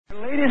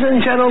Ladies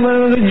and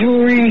gentlemen of the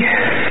jury,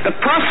 the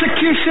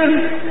prosecution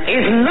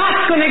is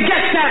not going to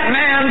get that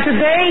man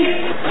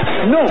today.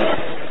 No,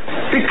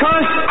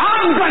 because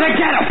I'm going to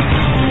get him.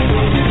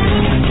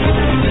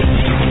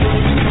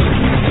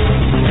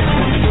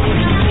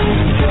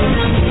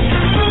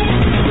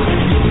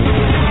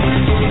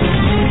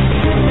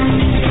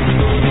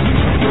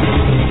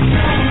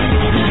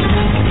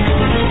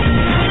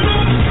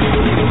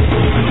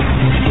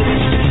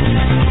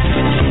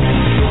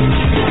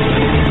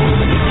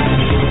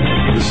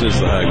 This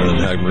is the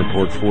Hagmann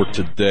Report for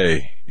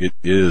today. It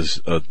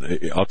is,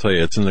 I'll tell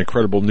you, it's an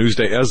incredible news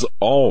day, as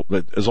all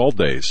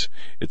days.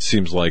 It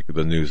seems like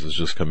the news is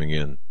just coming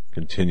in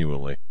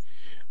continually.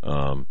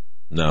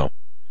 Now,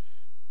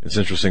 it's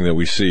interesting that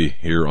we see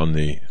here with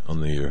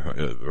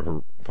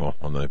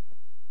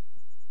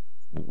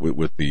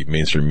the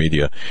mainstream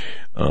media,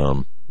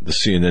 the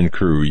CNN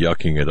crew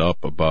yucking it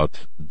up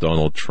about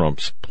Donald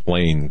Trump's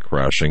plane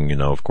crashing. You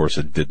know, of course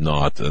it did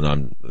not,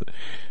 and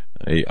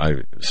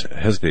I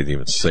hesitate to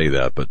even say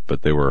that,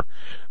 but they were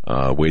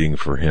waiting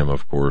for him,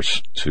 of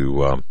course,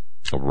 to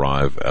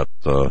arrive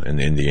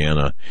in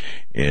Indiana,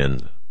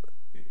 and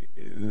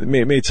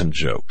made some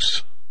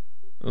jokes.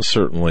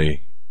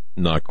 Certainly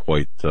not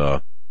quite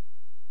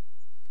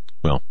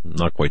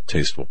not quite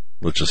tasteful.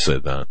 Let's just say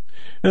that.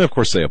 And of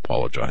course they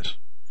apologize.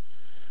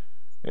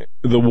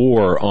 The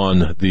war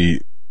on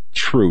the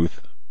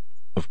truth,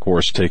 of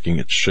course, taking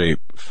its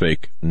shape as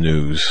fake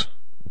news.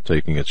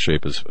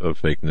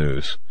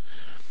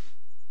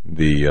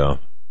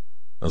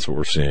 That's what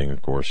we're seeing,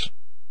 of course.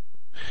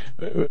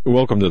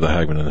 Welcome to the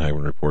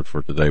Hagmann Report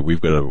for today. We've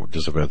got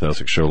just a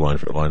fantastic show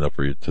lined up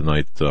for you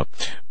tonight.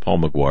 Paul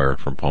McGuire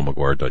from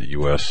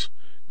paulmcguire.us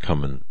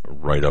coming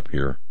right up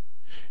here.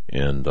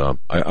 And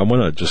I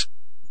want to just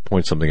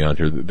point something out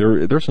here.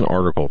 There's an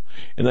article,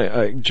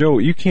 and Joe,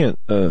 you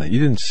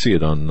didn't see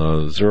it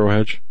on Zero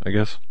Hedge, I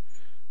guess?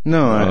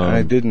 No,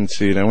 I didn't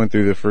see it. I went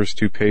through the first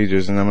two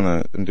pages, and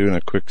I'm doing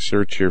a quick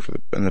search here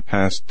in the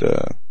past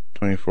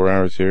 24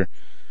 hours here.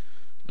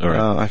 All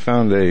right. I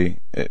found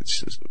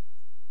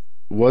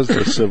was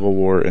the Civil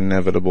War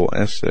inevitable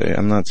essay.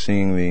 I'm not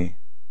seeing the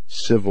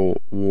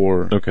Civil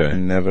War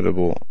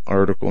inevitable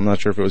article. I'm not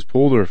sure if it was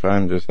pulled or if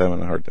I'm just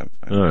having a hard time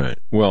finding it. All right.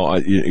 Well, I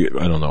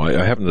don't know.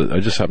 I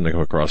just happened to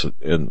come across it,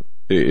 and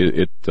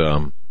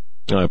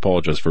I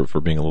apologize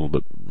for being a little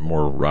bit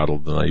more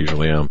rattled than I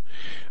usually am.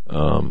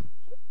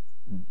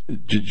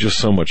 Just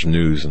so much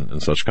news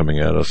and such coming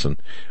at us,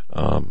 and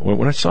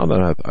when I saw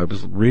that, I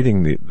was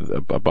reading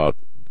about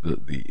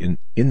the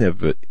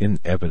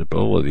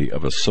inevitability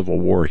of a civil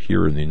war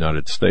here in the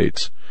United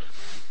States,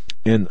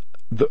 and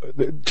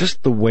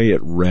just the way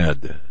it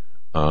read.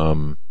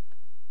 Look,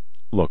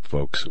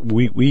 folks,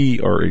 we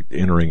are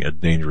entering a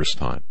dangerous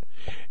time,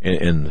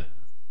 and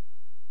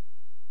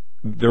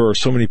there are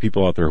so many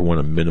people out there who want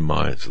to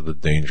minimize the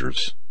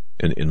dangers,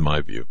 in my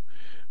view,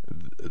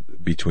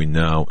 between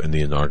now and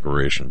the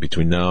inauguration,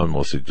 between now and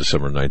mostly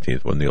December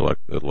 19th when the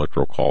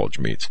Electoral College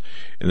meets.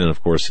 And then,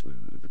 of course,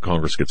 the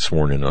Congress gets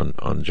sworn in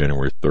on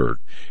January 3rd.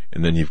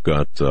 And then you've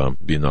got the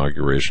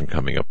inauguration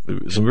coming up.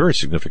 Some very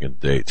significant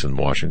dates in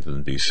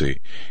Washington,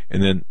 D.C.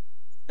 And then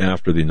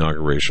after the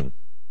inauguration,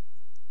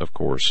 of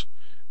course,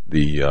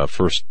 the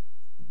first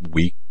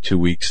week, 2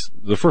 weeks,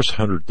 the first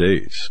 100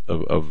 days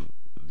of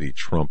the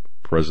Trump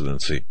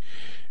presidency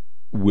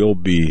will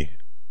be,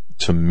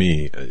 to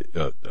me,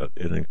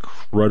 an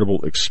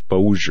incredible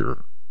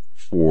exposure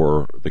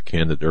for the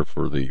candidate,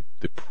 for the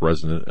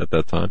president at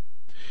that time.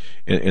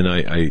 And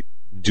I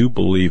do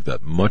believe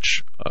that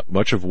much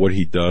of what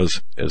he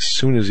does as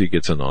soon as he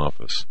gets in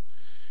office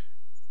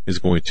is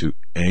going to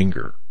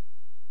anger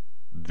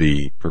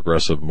the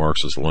progressive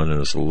Marxist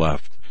Leninist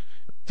left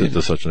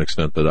to such an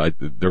extent that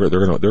they're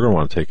going to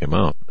want to take him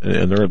out.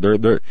 And they're.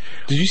 Did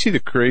you see the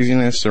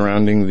craziness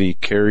surrounding the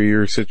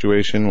Carrier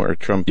situation where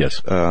Trump? Yes.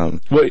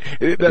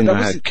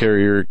 Had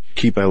Carrier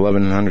keep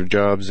 1,100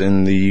 jobs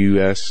in the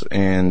U.S.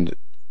 and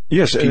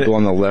yes, people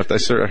on the left. I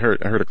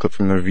heard a clip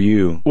from The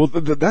View. Well,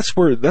 that's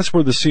where the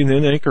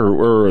CNN anchor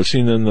or a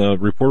CNN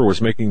reporter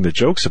was making the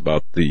jokes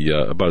about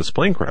his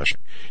plane crashing.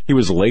 He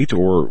was late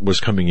or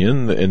was coming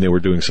in, and they were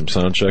doing some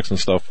sound checks and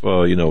stuff.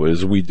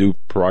 As we do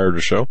prior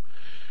to show.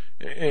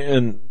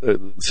 And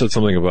said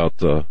something about,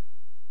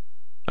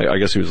 I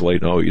guess he was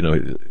late.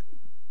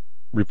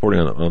 Reporting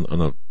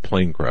on a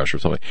plane crash or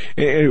something.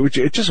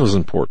 It just was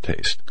in poor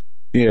taste.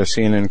 Yeah,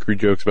 CNN crew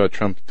jokes about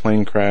Trump's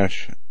plane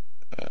crash.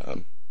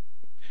 And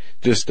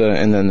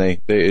then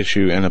they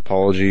issue an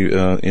apology.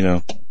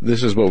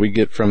 This is what we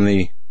get from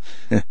the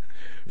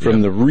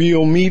the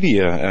real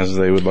media, as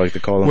they would like to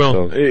call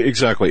themselves. Well,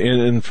 exactly.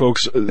 And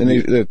folks, and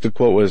the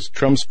quote was,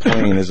 "Trump's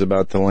plane is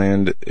about to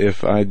land.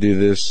 If I do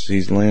this,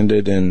 he's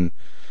landed, and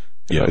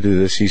if I do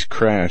this, he's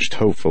crashed,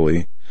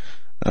 hopefully."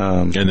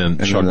 And then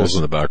chuckles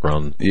in the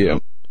background. Yeah.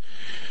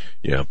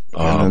 Yeah.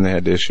 And then they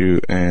had to issue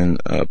an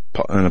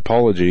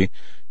apology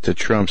to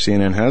Trump.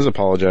 CNN has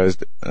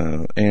apologized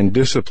and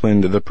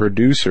disciplined the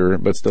producer,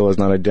 but still has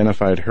not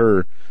identified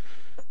her.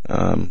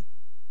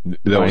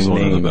 That was the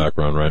one in the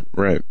background, right?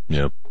 Right.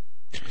 Yeah.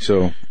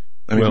 So,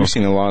 I mean, we've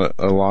seen a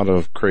lot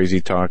of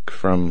crazy talk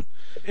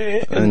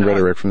and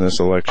rhetoric from this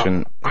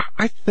election.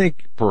 I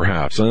think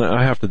perhaps, and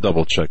I have to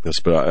double check this,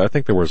 but I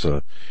think there was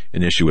an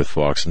issue with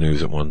Fox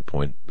News at one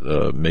point,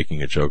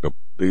 making a joke,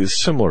 a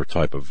similar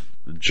type of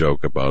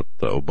joke about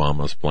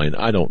Obama's plane.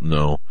 I don't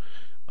know.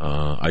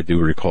 I do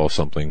recall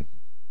something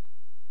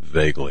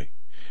vaguely,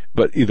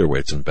 but either way,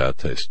 it's in bad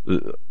taste.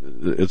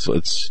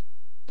 It's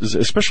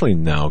especially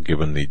now,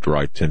 given the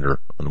dry tinder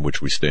on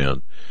which we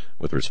stand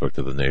with respect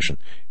to the nation.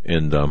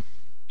 And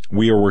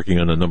we are working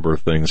on a number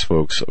of things,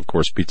 folks. Of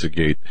course,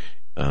 Pizzagate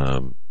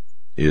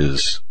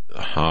is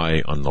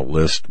high on the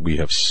list. We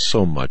have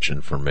so much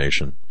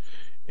information,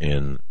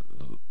 and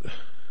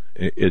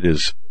it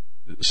is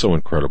so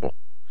incredible.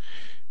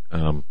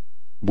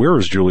 Where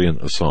is Julian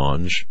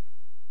Assange?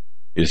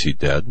 Is he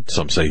dead?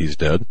 Some say he's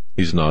dead.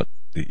 He's not.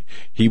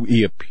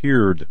 He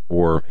appeared,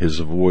 or his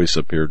voice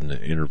appeared in the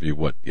interview,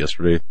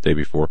 yesterday, day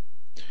before?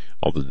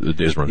 All the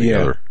days run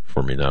together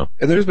for me now.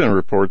 And there's been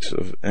reports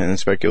and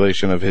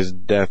speculation of his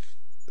death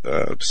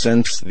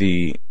since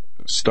the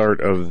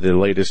start of the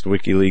latest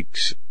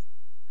WikiLeaks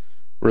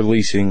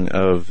releasing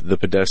of the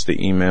Podesta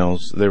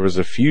emails. There was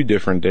a few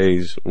different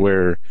days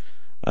where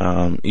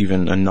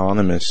even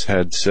Anonymous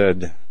had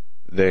said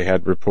they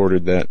had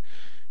reported that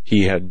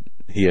he had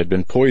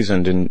been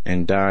poisoned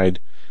and died.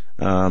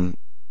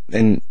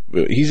 And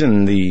he's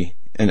in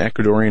an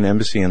Ecuadorian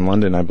embassy in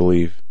London, I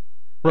believe.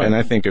 Right. And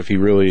I think if he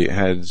really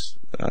has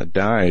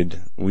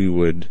died, we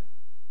would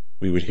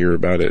hear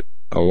about it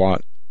a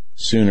lot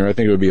sooner. I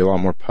think it would be a lot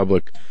more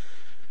public,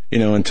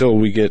 until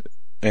we get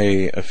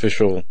an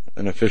official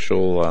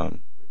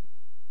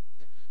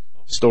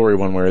story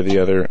one way or the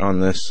other on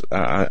this.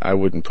 I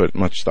wouldn't put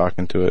much stock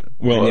into it.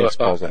 Well,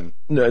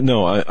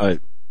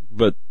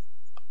 but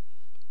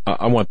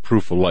I want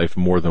proof of life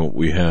more than what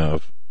we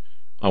have.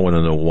 I want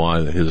to know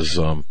why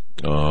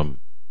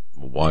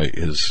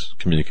his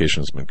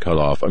communication has been cut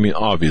off. I mean,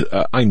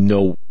 I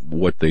know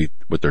what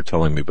they're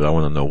telling me, but I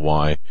want to know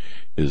why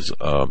his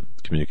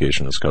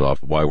communication is cut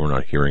off, why we're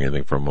not hearing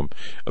anything from him.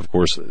 Of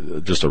course,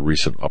 just a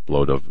recent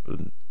upload of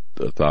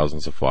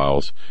thousands of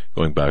files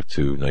going back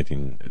to late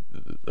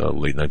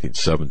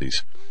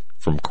 1970s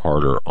from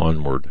Carter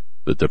onward,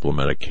 the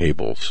diplomatic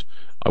cables.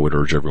 I would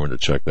urge everyone to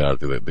check that.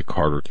 The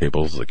Carter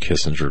cables, the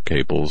Kissinger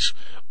cables,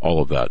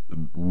 all of that,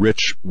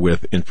 rich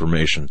with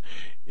information,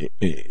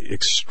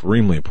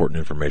 extremely important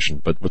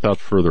information. But without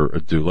further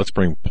ado, let's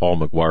bring Paul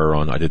McGuire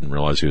on. I didn't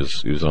realize he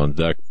was on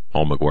deck.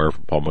 Paul McGuire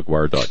from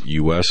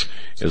paulmcguire.us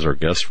is our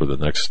guest for the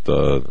next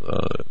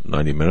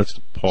 90 minutes.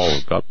 Paul,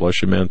 God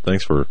bless you, man.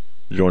 Thanks for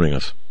joining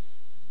us.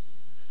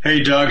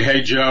 Hey, Doug. Hey,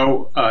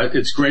 Joe.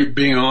 It's great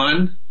being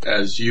on,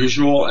 as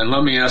usual. And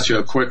let me ask you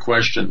a quick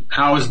question.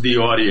 How is the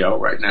audio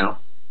right now?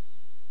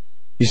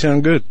 You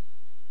sound good.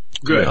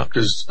 Good,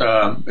 because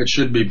it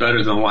should be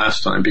better than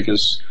last time,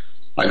 because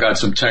I got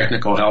some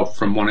technical help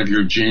from one of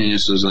your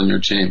geniuses on your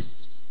team.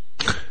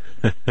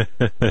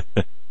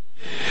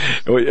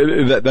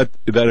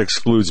 That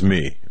excludes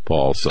me,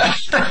 Paul. So,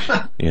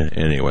 yeah.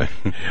 Anyway,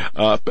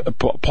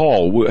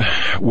 Paul,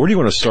 where do you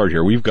want to start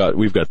here? We've got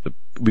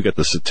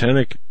the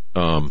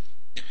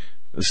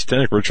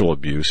satanic ritual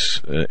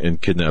abuse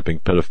and kidnapping,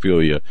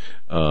 pedophilia,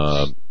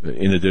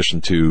 in addition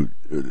to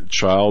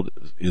child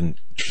in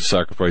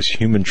sacrifice,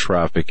 human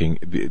trafficking,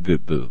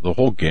 the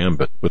whole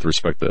gambit with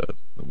respect to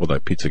what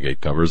that Pizzagate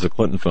covers, the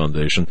Clinton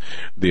Foundation,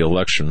 the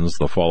elections,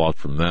 the fallout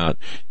from that.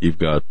 You've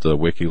got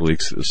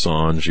WikiLeaks,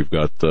 Assange. You've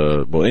got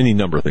any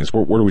number of things.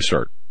 Where do we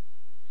start?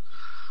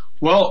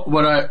 Well,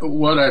 what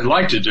I'd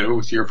like to do,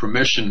 with your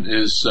permission,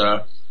 is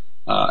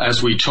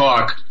as we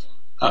talk,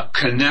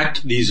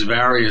 connect these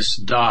various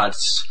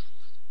dots,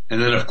 and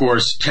then, of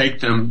course, take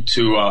them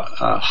to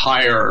a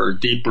higher or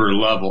deeper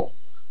level.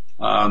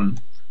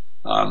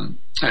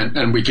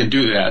 And we can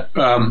do that.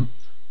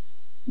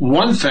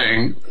 One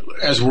thing,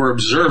 as we're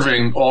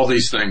observing all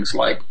these things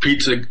like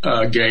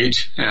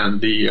Pizzagate and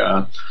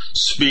the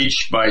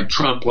speech by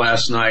Trump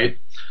last night,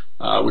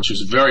 which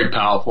was very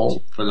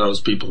powerful for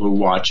those people who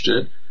watched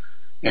it,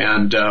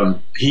 and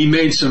he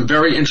made some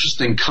very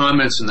interesting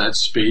comments in that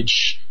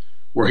speech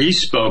where he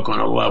spoke on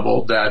a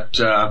level that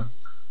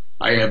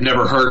I have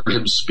never heard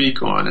him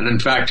speak on. And in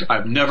fact,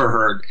 I've never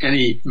heard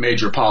any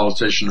major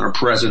politician or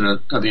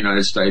president of the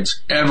United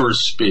States ever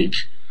speak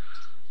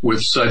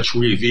with such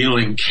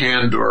revealing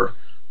candor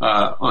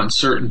on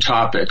certain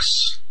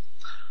topics.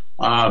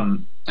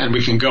 And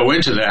we can go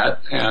into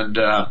that, and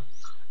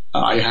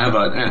I have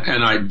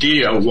an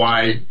idea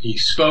why he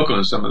spoke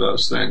on some of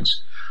those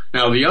things.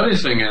 Now, the other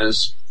thing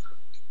is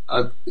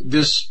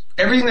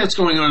everything that's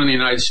going on in the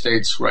United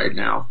States right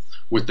now,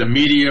 with the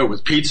media,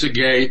 with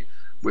Pizzagate,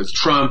 with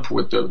Trump,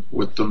 with the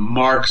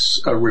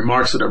remarks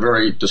that are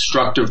very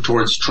destructive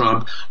towards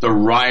Trump, the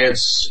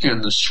riots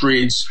in the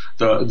streets,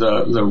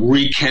 the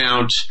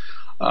recount,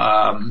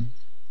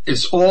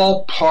 it's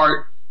all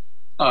part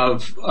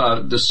of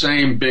the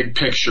same big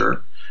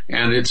picture,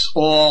 and it's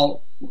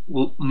all,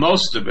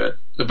 most of it,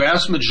 the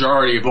vast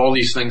majority of all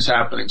these things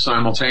happening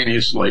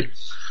simultaneously,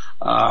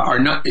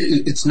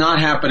 it's not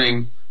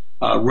happening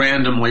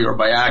randomly or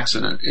by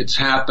accident. It's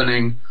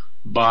happening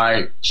by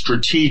a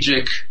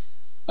strategic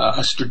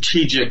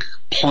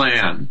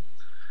plan.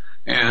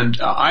 And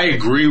I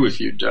agree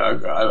with you,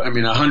 Doug. I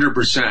mean,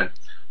 100%.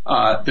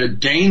 The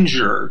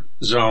danger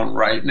zone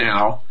right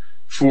now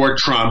for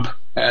Trump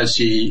as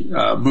he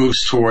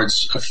moves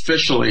towards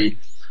officially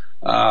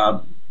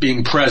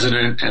being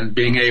president and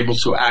being able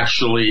to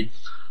actually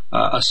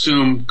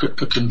assume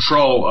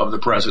control of the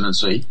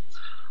presidency.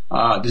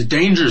 The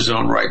danger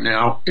zone right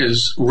now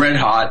is red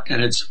hot,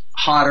 and it's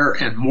hotter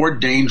and more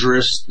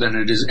dangerous than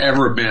it has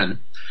ever been.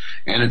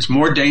 And it's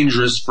more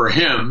dangerous for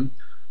him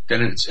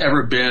than it's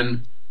ever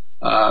been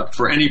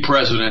for any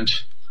president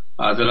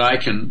that I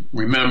can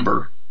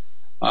remember.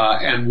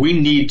 And we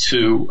need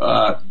to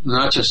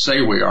not just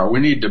say we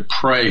need to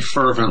pray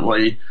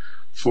fervently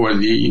for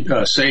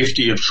the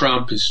safety of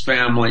Trump, his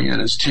family,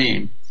 and his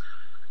team.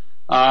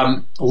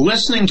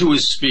 Listening to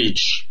his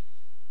speech,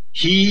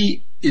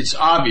 it's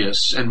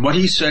obvious, and what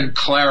he said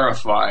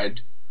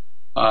clarified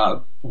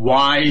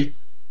why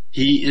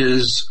he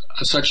is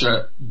such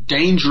a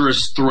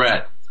dangerous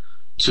threat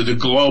to the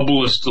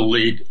globalist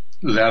elite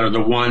that are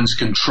the ones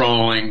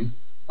controlling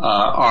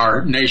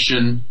our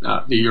nation,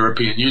 the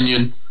European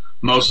Union,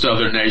 most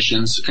other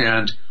nations,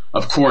 and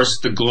of course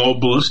the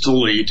globalist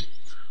elite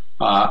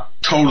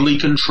totally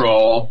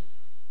control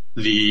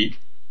the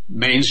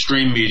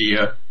mainstream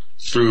media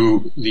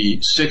through the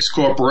 6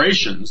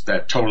 corporations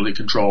that totally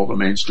control the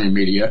mainstream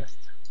media,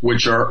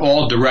 which are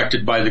all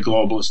directed by the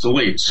globalist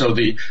elite. So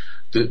the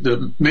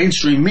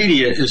mainstream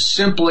media is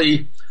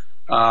simply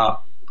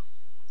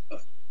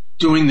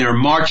doing their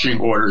marching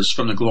orders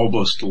from the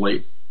globalist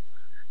elite.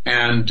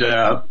 And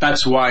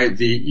that's why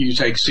you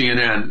take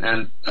CNN,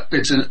 and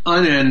it's an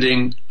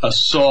unending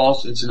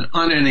assault. It's an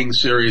unending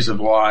series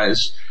of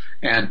lies,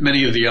 and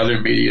many of the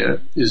other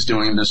media is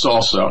doing this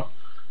also.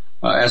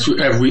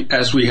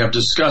 As we have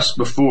discussed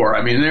before,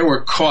 I mean, they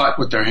were caught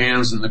with their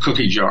hands in the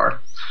cookie jar,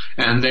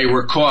 and they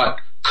were caught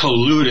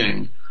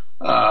colluding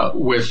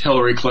with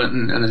Hillary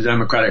Clinton and the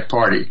Democratic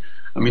Party.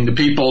 I mean, the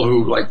people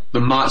who, like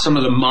some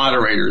of the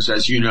moderators,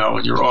 as you know,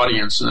 and your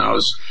audience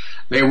knows,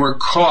 they were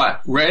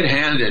caught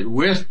red-handed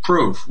with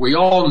proof. We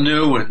all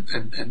knew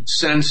and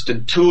sensed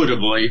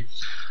intuitively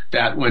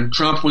that when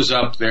Trump was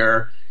up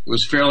there, it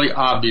was fairly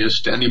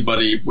obvious to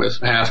anybody with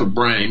half a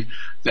brain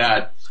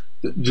that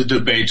the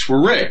debates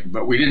were rigged,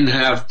 but we didn't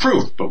have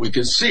proof, but we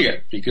could see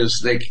it because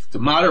the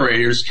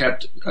moderators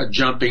kept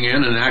jumping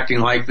in and acting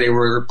like they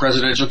were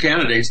presidential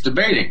candidates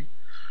debating.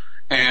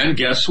 And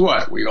guess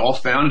what? We all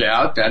found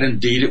out that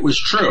indeed it was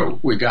true.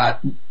 We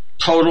got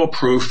total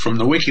proof from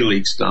the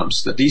WikiLeaks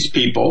dumps that these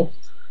people,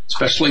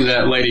 especially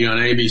that lady on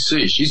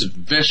ABC, she's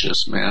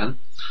vicious, man.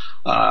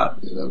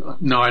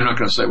 No, I'm not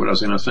going to say what I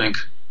was going to think,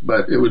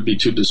 but it would be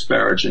too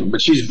disparaging.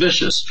 But she's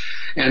vicious,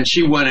 and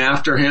she went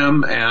after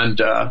him, and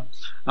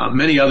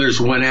many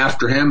others went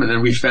after him, and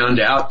then we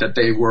found out that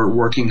they were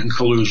working in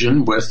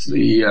collusion with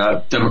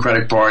the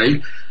Democratic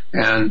Party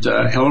and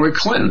Hillary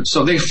Clinton.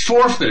 So they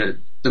forfeited.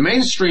 The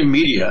mainstream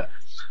media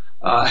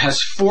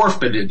has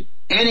forfeited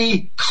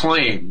any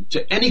claim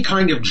to any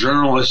kind of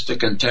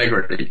journalistic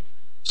integrity,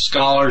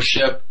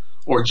 scholarship,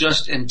 or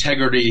just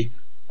integrity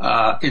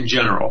in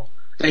general.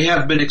 They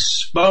have been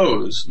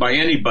exposed by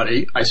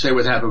anybody, I say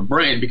with half a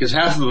brain, because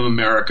half of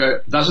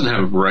America doesn't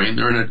have a brain.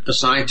 They're in a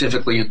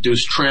scientifically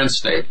induced trance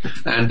state.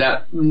 And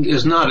that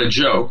is not a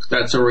joke.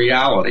 That's a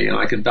reality, and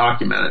I can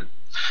document it.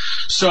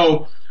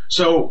 So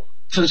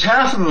since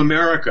half of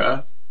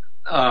America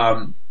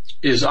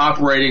is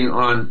operating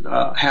on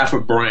half a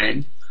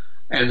brain,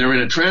 and they're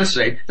in a trance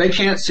state, they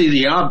can't see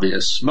the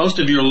obvious. Most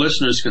of your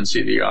listeners can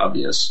see the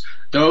obvious.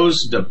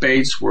 Those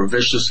debates were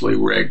viciously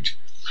rigged.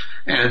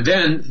 And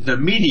then the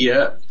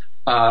media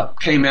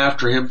came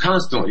after him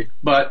constantly.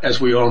 But as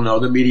we all know,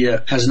 the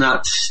media has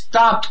not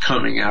stopped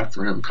coming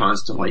after him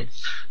constantly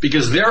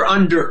because they're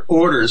under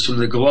orders from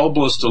the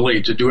globalist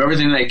elite to do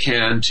everything they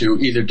can to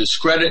either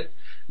discredit,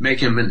 make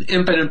him an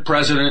impotent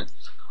president,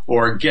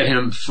 or get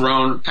him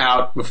thrown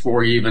out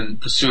before he even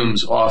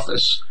assumes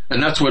office.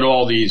 And that's what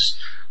all these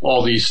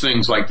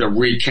things like the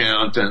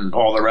recount and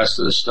all the rest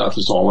of this stuff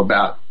is all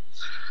about.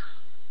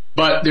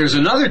 But there's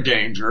another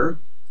danger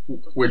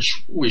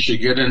which we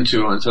should get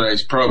into on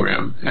today's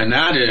program, and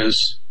that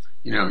is,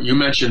 you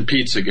mentioned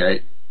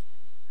Pizzagate.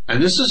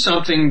 And this is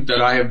something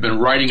that I have been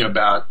writing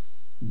about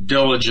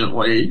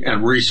diligently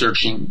and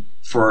researching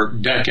for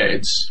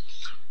decades.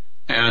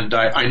 And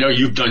I know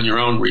you've done your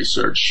own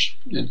research.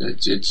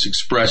 It's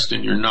expressed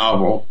in your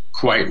novel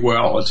quite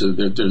well.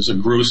 There's a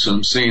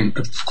gruesome scene.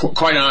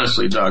 Quite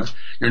honestly, Doug,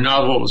 your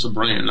novel was a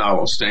brilliant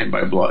novel, Stained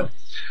by Blood.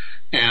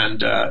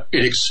 And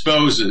it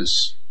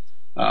exposes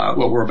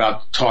what we're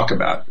about to talk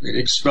about. It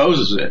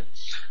exposes it.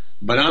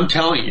 But I'm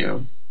telling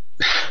you,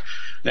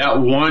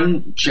 that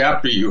one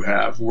chapter you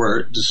have where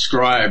it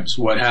describes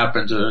what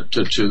happened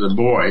to the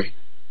boy,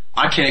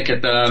 I can't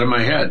get that out of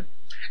my head.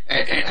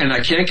 And I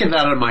can't get that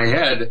out of my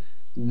head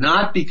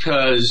not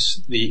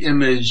because the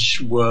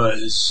image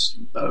was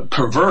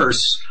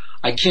perverse.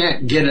 I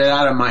can't get it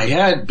out of my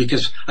head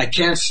because I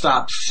can't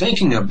stop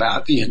thinking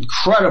about the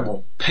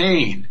incredible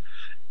pain,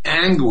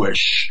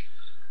 anguish,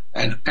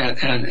 and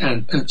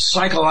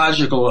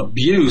psychological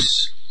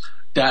abuse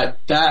that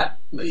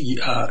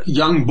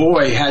young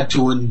boy had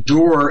to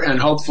endure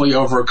and hopefully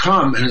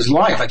overcome in his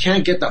life. I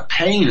can't get the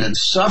pain and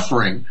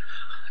suffering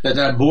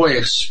that boy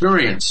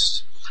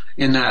experienced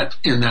in that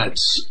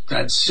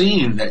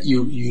scene that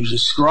you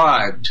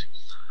described.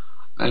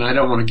 And I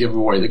don't want to give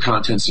away the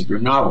contents of your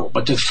novel,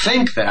 but to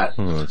think that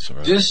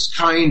this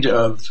kind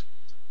of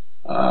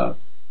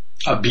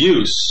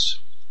abuse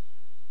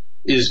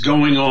is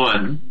going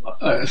on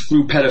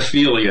through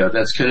pedophilia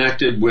that's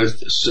connected with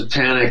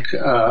satanic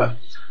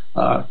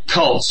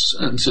cults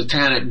and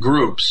satanic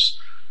groups.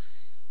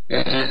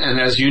 And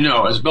as you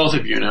know, as both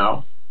of you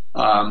know,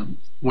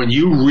 when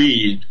you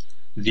read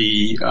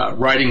the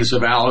writings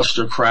of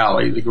Aleister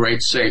Crowley, the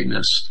great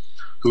Satanist,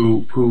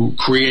 who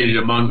created,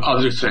 among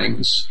other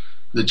things,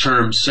 the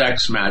term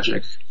sex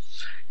magic,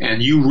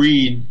 and you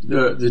read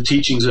the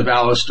teachings of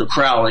Aleister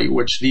Crowley,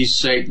 which these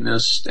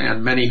Satanists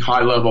and many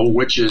high-level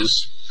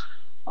witches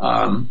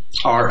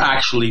are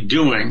actually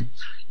doing,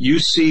 you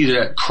see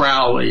that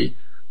Crowley,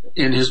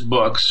 in his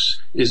books,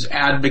 is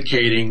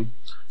advocating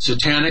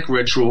satanic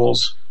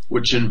rituals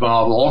which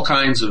involve all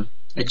kinds of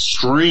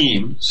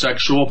extreme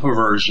sexual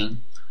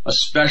perversion,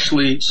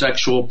 especially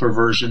sexual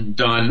perversion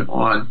done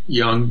on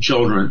young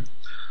children,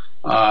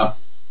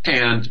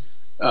 and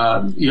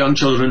young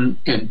children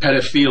in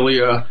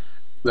pedophilia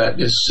that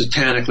is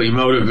satanically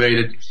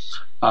motivated.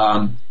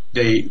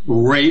 They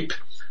rape,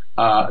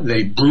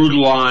 they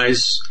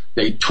brutalize,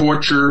 they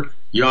torture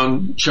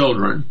young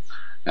children.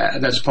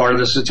 That's part of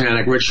the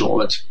satanic ritual.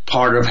 That's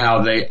part of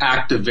how they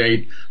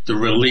activate the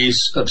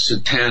release of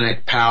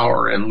satanic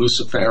power and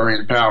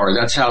Luciferian power.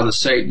 That's how the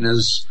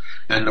Satanists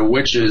and the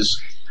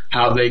witches,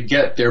 how they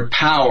get their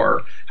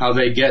power, how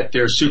they get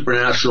their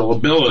supernatural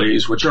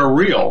abilities, which are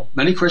real.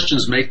 Many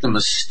Christians make the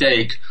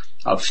mistake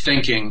of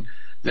thinking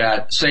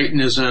that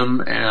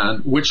Satanism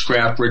and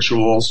witchcraft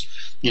rituals,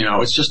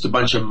 it's just a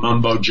bunch of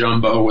mumbo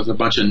jumbo with a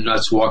bunch of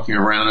nuts walking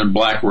around in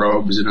black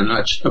robes and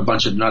a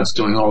bunch of nuts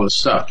doing all this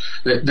stuff.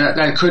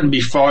 That couldn't be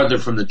farther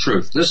from the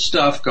truth. This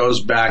stuff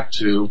goes back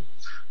to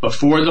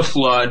before the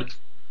flood.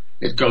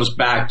 It goes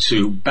back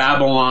to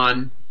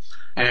Babylon.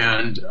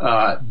 And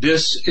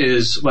this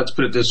is, let's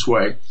put it this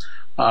way,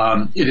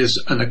 it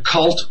is an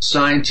occult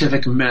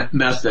scientific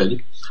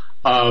method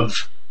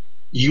of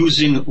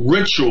using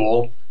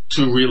ritual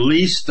to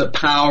release the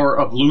power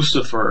of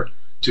Lucifer,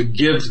 to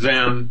give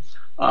them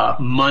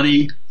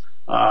money,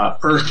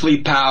 earthly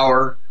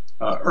power,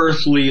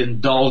 earthly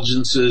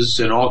indulgences,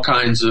 and all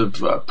kinds of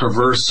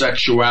perverse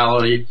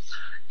sexuality,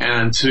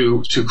 and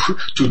to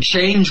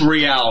change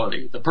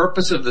reality. The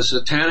purpose of the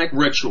satanic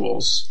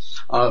rituals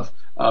of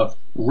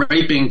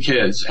raping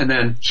kids and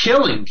then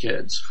killing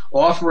kids,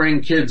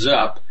 offering kids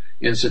up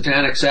in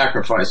satanic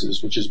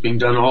sacrifices, which is being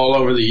done all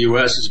over the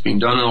U.S., it's being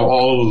done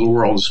all over the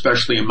world,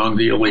 especially among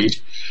the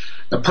elite.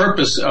 The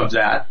purpose of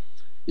that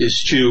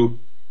is to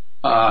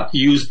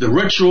use the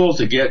ritual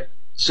to get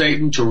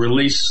Satan to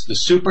release the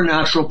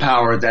supernatural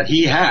power that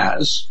he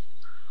has,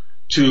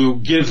 to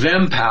give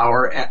them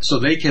power so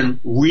they can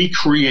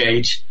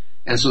recreate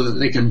and so that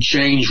they can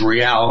change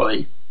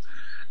reality.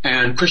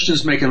 And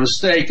Christians make a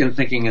mistake in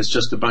thinking it's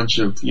just a bunch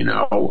of,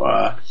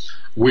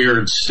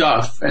 weird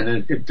stuff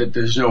and that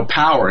there's no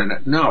power in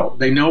it. No,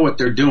 they know what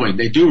they're doing.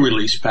 They do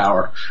release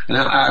power. And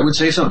I would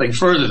say something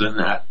further than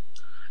that.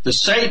 The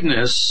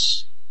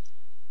Satanists,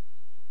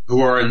 who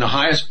are in the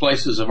highest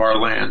places of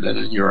our land and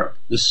in Europe,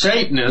 the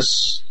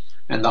Satanists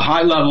and the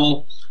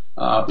high-level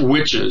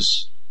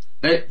witches,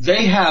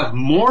 they have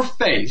more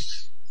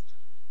faith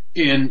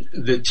in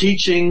the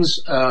teachings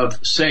of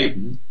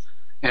Satan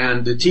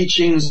and the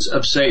teachings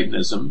of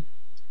Satanism.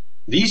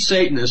 These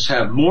Satanists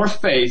have more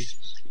faith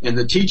in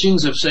the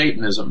teachings of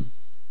Satanism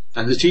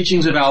and the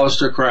teachings of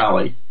Aleister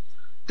Crowley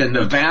than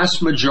the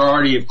vast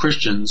majority of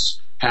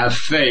Christians have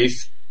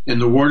faith in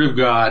the Word of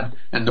God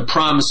and the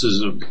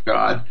promises of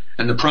God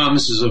and the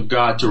promises of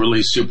God to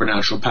release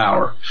supernatural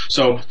power.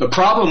 So the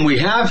problem we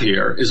have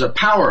here is a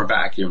power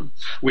vacuum.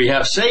 We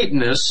have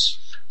Satanists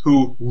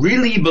who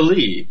really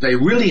believe, they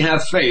really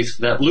have faith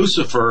that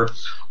Lucifer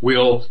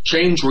will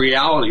change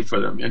reality for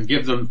them and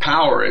give them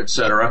power,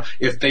 etc.,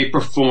 if they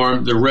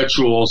perform the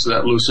rituals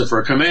that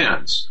Lucifer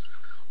commands.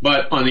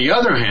 But on the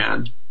other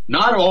hand,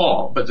 not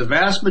all, but the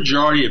vast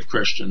majority of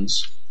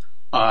Christians,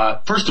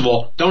 first of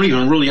all, don't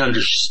even really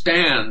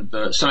understand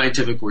the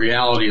scientific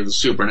reality of the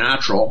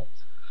supernatural.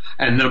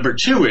 And number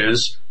two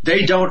is,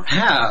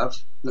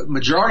 the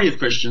majority of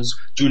Christians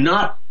do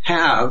not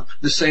have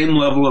the same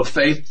level of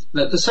faith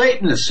that the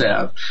Satanists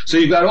have. So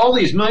you've got all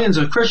these millions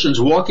of Christians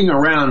walking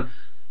around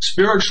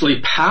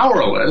spiritually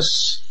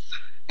powerless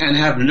and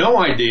have no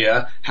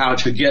idea how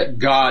to get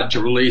God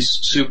to release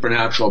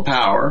supernatural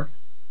power.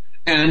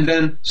 And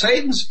then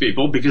Satan's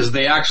people, because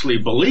they actually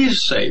believe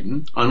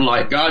Satan,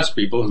 unlike God's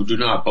people who do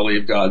not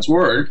believe God's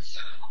word,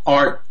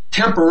 are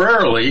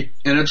temporarily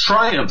in a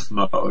triumph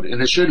mode,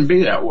 and it shouldn't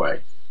be that way.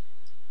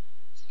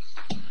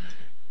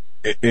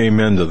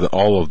 Amen to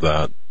all of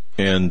that.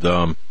 And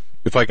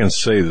if I can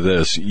say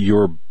this,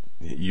 your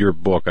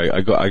book,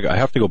 I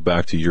have to go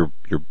back to your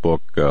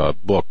book,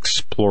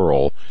 books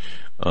plural,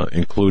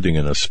 including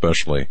and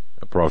especially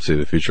A Prophecy of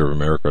the Future of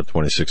America,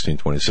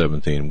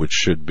 2016-2017, which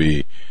should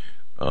be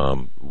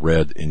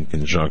read in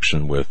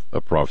conjunction with a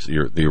prophecy,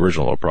 the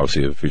original A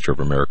Prophecy of the Future of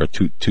America,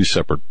 two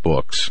separate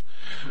books.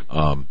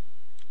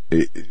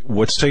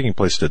 What's taking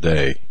place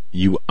today,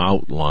 you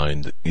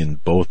outlined in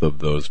both of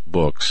those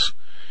books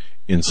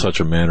in such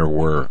a manner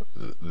where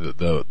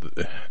the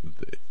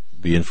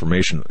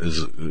information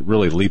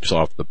really leaps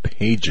off the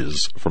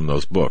pages from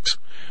those books.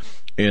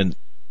 And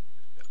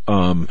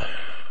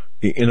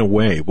in a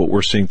way, what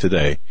we're seeing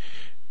today,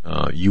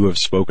 you have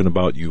spoken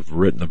about, you've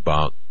written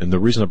about, and the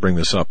reason I bring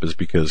this up is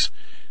because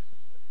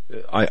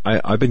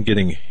I've been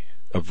getting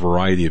a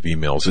variety of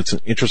emails. It's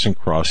an interesting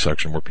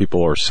cross-section where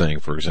people are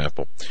saying, for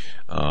example,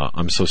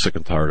 I'm so sick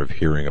and tired of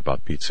hearing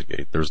about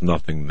Pizzagate. There's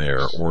nothing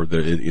there, or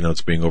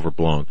it's being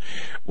overblown.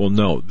 Well,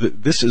 no,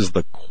 this is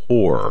the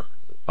core.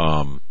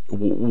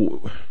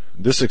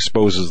 This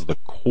exposes the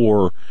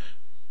core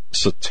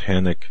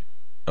satanic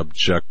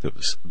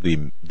objectives,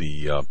 the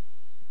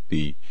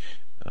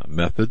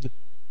method,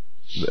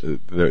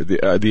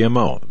 the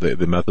MO,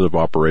 the method of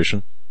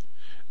operation,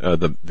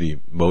 the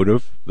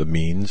motive, the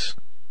means,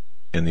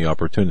 and the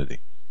opportunity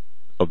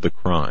of the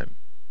crime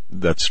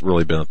that's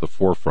really been at the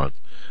forefront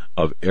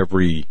of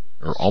every,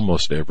 or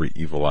almost every,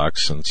 evil act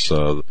since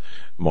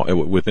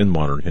within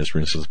modern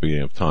history and since the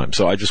beginning of time.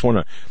 So I just want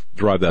to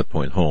drive that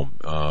point home,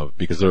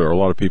 because there are a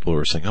lot of people who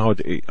are saying, "Oh,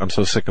 I'm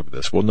so sick of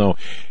this." Well, no,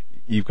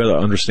 you've got to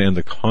understand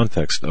the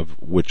context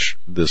of which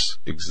this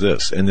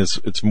exists, and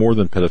it's more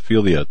than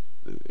pedophilia.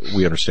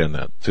 We understand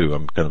that too.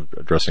 I'm kind of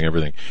addressing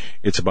everything.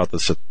 It's about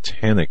the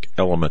satanic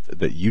element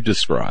that you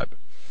describe.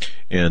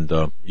 And,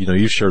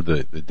 you've shared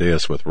the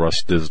dais with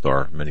Russ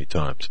Dizdar many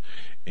times.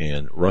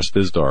 And Russ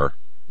Dizdar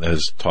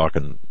has talked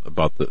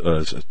about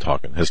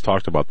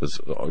this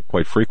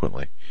quite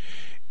frequently.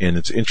 And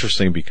it's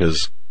interesting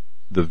because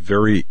the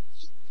very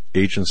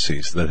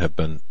agencies that have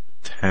been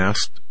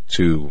tasked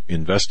to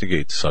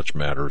investigate such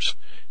matters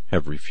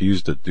have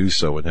refused to do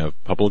so and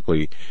have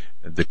publicly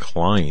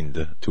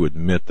declined to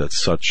admit that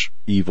such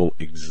evil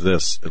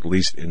exists, at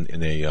least in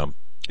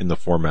the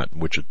format in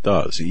which it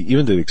does,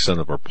 even to the extent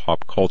of our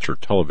pop culture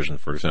television.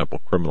 For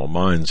example, Criminal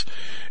Minds,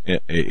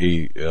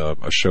 a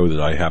show that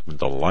I happen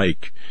to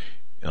like.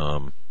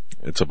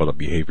 It's about a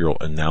behavioral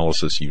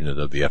analysis unit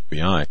of the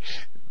FBI,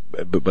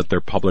 but their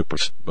public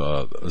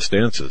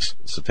stances,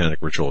 satanic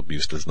ritual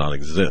abuse does not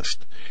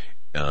exist,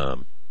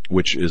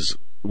 which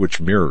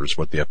mirrors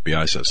what the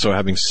FBI says. So,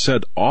 having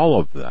said all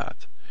of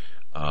that,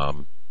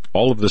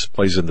 all of this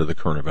plays into the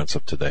current events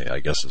of today, I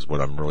guess, is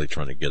what I'm really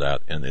trying to get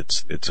at, and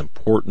it's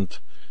important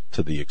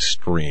to the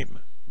extreme,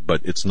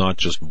 but it's not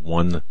just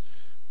one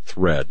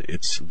thread,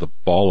 it's the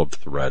ball of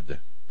thread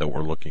that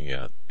we're looking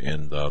at,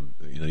 and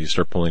you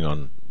start pulling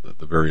on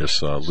the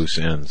various loose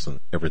ends and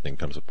everything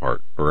comes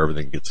apart, or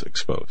everything gets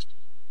exposed.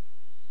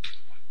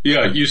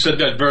 Yeah, you said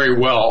that very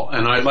well,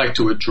 and I'd like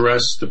to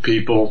address the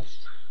people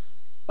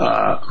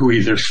who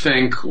either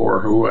think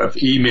or who have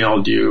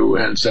emailed you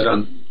and said,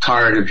 "I'm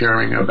tired of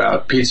hearing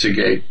about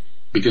Pizzagate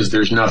because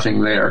there's nothing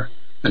there,"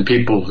 and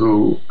people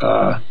who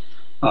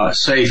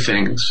say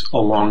things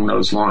along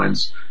those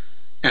lines.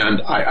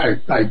 And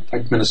I'm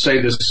going to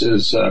say this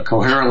as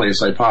coherently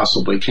as I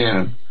possibly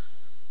can.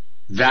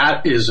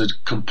 That is a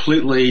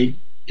completely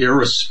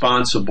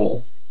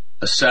irresponsible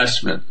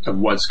assessment of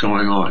what's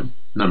going on,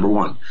 number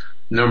one.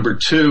 Number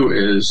two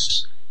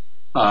is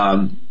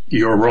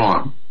you're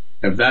wrong.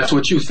 If that's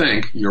what you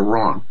think, you're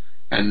wrong.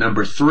 And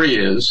number three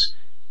is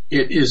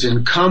it is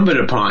incumbent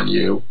upon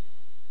you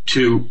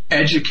to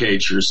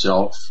educate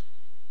yourself,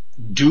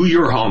 do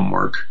your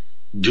homework,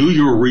 do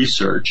your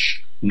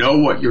research, know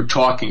what you're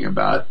talking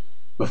about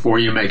before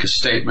you make a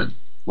statement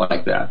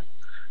like that.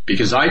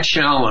 Because I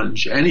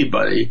challenge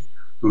anybody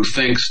who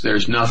thinks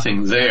there's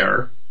nothing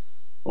there,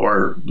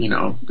 or,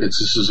 this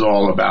is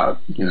all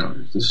about,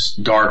 this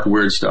dark,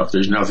 weird stuff,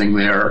 there's nothing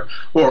there,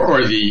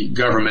 or the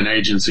government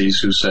agencies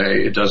who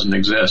say it doesn't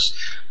exist.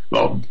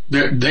 Well,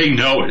 they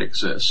know it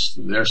exists.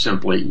 They're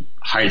simply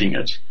hiding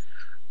it.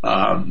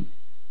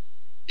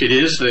 It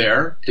is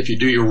there. If you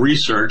do your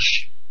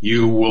research,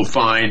 you will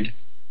find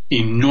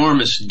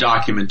enormous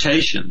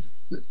documentation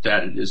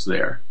that it is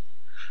there.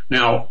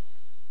 Now,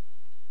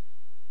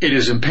 it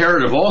is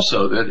imperative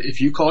also that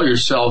if you call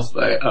yourself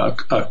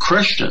a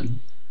Christian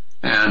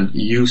and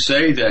you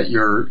say that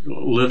you're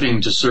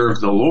living to serve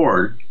the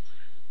Lord,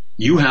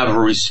 you have a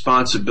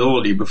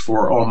responsibility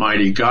before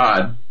Almighty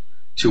God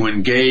to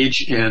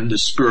engage in the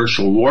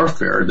spiritual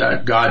warfare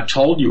that God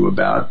told you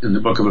about in the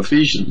book of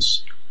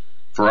Ephesians.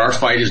 For our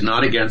fight is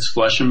not against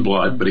flesh and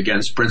blood, but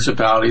against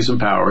principalities and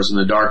powers and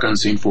the dark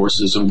unseen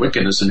forces and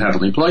wickedness in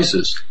heavenly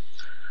places.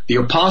 The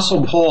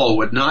Apostle Paul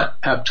would not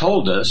have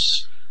told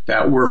us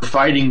that we're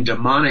fighting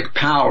demonic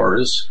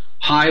powers,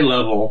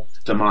 high-level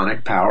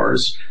demonic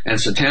powers, and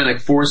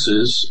satanic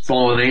forces,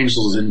 fallen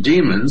angels and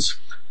demons.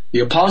 The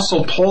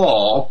Apostle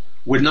Paul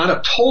would not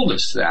have told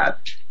us that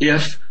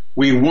if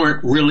we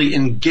weren't really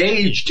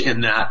engaged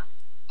in that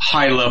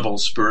high-level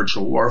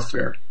spiritual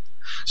warfare.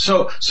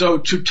 So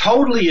to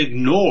totally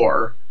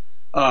ignore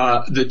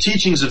the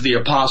teachings of the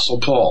Apostle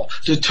Paul,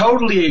 to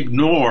totally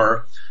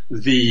ignore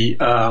the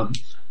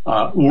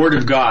Word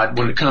of God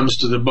when it comes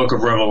to the book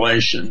of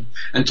Revelation,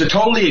 and to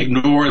totally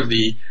ignore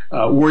the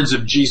words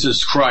of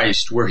Jesus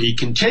Christ, where he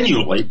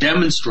continually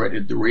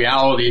demonstrated the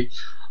reality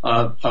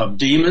of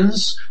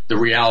demons, the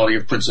reality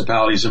of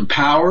principalities and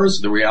powers,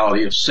 the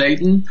reality of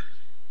Satan,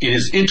 in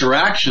his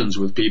interactions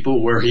with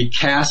people, where he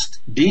cast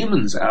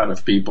demons out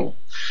of people.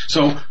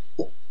 So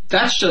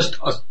that's just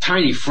a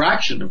tiny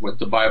fraction of what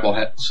the Bible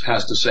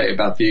has to say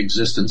about the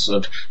existence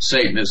of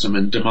Satanism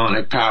and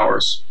demonic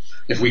powers.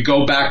 If we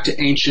go back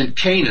to ancient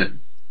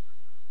Canaan,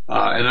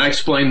 and I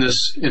explain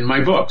this in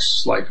my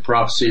books, like The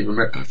Prophecy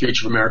of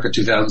Future of America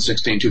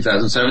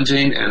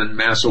 2016-2017, and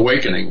Mass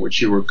Awakening,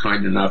 which you were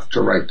kind enough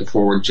to write the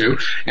foreword to,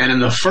 and in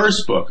the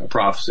first book, A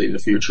Prophecy of the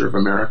Future of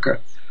America.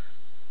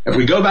 If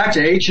we go back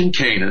to ancient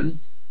Canaan,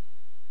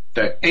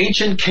 the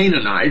ancient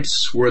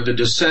Canaanites were the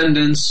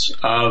descendants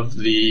of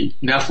the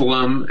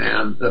Nephilim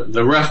and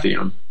the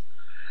Rephaim.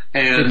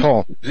 And hey,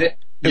 Paul,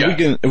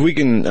 if we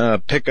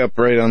can pick up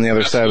right on the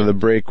other side of the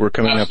break. We're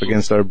coming up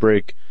against our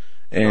break,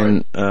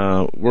 and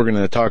we're going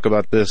to talk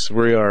about this.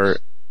 We are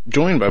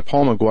joined by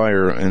Paul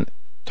McGuire and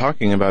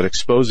talking about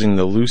exposing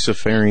the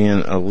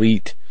Luciferian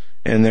elite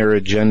and their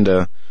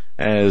agenda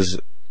as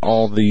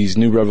all these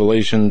new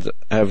revelations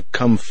have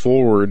come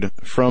forward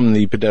from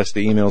the Podesta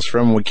emails,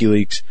 from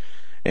WikiLeaks.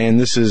 And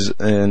this is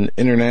an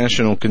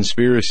international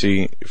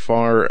conspiracy,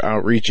 far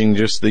outreaching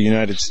just the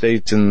United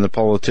States and the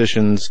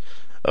politicians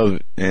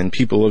and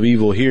people of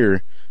evil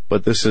here.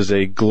 But this is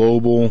a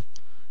global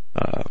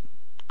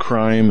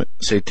crime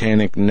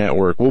satanic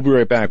network. We'll be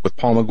right back with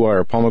Paul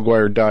McGuire.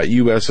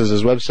 PaulMcGuire.us is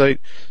his website.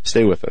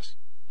 Stay with us.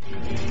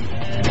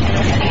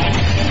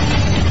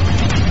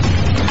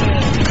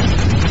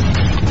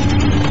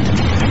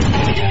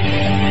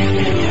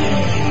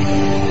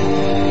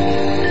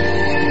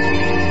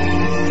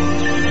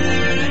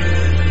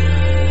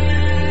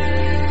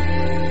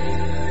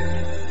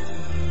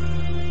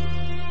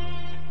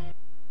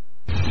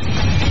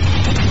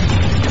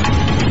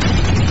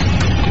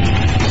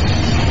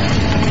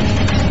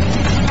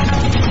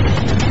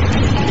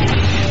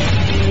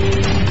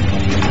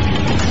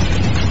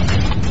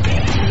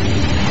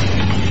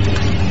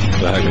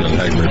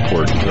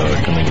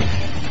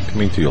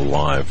 Coming to you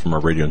live from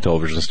our radio and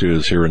television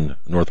studios here in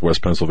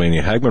Northwest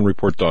Pennsylvania.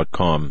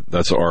 HagmannReport.com.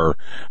 That's our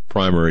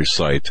primary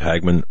site.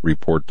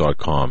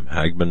 HagmannReport.com.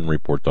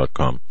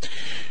 HagmannReport.com.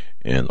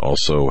 And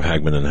also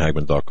Hagmann and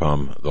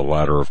Hagmann.com. The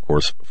latter, of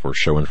course, for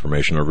show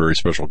information. Our very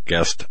special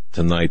guest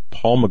tonight,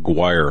 Paul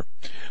McGuire.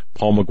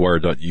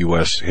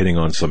 PaulMcGuire.us, hitting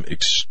on some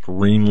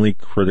extremely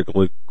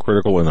critical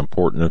and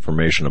important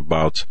information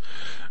about,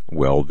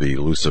 well, the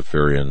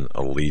Luciferian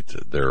elite,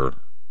 their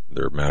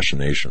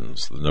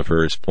machinations, the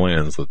nefarious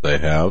plans that they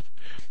have,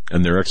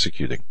 and they're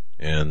executing.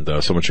 And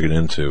so much to get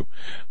into.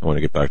 I want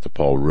to get back to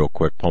Paul real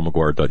quick.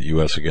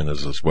 PaulMcGuire.us, again,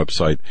 is his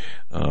website.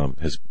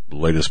 His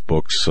latest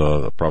books,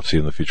 Prophecy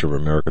in the Future of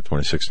America,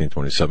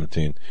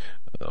 2016-2017,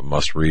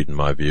 must read in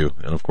my view.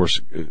 And, of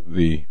course,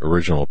 the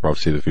original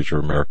Prophecy of the Future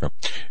of America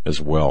as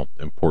well,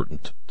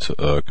 important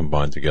to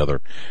combine together.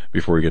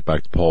 Before we get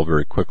back to Paul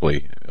very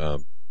quickly,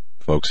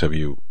 folks, have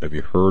you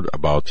heard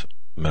about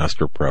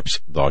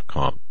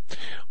MasterPreps.com?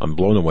 I'm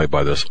blown away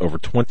by this. Over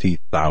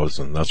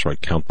 20,000, that's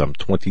right, count them,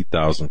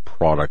 20,000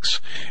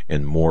 products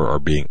and more are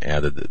being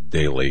added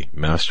daily.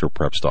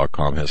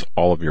 MasterPreps.com has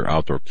all of your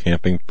outdoor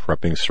camping,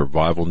 prepping,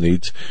 survival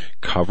needs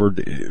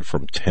covered,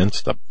 from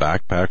tents to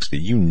backpacks to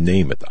you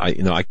name it.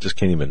 I just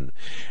can't even,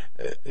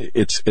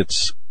 it's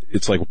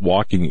like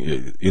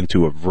walking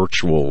into a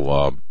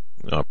virtual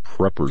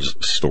prepper's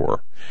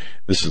store.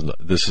 This is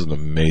an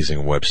amazing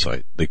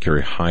website. They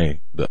carry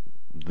the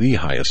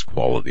highest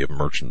quality of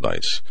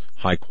merchandise,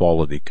 high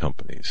quality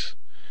companies,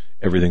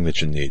 everything that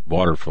you need,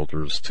 water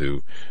filters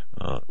to,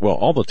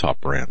 all the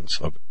top brands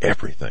of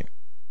everything.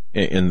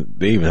 And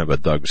they even have a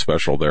Doug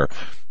special there.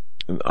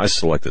 I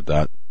selected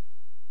that.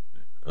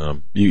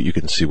 You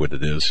can see what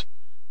it is.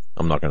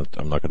 I'm not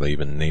gonna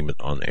even name it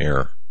on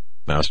air.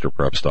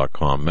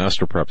 Masterpreps.com,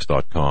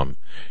 Masterpreps.com.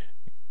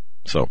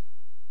 So,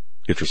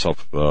 get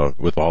yourself,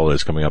 with the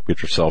holidays coming up,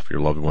 get yourself, your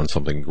loved one,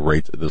 something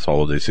great this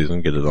holiday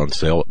season. Get it on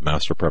sale at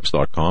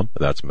masterpreps.com.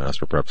 That's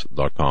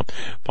masterpreps.com.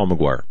 Paul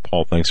McGuire.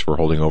 Paul, thanks for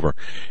holding over.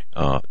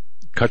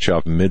 Cut you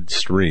off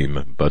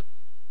midstream, but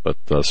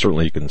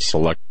certainly you can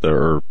select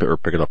or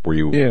pick it up where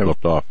you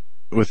left off.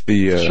 With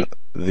the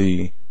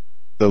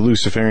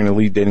Luciferian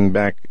elite dating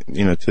back,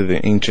 to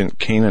the ancient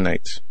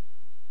Canaanites.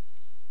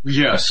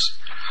 Yes.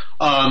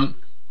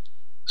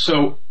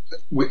 So,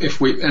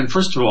 and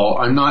first of all,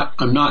 I'm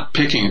not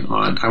picking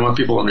on, I want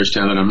people to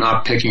understand that I'm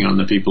not picking on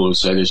the people who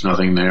say there's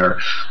nothing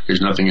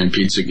there's nothing in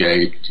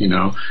Pizzagate,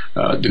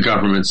 the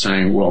government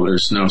saying, well,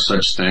 there's no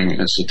such thing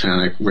as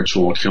satanic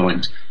ritual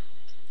killings.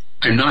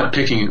 I'm not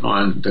picking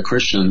on the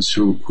Christians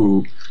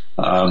who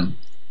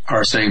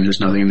are saying there's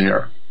nothing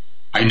there.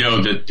 I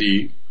know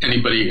that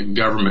anybody in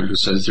government who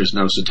says there's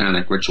no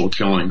satanic ritual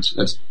killings,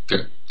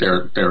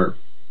 they're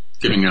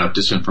giving out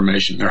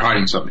disinformation. They're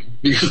hiding something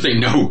because they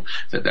know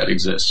that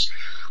exists.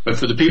 But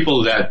for the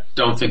people that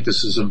don't think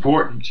this is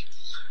important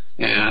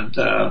and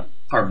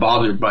are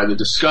bothered by the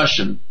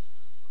discussion,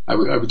 I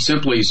would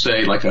simply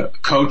say, like a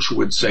coach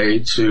would say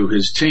to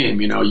his team,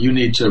 you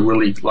need to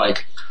really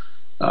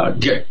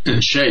get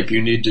in shape.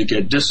 You need to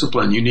get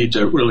disciplined. You need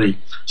to really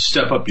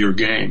step up your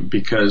game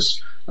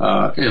because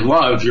in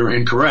love you're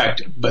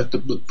incorrect. But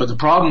the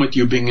problem with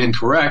you being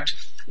incorrect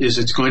is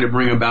it's going to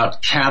bring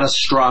about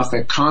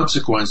catastrophic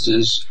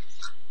consequences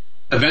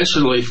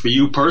eventually for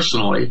you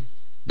personally,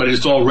 but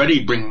it's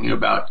already bringing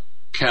about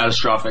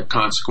catastrophic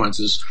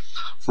consequences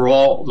for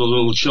all the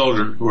little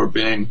children who are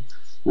being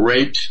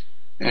raped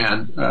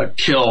and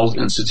killed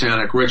in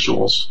satanic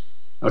rituals.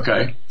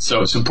 Okay,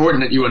 so it's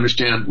important that you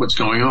understand what's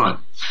going on.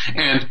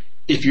 And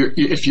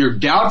if you're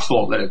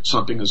doubtful that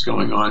something is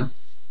going on,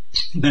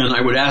 then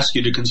I would ask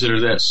you to consider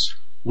this: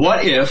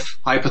 what if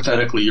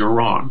hypothetically you're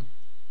wrong,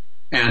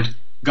 and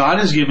God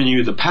has given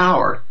you the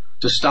power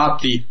to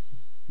stop the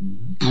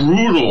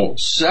brutal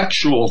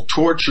sexual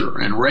torture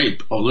and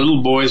rape of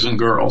little boys and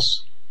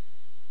girls,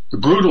 the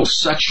brutal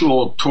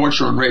sexual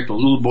torture and rape of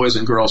little boys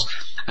and girls,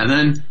 and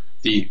then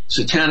the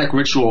satanic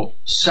ritual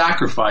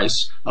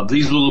sacrifice of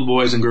these little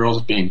boys and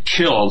girls being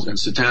killed in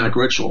satanic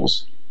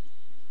rituals.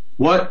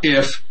 What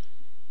if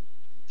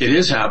it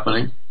is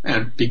happening,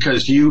 and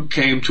because you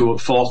came to a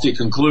faulty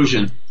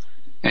conclusion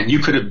and you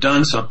could have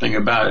done something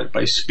about it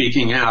by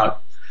speaking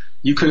out,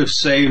 you could have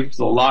saved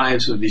the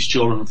lives of these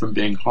children from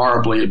being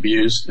horribly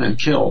abused and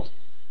killed.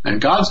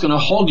 And God's going to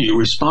hold you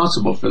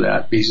responsible for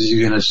that, because He's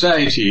going to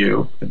say to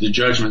you at the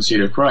judgment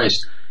seat of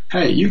Christ,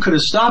 hey, you could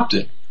have stopped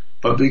it,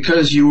 but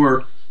because you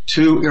were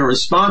too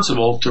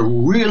irresponsible to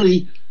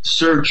really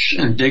search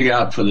and dig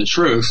out for the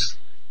truth,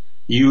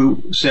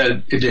 you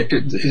said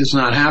it's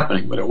not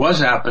happening, but it was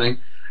happening.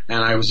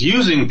 And I was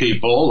using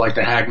people like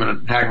the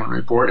Hagmann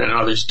report and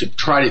others to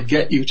try to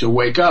get you to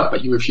wake up,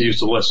 but you refused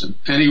to listen.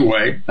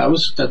 Anyway,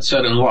 that's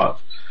said in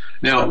love.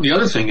 Now, the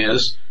other thing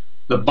is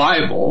the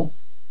Bible,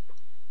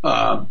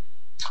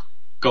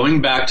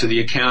 going back to the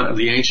account of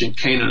the ancient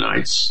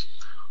Canaanites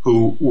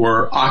who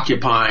were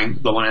occupying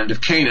the land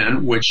of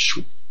Canaan, which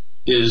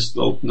is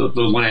the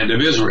land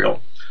of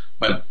Israel,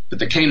 but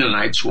the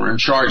Canaanites were in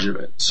charge of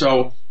it.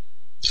 So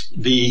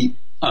the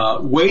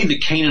way the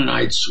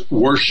Canaanites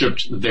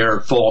worshipped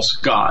their false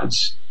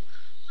gods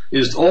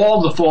is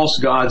all the false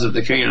gods of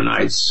the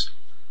Canaanites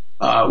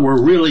were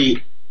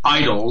really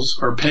idols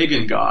or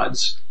pagan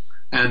gods,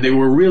 and they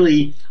were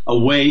really a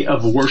way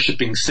of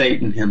worshiping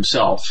Satan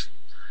himself.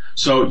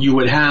 So you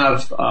would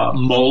have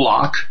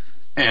Moloch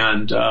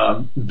and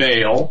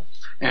Baal,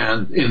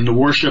 and in the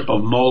worship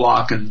of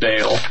Moloch and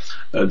Baal,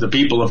 the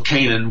people of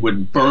Canaan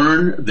would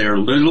burn their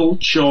little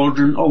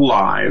children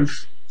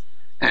alive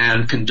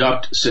and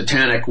conduct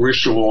satanic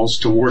rituals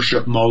to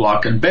worship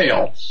Moloch and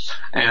Baal.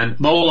 And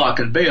Moloch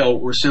and Baal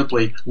were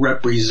simply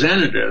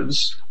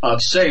representatives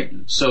of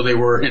Satan. So they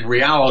were in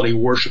reality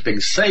worshiping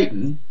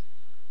Satan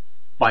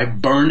by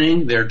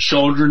burning their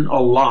children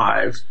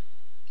alive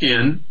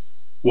in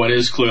what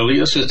is clearly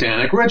a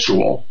satanic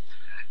ritual.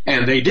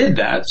 And they did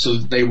that so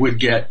that they would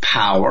get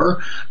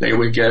power, they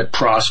would get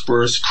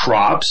prosperous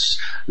crops,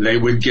 they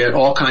would get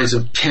all kinds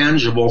of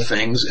tangible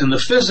things in the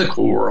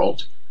physical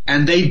world.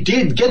 And they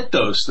did get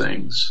those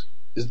things.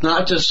 It's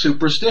not just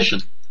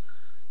superstition.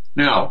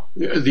 Now,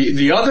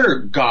 the other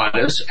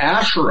goddess,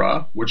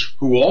 Asherah,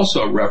 who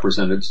also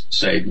represented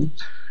Satan,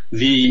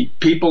 the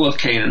people of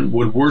Canaan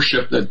would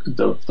worship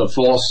the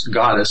false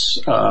goddess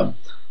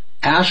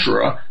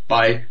Asherah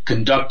by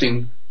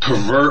conducting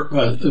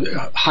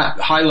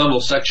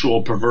high-level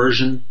sexual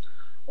perversion,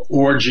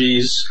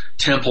 orgies,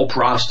 temple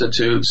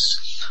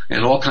prostitutes,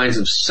 and all kinds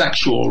of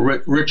sexual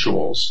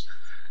rituals.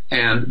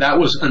 And that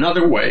was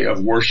another way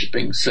of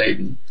worshiping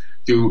Satan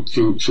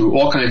through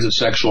all kinds of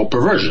sexual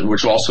perversion,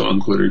 which also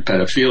included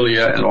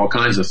pedophilia and all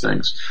kinds of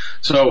things.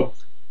 So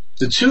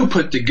the two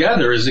put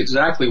together is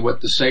exactly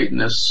what the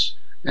Satanists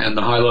and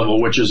the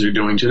high-level witches are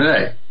doing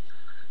today.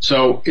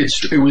 So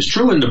it was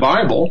true in the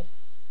Bible,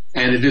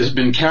 and it has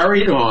been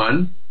carried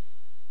on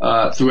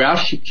throughout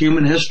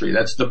human history.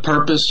 That's the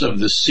purpose of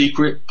the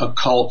secret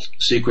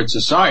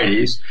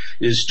societies,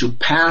 is to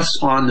pass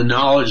on the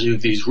knowledge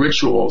of these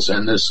rituals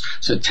and this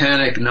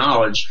satanic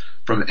knowledge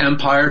from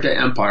empire to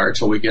empire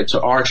till we get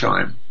to our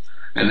time.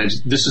 And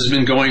this has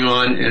been going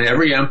on in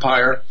every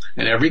empire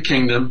and every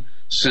kingdom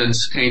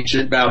since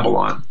ancient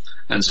Babylon.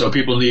 And so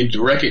people need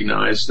to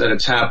recognize that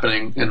it's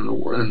happening in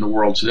the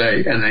world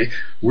today, and they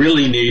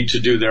really need to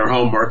do their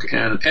homework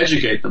and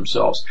educate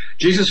themselves.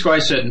 Jesus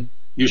Christ said,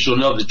 you shall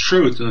know the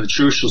truth, and the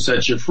truth shall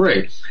set you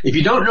free. If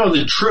you don't know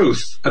the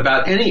truth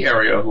about any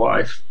area of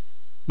life,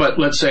 but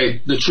let's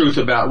say the truth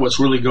about what's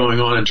really going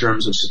on in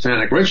terms of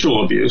satanic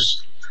ritual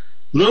abuse,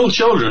 little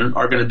children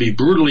are going to be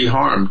brutally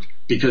harmed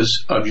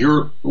because of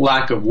your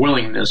lack of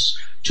willingness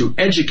to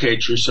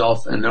educate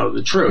yourself and know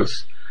the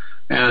truth.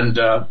 And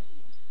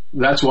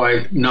that's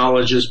why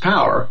knowledge is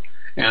power.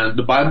 And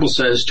the Bible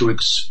says to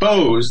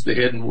expose the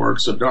hidden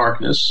works of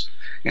darkness.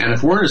 And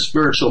if we're in a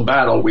spiritual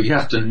battle, we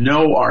have to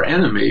know our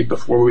enemy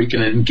before we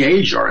can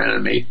engage our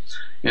enemy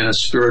in a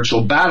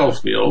spiritual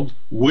battlefield,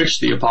 which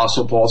the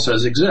Apostle Paul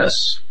says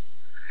exists.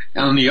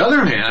 And on the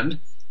other hand,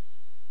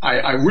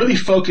 I really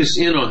focus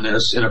in on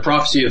this in A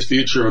Prophecy of the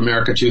Future of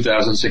America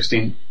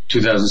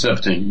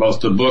 2016-2017, both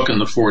the book and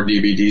the 4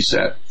 DVD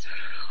set.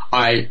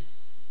 I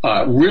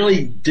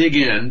really dig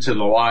into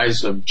the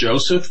lives of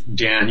Joseph,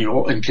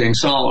 Daniel, and King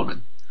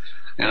Solomon.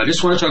 And I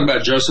just want to talk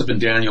about Joseph and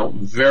Daniel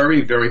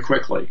very, very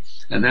quickly.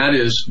 And that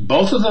is,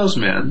 both of those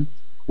men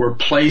were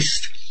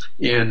placed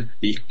in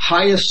the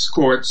highest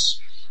courts.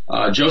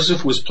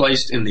 Joseph was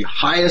placed in the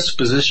highest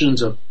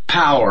positions of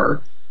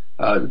power,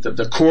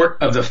 the court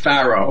of the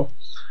Pharaoh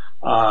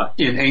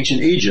in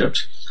ancient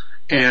Egypt.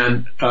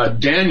 And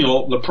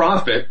Daniel, the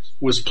prophet,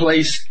 was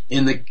placed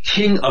in the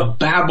king of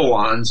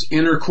Babylon's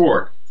inner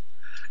court.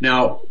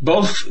 Now,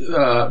 both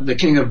the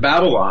king of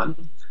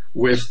Babylon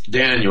with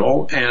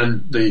Daniel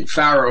and the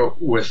Pharaoh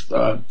with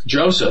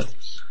Joseph,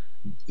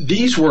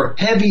 these were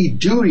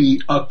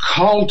heavy-duty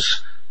occult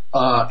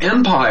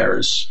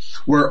empires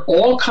where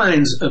all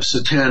kinds of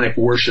satanic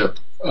worship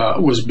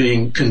was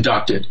being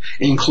conducted,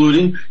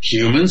 including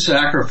human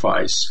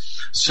sacrifice,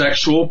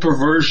 sexual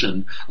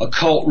perversion,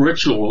 occult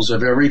rituals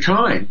of every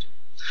kind.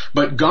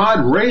 But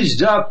God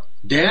raised up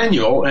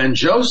Daniel and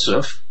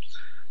Joseph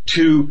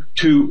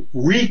to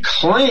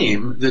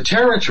reclaim the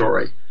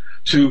territory,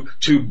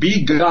 to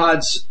be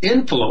God's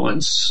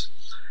influence,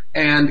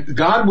 and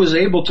God was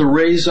able to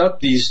raise up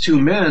these two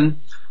men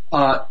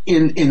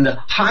in the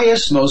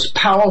highest, most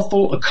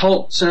powerful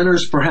occult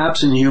centers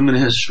perhaps in human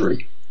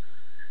history.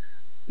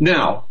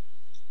 Now,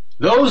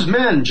 those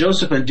men,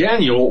 Joseph and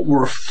Daniel,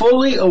 were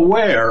fully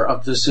aware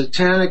of the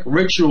satanic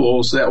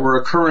rituals that were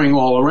occurring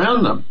all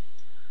around them.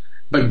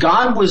 But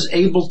God was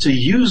able to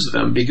use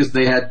them because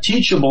they had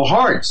teachable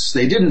hearts.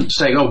 They didn't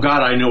say, oh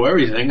God, I know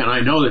everything and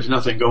I know there's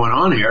nothing going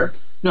on here.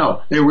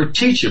 No, they were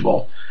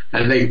teachable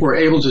and they were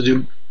able to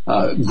do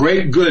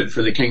great good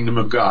for the kingdom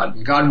of God.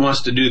 And God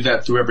wants to do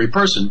that through every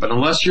person. But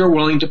unless you're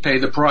willing to pay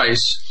the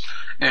price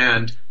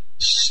and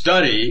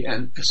study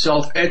and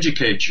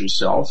self-educate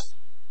yourself,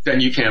 then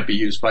you can't be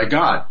used by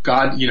God.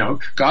 God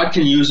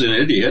can use an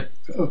idiot.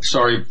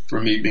 Sorry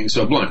for me being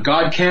so blunt.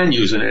 God can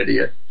use an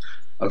idiot.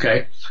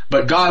 Okay?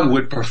 But God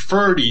would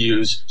prefer to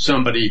use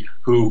somebody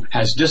who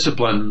has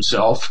disciplined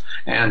themselves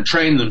and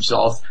trained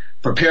themselves,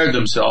 prepared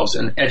themselves,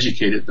 and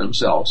educated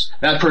themselves.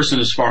 That person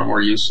is far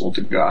more useful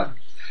to God.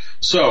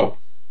 So,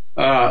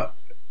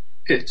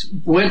 it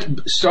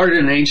started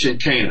in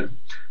ancient Canaan.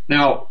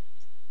 Now,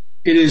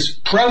 it is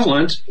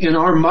prevalent in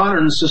our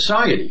modern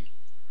society.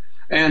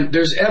 And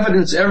there's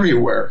evidence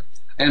everywhere.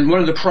 And one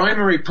of the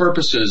primary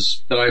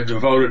purposes that I've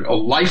devoted a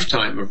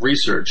lifetime of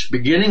research,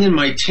 beginning in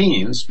my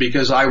teens,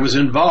 because I was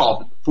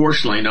involved,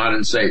 fortunately not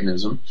in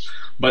Satanism,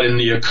 but in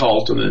the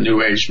occult and the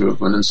New Age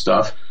movement and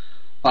stuff.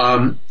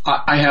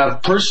 I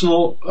have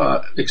personal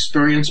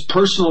experience,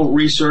 personal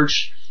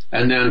research,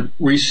 and then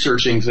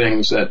researching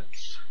things that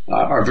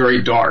are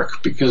very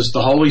dark, because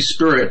the Holy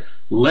Spirit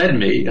led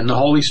me, and the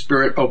Holy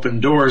Spirit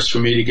opened doors for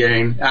me to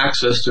gain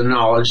access to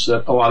knowledge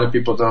that a lot of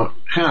people don't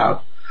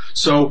have.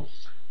 So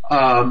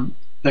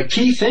the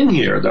key thing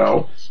here,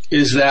 though,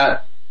 is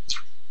that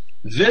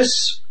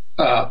this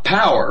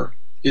power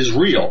is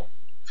real,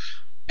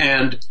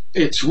 and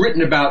it's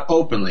written about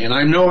openly. And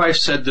I know I've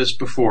said this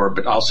before,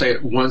 but I'll say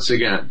it once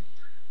again.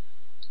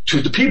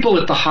 To the people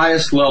at the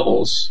highest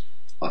levels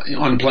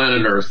on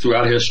planet Earth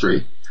throughout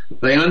history,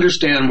 they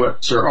understand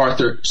what Sir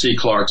Arthur C.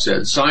 Clarke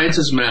said, science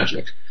is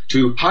magic.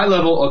 To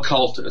high-level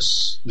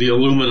occultists, the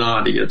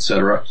Illuminati,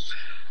 etc.,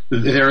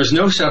 there is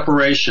no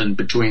separation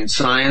between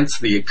science,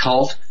 the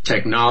occult,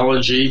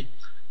 technology.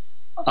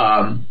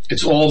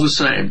 It's all the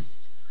same.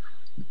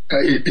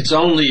 It's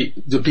only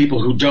the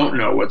people who don't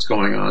know what's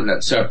going on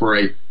that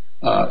separate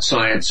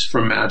science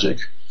from magic.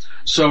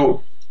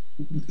 So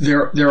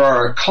there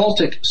are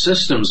occultic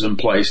systems in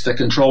place that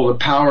control the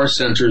power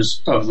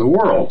centers of the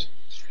world.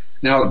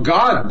 Now,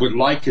 God would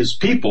like his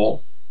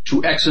people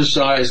to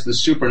exercise the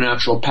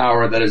supernatural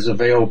power that is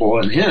available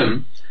in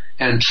him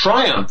and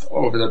triumph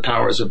over the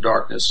powers of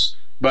darkness.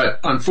 But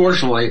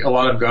unfortunately, a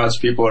lot of God's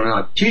people are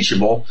not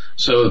teachable,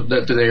 so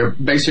that they are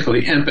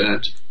basically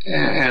impotent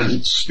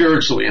and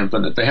spiritually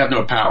impotent. They have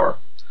no power.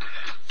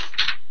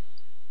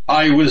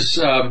 I was,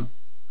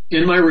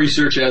 in my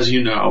research, as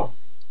you know,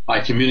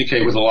 I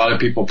communicate with a lot of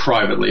people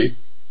privately.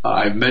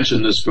 I've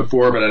mentioned this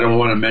before, but I don't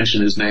want to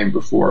mention his name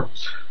before.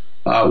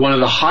 One of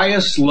the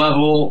highest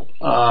level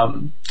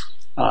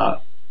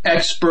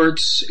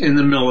experts in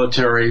the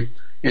military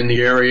in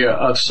the area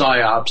of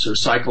PSYOPs, or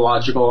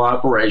psychological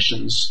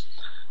operations,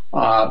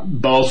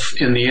 both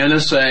in the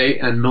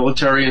NSA and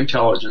military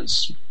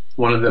intelligence,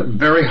 one of the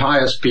very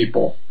highest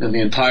people in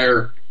the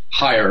entire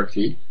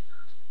hierarchy,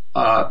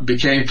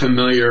 became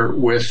familiar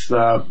with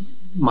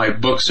my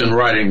books and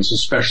writings,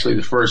 especially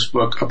the first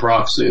book, A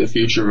Prophecy of the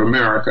Future of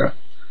America,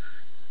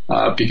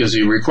 because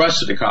he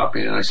requested a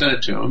copy, and I sent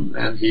it to him,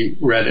 and he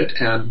read it,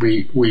 and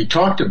we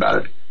talked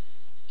about it.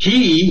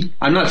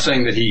 I'm not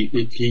saying that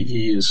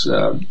he is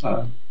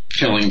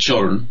killing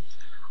children,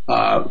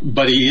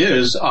 but he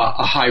is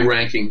a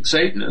high-ranking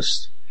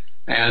Satanist,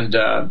 and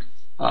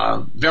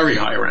very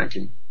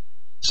high-ranking.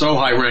 So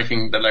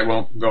high-ranking that I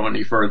won't go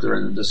any further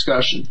in the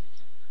discussion.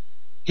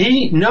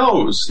 He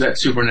knows that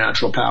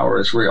supernatural power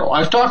is real.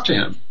 I've talked to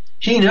him.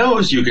 He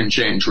knows you can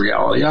change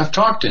reality. I've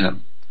talked to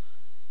him.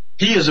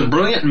 He is a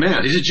brilliant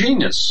man. He's a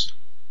genius.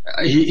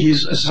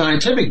 He's a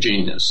scientific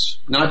genius,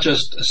 not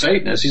just a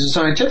Satanist. He's a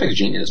scientific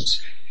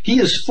genius. He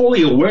is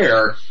fully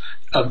aware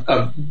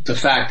of the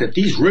fact that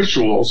these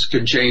rituals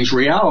can change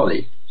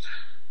reality.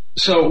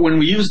 So when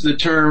we use the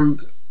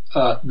term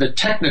the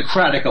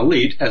technocratic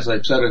elite, as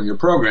I've said in your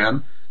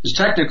program, the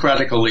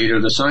technocratic elite, or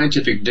the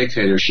scientific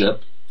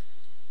dictatorship,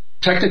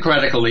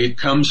 technocratic elite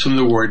comes from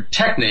the word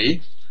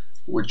techne,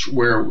 which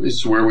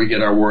is where we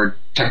get our word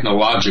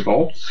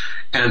technological,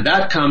 and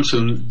that comes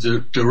from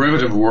the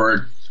derivative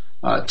word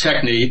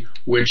techne,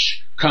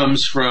 which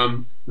comes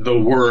from the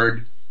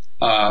word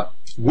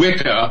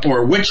Wicca,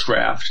 or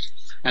witchcraft.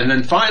 And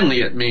then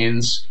finally it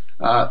means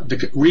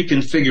the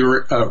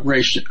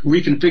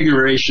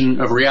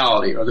reconfiguration of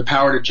reality, or the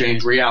power to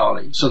change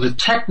reality. So the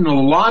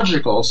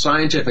technological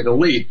scientific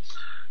elite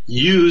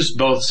use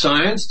both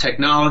science,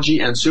 technology,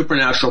 and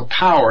supernatural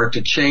power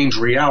to change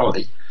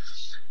reality.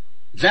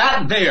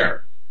 That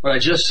there, what I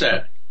just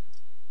said,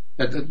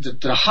 that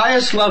the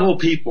highest level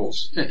people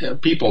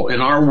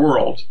in our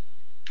world,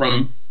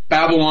 from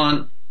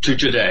Babylon to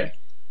today,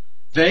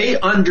 they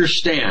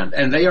understand,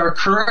 and they are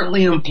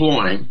currently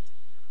employing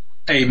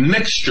a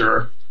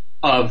mixture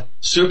of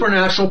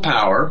supernatural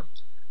power,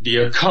 the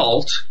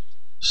occult,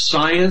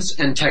 science,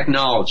 and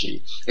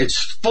technology. It's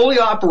fully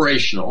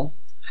operational,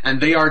 and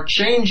they are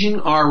changing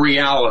our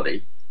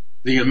reality,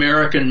 the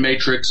American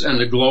matrix and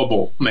the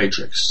global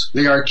matrix.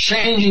 They are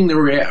changing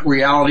the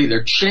reality.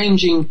 They're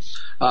changing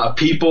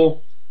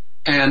people,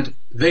 and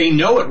they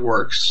know it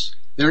works.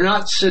 They're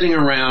not sitting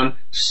around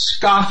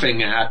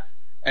scoffing at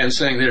and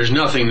saying there's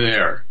nothing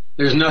there.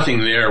 There's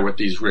nothing there with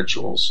these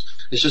rituals.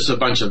 It's just a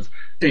bunch of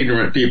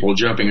ignorant people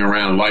jumping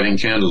around lighting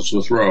candles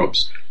with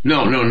robes.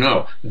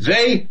 No.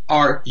 They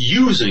are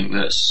using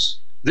this.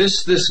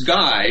 This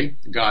guy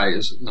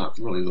is not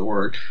really the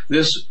word,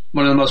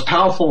 one of the most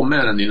powerful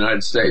men in the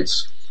United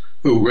States,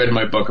 who read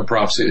my book, A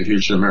Prophecy of the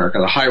Future of America,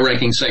 the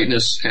high-ranking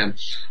Satanist and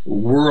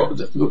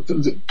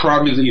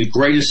probably the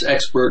greatest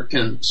expert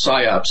in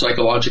PSYOP,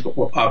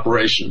 psychological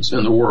operations,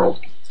 in the world.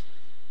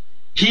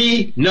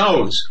 He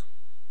knows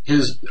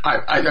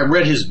I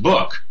read his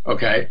book,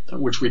 okay,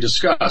 which we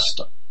discussed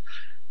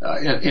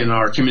in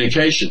our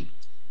communication.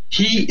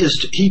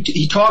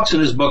 He talks in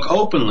his book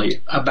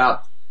openly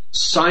about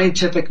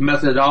scientific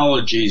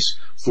methodologies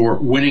for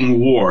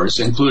winning wars,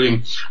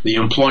 including the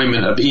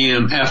employment of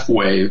EMF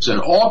waves and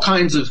all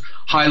kinds of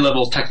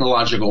high-level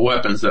technological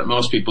weapons that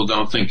most people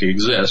don't think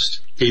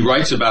exist. He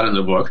writes about in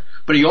the book,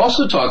 but he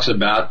also talks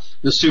about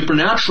the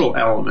supernatural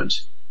element.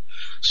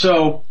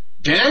 So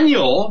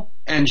Daniel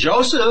and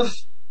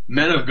Joseph,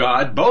 men of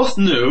God, both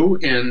knew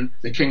in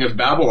the king of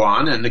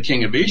Babylon and the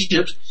king of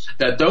Egypt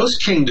that those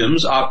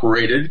kingdoms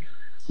operated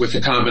with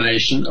a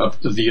combination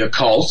of the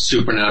occult,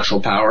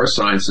 supernatural power,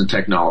 science, and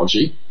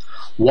technology.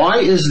 Why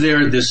is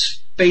there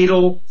this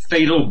fatal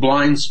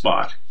blind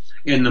spot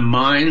in the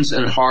minds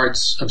and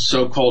hearts of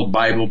so-called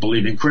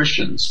Bible-believing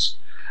Christians?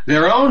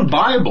 Their own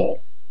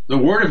Bible, the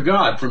Word of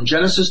God, from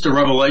Genesis to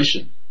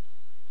Revelation,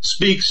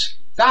 speaks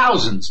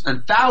thousands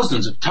and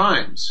thousands of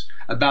times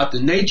about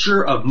the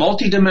nature of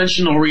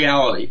multidimensional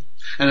reality,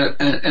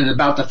 and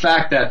about the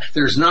fact that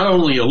there's not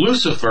only a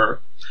Lucifer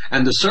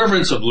and the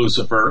servants of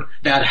Lucifer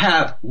that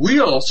have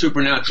real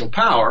supernatural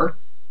power.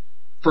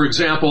 For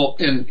example,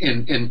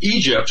 in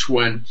Egypt,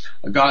 when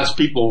God's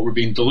people were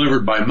being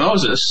delivered by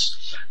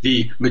Moses,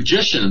 the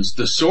magicians,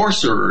 the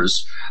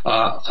sorcerers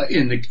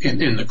in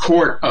the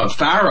court of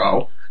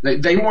Pharaoh,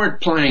 they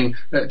weren't playing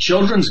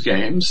children's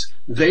games.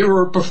 They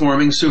were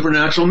performing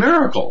supernatural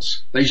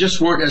miracles. They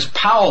just weren't as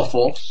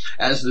powerful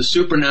as the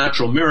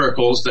supernatural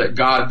miracles that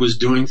God was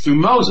doing through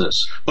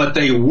Moses, but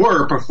they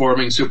were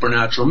performing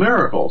supernatural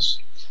miracles.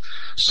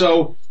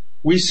 So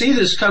we see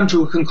this come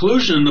to a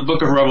conclusion in the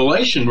book of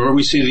Revelation, where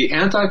we see the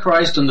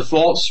Antichrist and the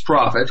false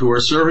prophet, who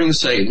are serving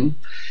Satan,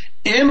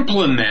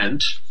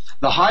 implement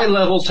the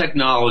high-level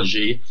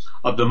technology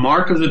of the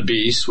mark of the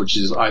beast, which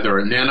is either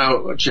a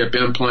nanochip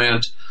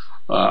implant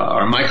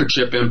or a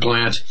microchip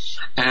implant,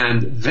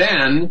 and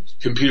then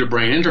computer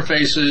brain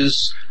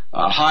interfaces,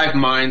 hive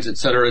minds,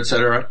 etc.,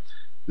 etc.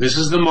 This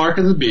is the mark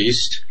of the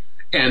beast,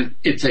 and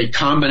it's a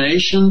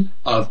combination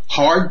of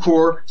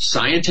hardcore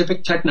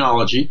scientific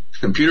technology,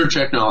 computer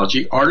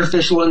technology,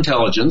 artificial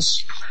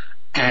intelligence,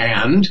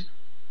 and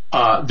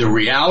the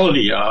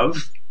reality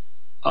of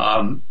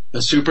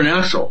the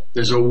supernatural.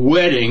 There's a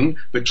wedding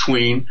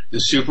between the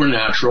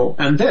supernatural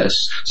and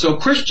this. So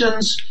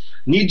Christians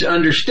need to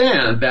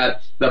understand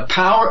that the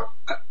power,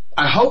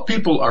 I hope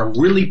people are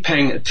really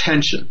paying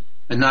attention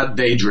and not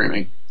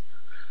daydreaming.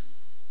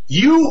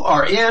 You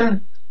are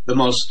in the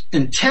most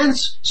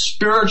intense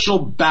spiritual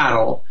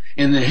battle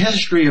in the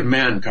history of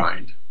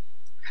mankind.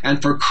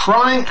 And for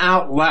crying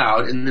out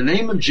loud, in the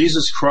name of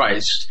Jesus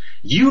Christ,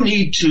 you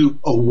need to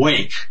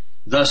awake.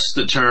 Thus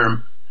the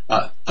term,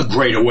 a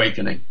great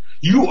awakening.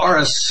 You are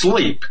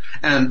asleep,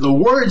 and the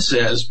word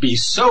says, be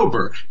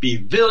sober, be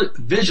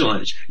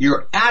vigilant.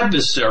 Your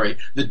adversary,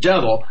 the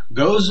devil,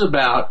 goes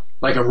about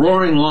like a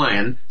roaring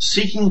lion,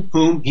 seeking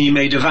whom he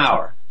may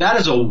devour. That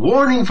is a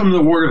warning from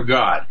the word of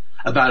God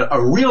about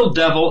a real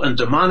devil and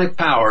demonic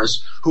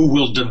powers who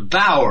will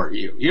devour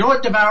you. You know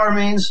what devour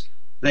means?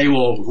 They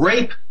will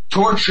rape,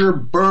 torture,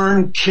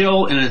 burn,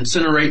 kill, and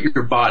incinerate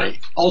your body,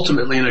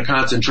 ultimately in a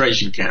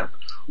concentration camp.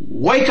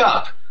 Wake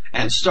up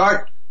and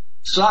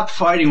stop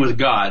fighting with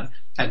God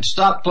and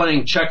stop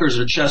playing checkers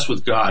or chess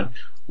with God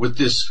with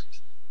this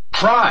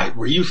pride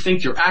where you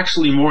think you're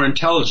actually more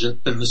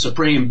intelligent than the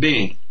supreme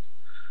being.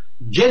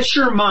 Get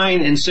your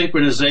mind in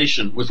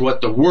synchronization with what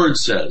the word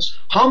says.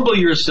 Humble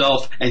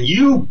yourself and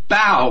you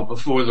bow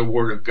before the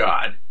word of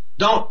God.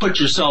 Don't put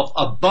yourself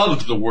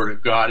above the word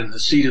of God in the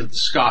seat of the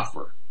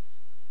scoffer.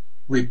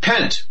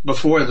 Repent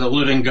before the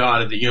living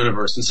God of the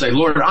universe and say,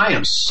 Lord, I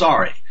am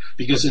sorry,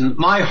 because in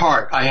my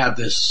heart I have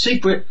this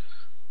secret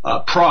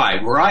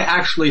pride where I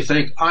actually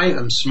think I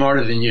am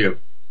smarter than you.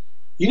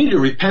 You need to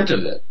repent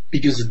of it,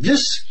 because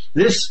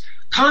this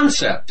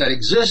concept that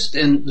exists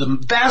in the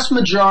vast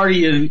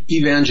majority of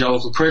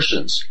evangelical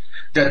Christians,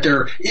 that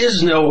there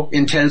is no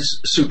intense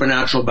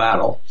supernatural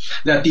battle,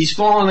 that these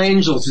fallen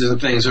angels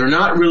and things are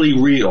not really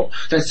real,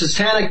 that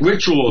satanic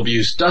ritual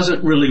abuse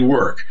doesn't really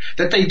work,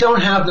 that they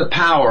don't have the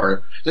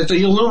power, that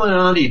the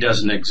Illuminati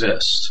doesn't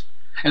exist,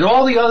 and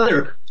all the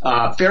other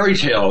fairy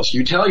tales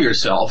you tell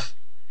yourself.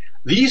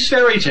 These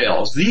fairy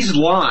tales, these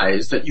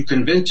lies that you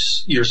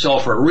convince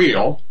yourself are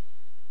real,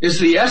 is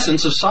the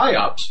essence of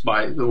psyops,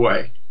 by the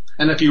way.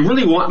 And if you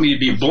really want me to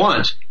be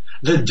blunt,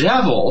 the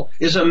devil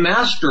is a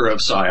master of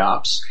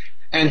psyops,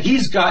 and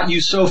he's got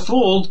you so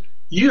fooled,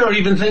 you don't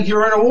even think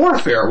you're in a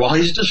warfare while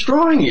he's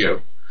destroying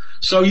you.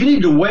 So you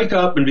need to wake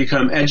up and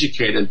become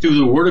educated through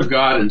the Word of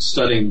God and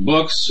studying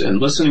books and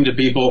listening to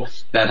people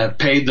that have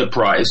paid the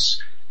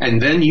price,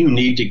 and then you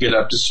need to get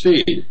up to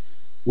speed.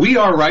 We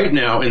are right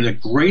now in the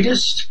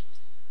greatest,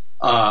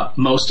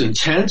 most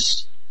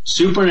intense,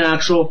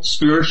 supernatural,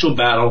 spiritual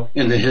battle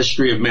in the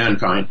history of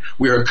mankind.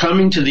 We are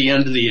coming to the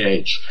end of the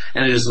age,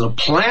 and it is the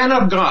plan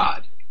of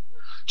God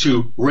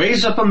to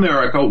raise up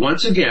America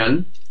once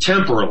again,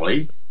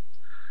 temporarily,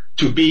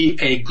 to be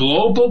a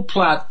global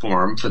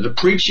platform for the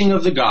preaching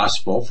of the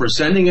gospel, for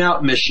sending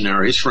out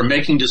missionaries, for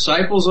making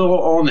disciples of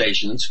all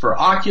nations, for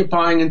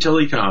occupying until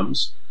he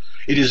comes.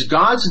 It is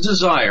God's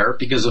desire,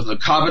 because of the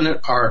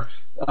covenant our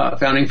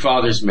founding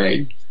fathers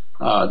made,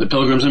 the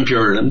Pilgrims and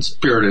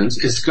Puritans,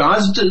 it's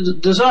God's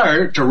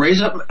desire to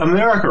raise up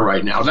America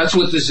right now. That's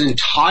what this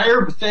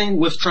entire thing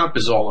with Trump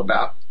is all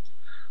about.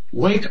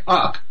 Wake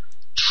up.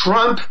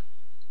 Trump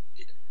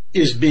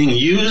is being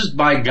used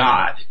by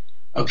God,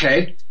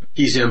 okay?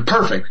 He's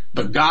imperfect,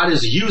 but God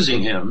is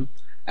using him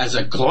as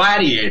a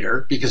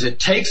gladiator, because it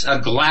takes a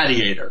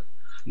gladiator,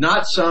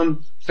 not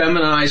some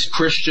feminized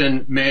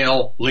Christian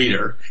male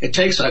leader. It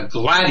takes a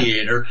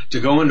gladiator to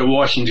go into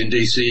Washington,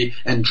 D.C.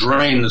 and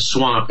drain the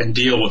swamp and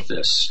deal with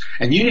this.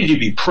 And you need to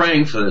be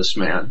praying for this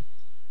man.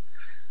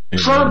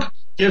 Amen. Trump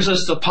gives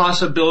us the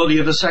possibility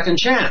of a second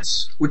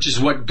chance, which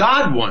is what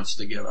God wants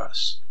to give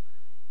us.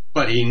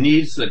 But he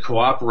needs the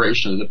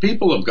cooperation of the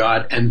people of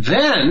God, and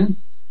then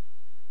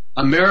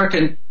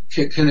America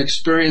can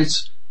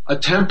experience a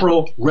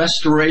temporal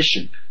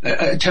restoration,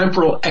 a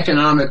temporal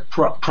economic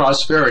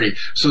prosperity,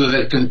 so that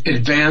it can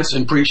advance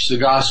and preach the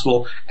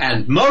gospel.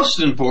 And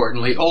most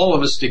importantly, all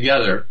of us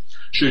together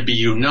should be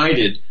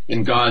united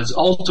in God's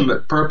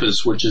ultimate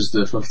purpose, which is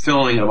the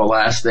fulfilling of a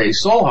last day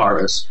soul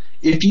harvest.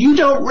 If you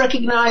don't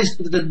recognize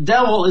that the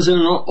devil is in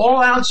an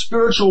all-out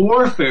spiritual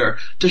warfare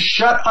to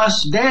shut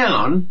us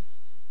down,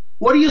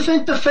 what do you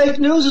think the fake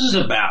news is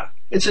about?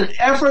 It's an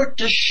effort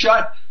to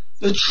shut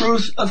the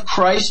truth of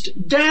Christ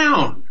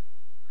down.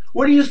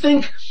 What do you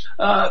think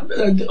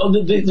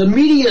the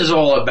media is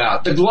all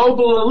about? The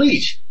global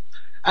elite.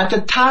 At the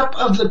top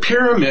of the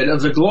pyramid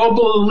of the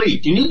global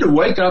elite, you need to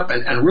wake up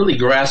and really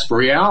grasp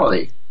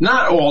reality.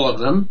 Not all of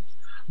them,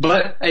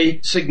 but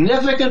a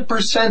significant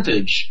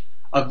percentage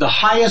of the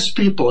highest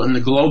people in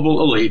the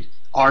global elite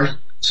are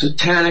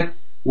satanic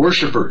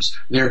worshipers.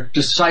 They're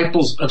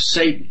disciples of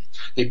Satan.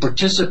 They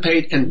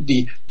participate in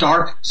the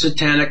dark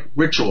satanic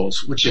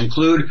rituals, which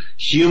include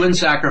human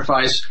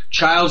sacrifice,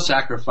 child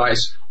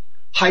sacrifice,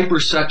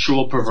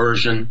 hypersexual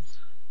perversion,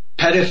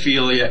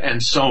 pedophilia,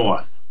 and so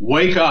on.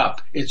 Wake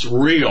up. It's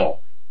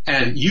real.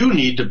 And you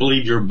need to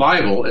believe your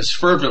Bible as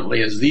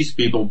fervently as these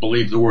people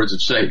believe the words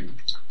of Satan.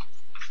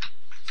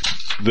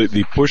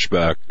 The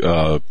pushback,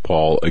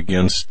 Paul,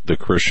 against the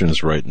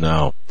Christians right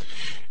now,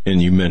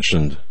 and you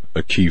mentioned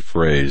a key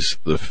phrase,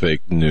 the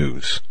fake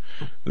news.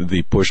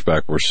 The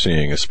pushback we're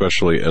seeing,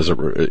 especially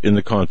in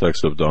the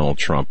context of Donald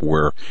Trump,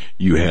 where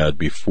you had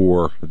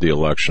before the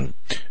election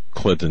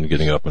Clinton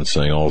getting up and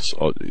saying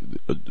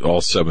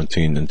all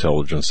 17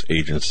 intelligence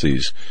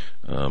agencies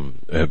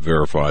have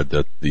verified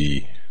that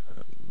the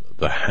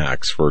the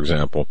hacks, for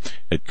example,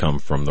 had come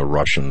from the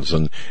Russians,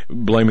 and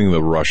blaming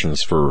the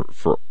Russians for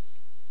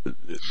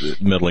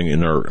meddling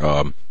in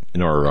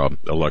our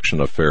election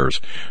affairs,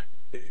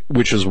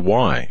 which is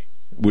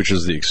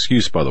the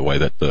excuse, by the way,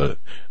 that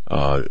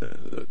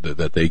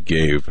that they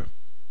gave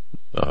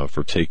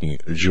for taking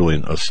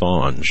Julian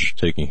Assange,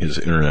 taking his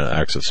internet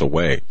access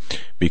away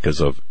because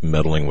of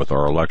meddling with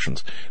our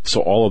elections.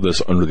 So all of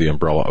this under the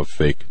umbrella of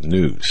fake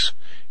news,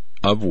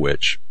 of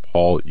which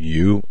Paul,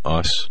 you,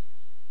 us,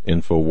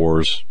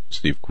 InfoWars,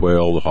 Steve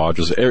Quayle, the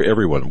Hodges,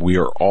 everyone, we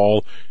are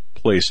all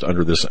placed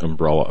under this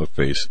umbrella of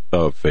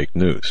fake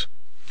news.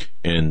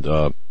 And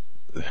so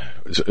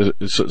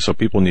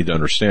people need to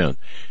understand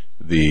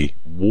the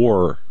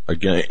war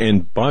again.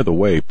 And by the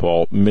way,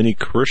 Paul, many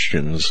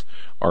Christians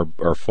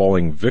are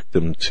falling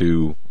victim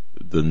to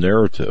the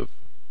narrative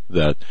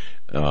that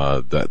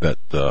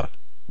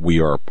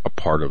we are a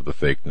part of the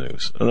fake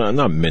news.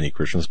 Not many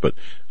Christians, but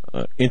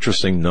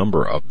interesting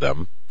number of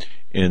them,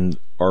 and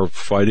are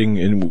fighting.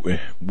 And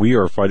we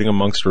are fighting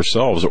amongst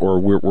ourselves, or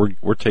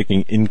we're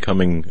taking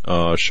incoming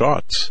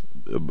shots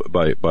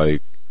by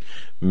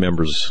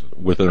members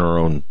within our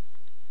own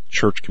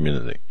church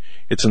community.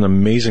 It's an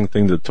amazing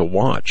thing to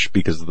watch,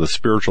 because the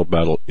spiritual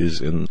battle is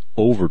in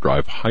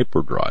overdrive,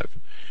 hyperdrive,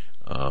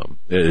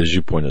 as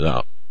you pointed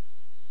out.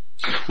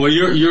 Well,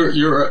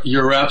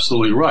 you're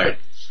absolutely right,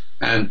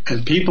 and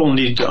people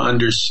need to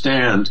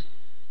understand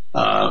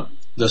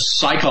the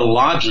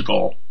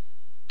psychological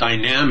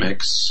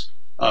dynamics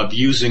of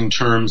using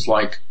terms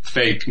like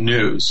fake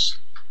news.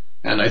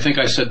 And I think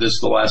I said this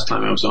the last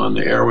time I was on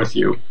the air with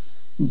you,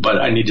 but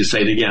I need to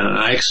say it again. And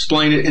I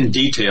explain it in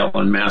detail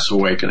in Mass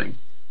Awakening,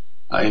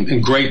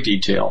 in great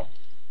detail.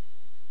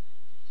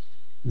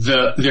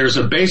 There's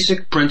a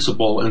basic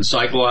principle in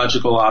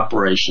psychological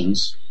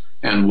operations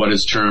and what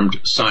is termed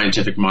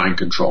scientific mind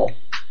control.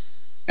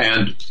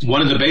 And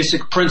one of the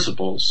basic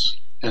principles,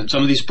 and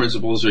some of these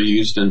principles are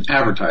used in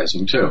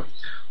advertising too,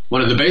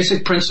 one of the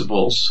basic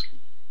principles,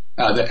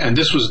 and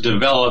this was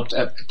developed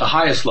at the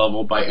highest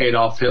level by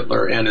Adolf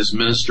Hitler and his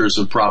ministers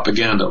of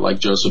propaganda like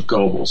Joseph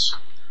Goebbels.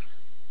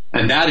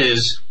 And that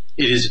is,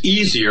 it is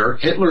easier,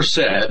 Hitler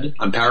said,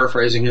 I'm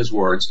paraphrasing his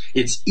words,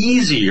 it's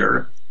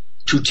easier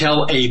to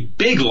tell a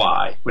big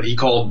lie, what he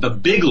called the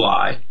big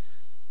lie,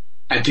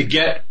 and to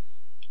get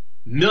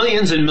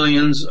millions and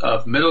millions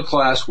of middle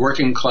class,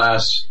 working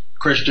class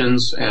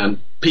Christians and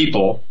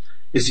people,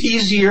 it's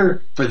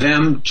easier for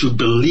them to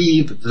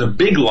believe the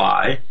big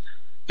lie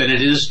than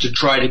it is to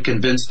try to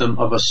convince them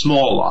of a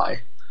small lie.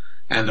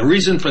 And the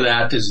reason for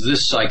that is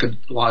this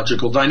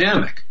psychological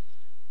dynamic.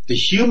 The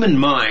human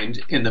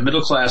mind in the middle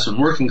class and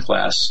working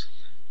class,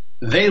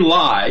 they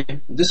lie.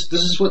 This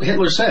is what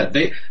Hitler said.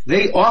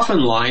 They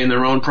often lie in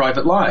their own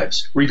private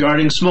lives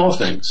regarding small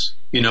things.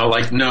 You know,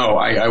 like, no,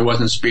 I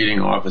wasn't speeding,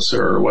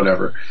 officer, or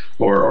whatever.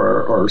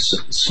 Or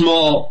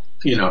small,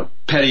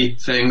 petty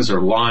things,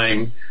 or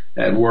lying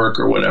at work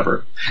or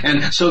whatever.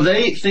 And so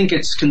they think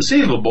it's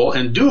conceivable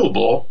and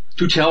doable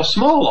to tell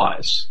small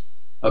lies.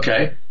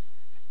 Okay?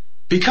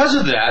 Because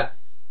of that,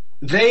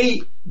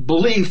 they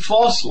believe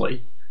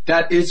falsely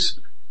that it's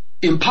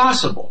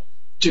impossible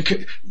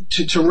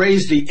to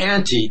raise the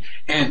ante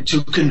and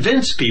to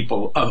convince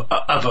people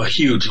of a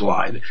huge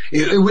lie.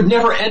 It would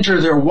never enter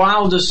their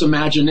wildest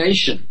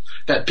imagination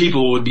that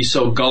people would be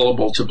so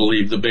gullible to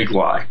believe the big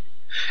lie.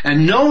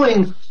 And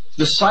knowing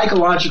the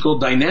psychological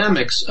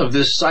dynamics of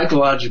this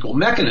psychological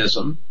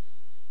mechanism,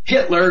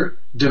 Hitler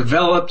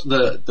developed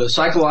the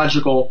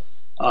psychological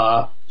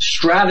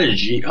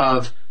strategy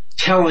of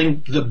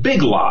telling the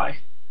big lie,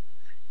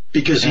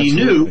 because he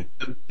knew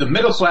the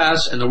middle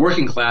class and the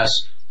working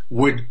class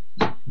would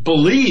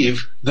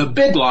believe the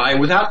big lie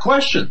without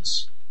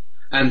questions.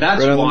 And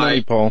that's right why... on the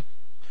money, Paul.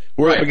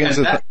 We're up against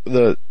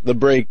the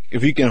break.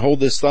 If you can hold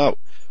this thought,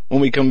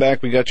 when we come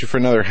back, we got you for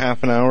another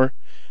half an hour.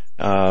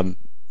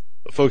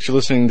 Folks, you're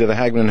listening to the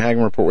Hagmann and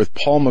Hagmann Report with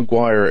Paul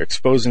McGuire,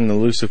 exposing the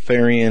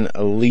Luciferian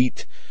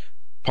elite.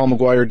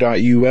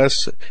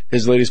 PaulMcGuire.us,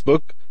 his latest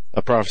book,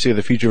 A Prophecy of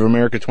the Future of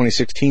America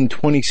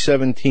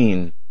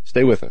 2016-2017.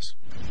 Stay with us.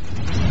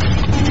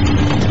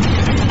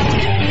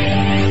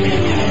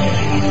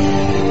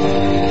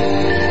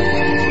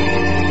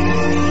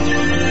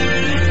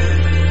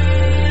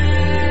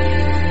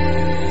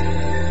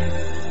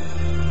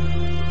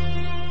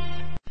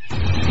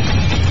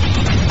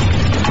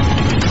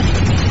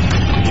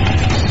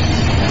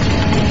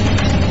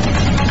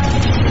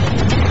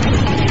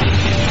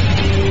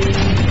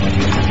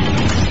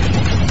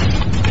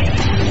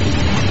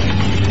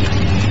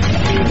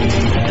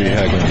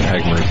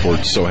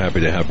 So happy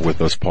to have with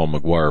us Paul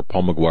McGuire,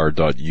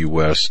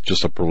 PaulMcGuire.us,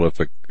 just a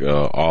prolific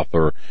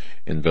author,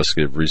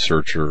 investigative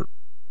researcher,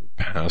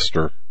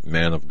 pastor,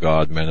 man of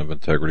God, man of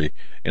integrity,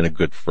 and a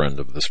good friend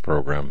of this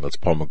program. That's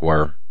Paul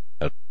McGuire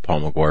at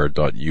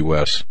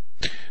PaulMcGuire.us.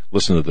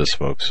 Listen to this,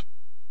 folks.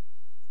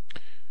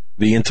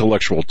 The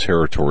intellectual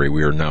territory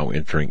we are now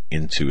entering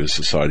into is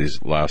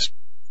society's last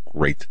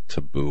great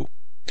taboo.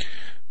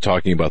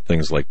 talking about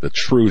things like the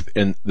truth,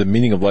 and the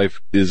meaning of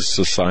life is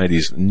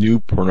society's new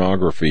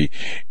pornography,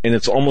 and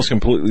it's almost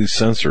completely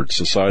censored.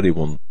 Society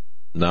will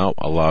now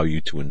allow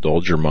you to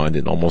indulge your mind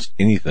in almost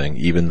anything,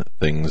 even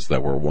things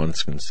that were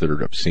once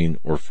considered obscene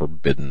or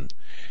forbidden.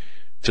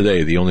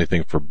 Today, the only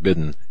thing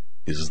forbidden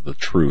is the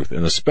truth,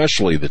 and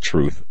especially the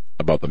truth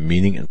about the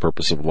meaning and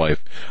purpose of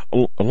life,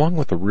 along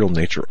with the real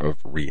nature of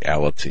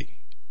reality.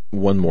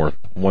 One more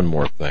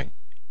thing.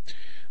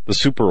 The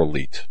super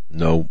elite,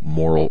 no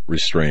moral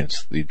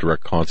restraints. The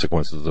direct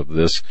consequences of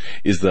this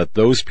is that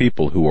those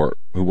people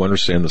who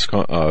understand this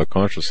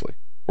consciously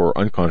or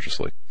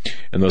unconsciously,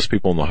 and those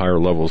people in the higher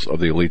levels of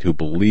the elite who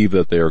believe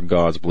that they are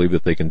gods, believe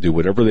that they can do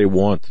whatever they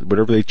want,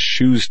 whatever they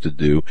choose to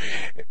do,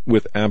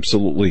 with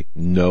absolutely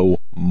no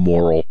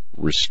moral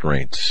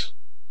restraints.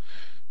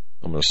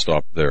 I'm going to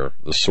stop there.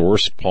 The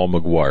source, Paul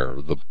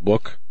McGuire. The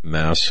book,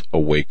 Mass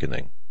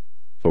Awakening.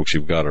 Folks,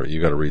 you got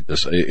to read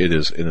this. It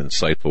is an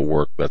insightful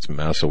work. That's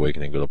Mass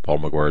Awakening. Go to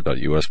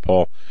paulmcguire.us.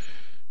 Paul,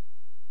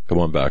 come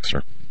on back,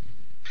 sir.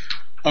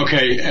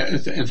 Okay,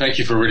 and thank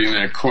you for reading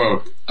that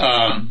quote.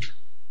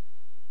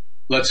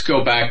 Let's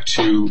go back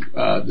to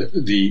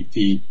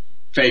the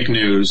fake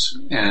news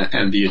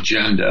and the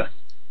agenda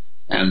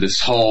and this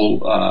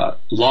whole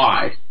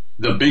lie,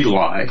 the big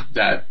lie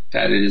that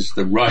it is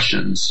the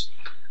Russians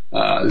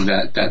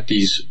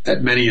that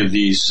many of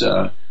these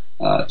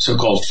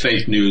so-called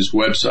fake news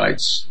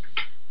websites,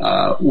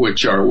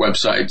 which are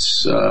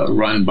websites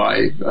run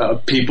by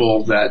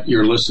people that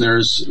your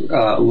listeners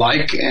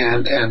like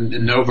and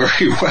know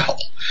very well,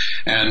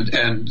 and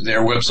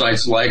they're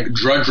websites like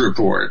Drudge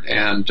Report.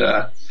 And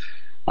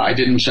I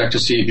didn't check to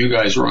see if you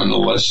guys were on the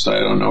list. I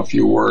don't know if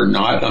you were or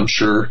not. I'm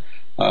sure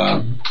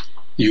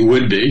you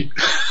would be.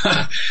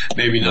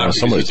 Maybe not.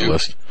 Somebody's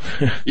list.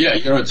 Yeah,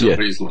 you're on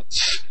somebody's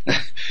list.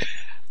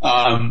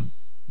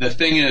 The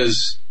thing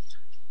is,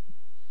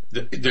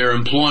 they're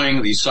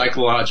employing the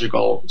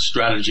psychological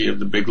strategy of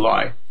the big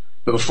lie.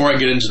 But before I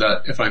get into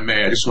that, if I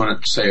may, I just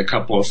want to say a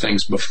couple of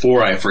things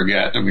before I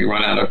forget and we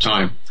run out of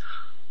time.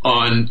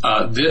 On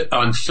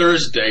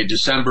Thursday,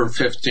 December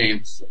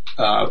 15th,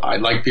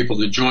 I'd like people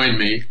to join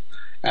me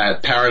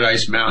at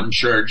Paradise Mountain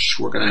Church.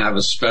 We're going to have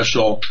a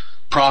special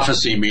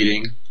prophecy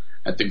meeting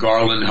at the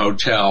Garland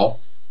Hotel,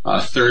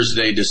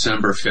 Thursday,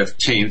 December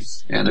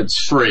 15th, and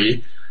it's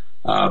free,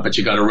 but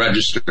you got to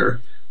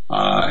register.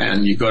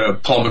 And you go to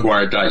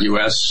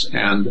paulmcguire.us,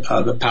 and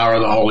the power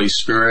of the Holy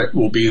Spirit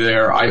will be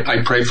there.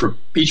 I pray for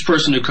each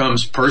person who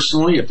comes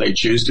personally, if they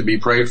choose to be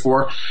prayed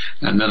for,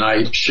 and then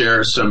I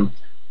share some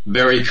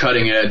very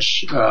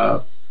cutting-edge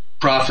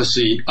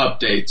prophecy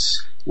updates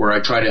where I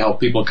try to help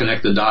people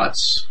connect the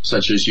dots,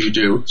 such as you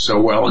do so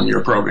well in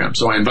your program.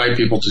 So I invite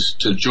people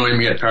to join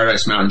me at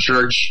Paradise Mountain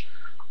Church,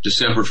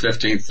 December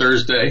 15th,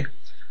 Thursday.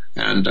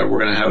 And we're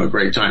going to have a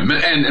great time.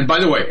 And by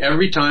the way,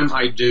 every time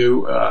I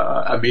do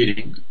a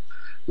meeting,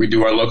 we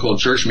do our local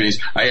church meetings,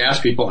 I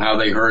ask people how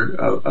they heard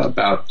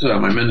about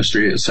my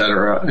ministry,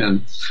 etc.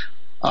 And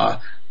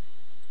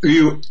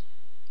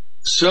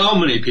so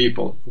many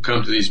people who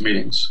come to these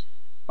meetings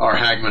are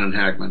Hagmann and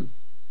Hagmann,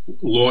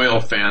 loyal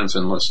fans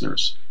and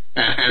listeners.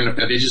 And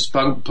they just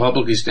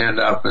publicly stand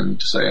up and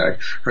say, I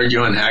heard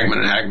you on Hagmann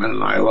and Hagmann,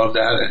 and I love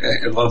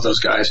that. I love those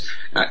guys.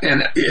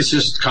 And it's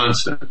just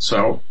constant.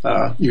 So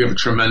you have a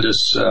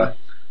tremendous,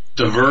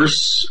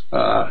 diverse,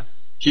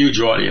 huge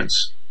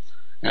audience.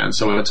 And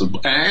so and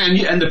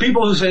the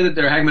people who say that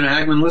they're Hagmann and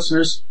Hagmann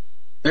listeners,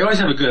 they always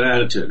have a good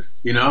attitude.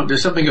 You know,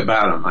 there's something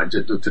about them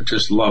they're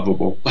just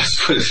lovable.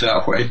 Let's put it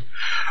that way.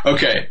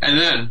 Okay, and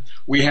then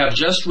we have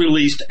just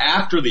released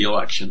after the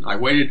election. I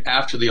waited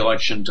after the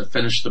election to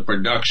finish the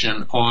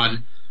production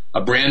on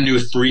a brand new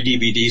 3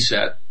 DVD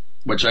set,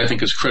 which I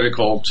think is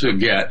critical to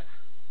get.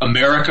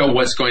 America,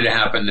 What's Going to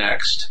Happen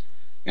Next?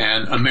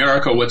 And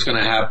America, What's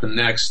Going to Happen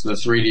Next, the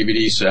 3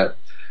 DVD set.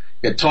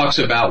 It talks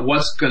about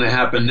what's going to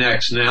happen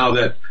next now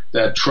that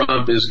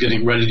Trump is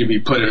getting ready to be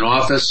put in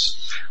office,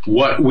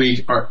 what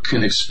we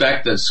can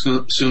expect that's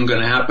soon going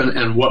to happen,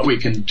 and what we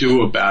can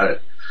do about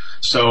it.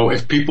 So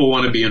if people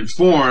want to be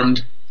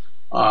informed,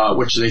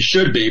 which they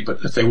should be,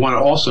 but if they want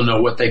to also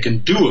know what they can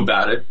do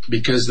about it,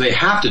 because they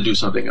have to do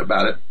something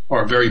about it,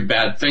 or very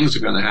bad things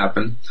are going to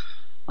happen,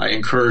 I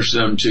encourage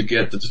them to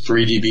get the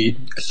 3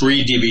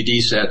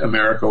 DVD set,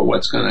 America,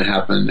 What's Going to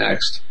Happen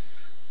Next.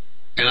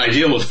 And I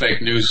deal with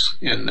fake news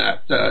in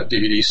that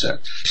DVD set.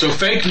 So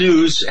fake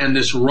news and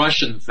this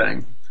Russian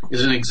thing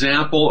is an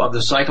example of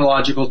the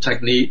psychological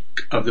technique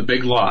of the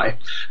big lie.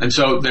 And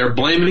so they're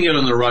blaming it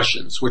on the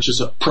Russians, which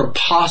is a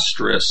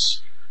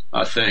preposterous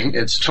thing.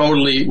 It's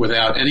totally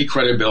without any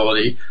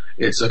credibility.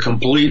 It's a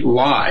complete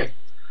lie.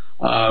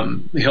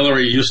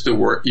 Hillary used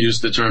to use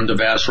the term the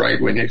vast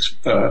right-wing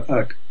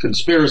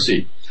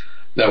conspiracy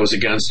that was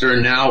against her.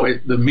 Now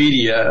the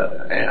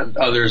media and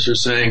others are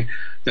saying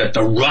that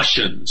the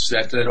Russians,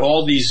 that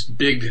all these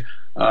big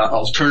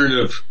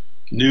alternative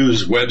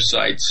news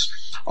websites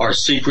are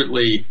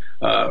secretly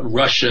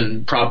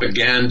Russian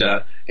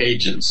propaganda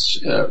agents,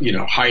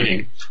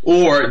 hiding,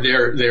 or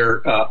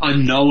they're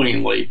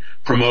unknowingly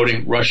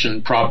promoting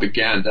Russian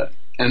propaganda.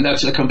 And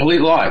that's a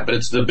complete lie, but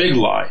it's the big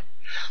lie.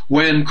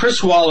 When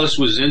Chris Wallace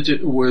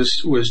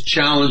was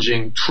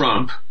challenging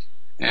Trump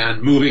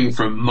and moving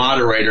from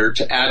moderator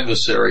to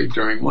adversary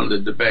during one of the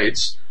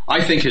debates,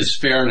 I think his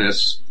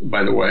fairness,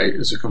 by the way,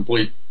 is a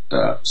complete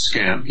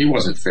scam. He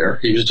wasn't fair.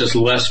 He was just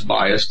less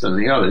biased than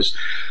the others.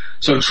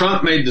 So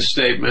Trump made the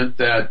statement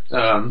that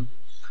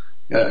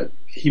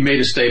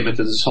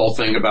this whole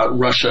thing about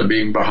Russia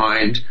being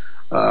behind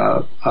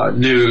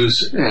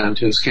news and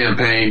his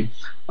campaign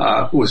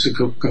was a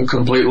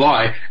complete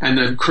lie. And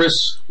then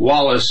Chris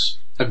Wallace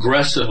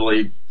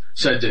aggressively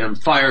said to him,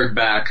 fired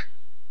back,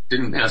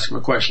 didn't ask him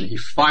a question, he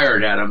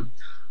fired at him.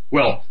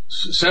 Well,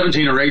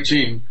 17 or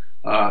 18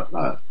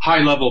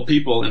 high-level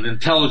people in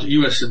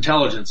U.S.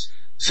 intelligence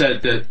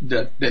said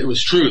that it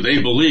was true.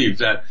 They believed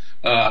that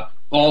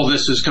all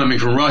this is coming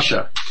from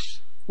Russia.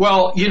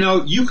 Well,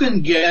 you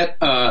can get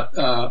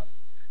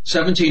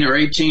 17 or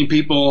 18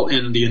 people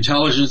in the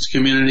intelligence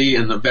community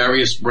and the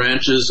various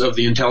branches of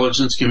the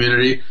intelligence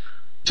community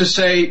to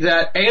say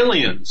that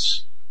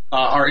aliens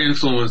are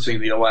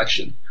influencing the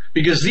election,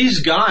 because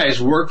these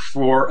guys work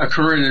for a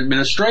current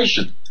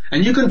administration,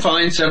 and you can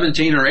find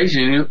 17 or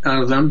 18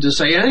 of them to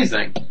say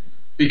anything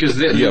because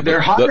they're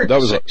hired.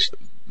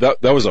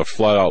 That was a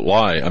flat out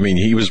lie. I mean,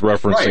 he was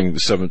referencing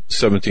the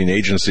 17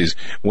 agencies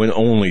when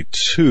only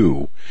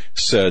 2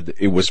 said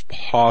it was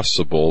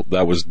possible.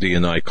 That was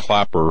DNI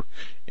Clapper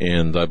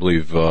and I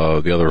believe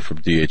the other from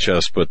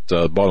DHS. But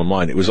bottom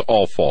line, it was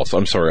all false.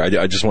 I'm sorry.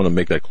 I just want to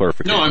make that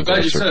clarification. No, I'm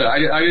glad you said it.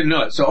 I didn't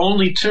know it. So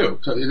only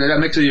 2. So that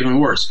makes it even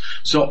worse.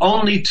 So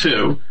only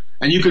 2,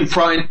 and you can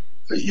find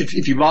if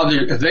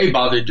they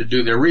bothered to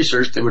do their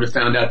research, they would have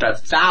found out that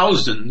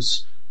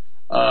thousands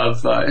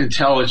of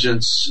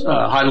intelligence,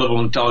 high-level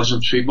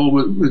intelligence people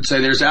would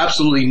say there's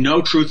absolutely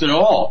no truth at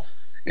all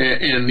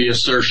in the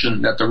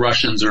assertion that the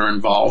Russians are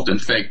involved in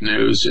fake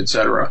news,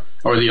 etc.,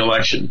 or the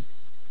election.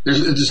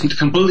 It's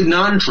completely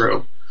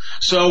non-true.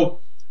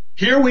 So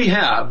here we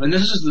have, and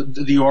this is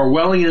the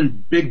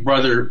Orwellian Big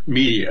Brother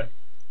media,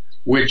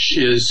 which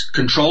is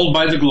controlled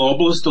by the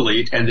globalist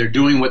elite, and they're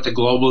doing what the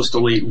globalist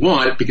elite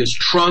want because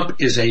Trump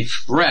is a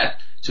threat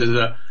to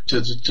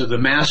the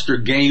master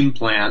game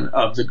plan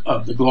of the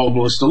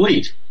globalist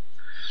elite.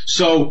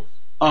 So,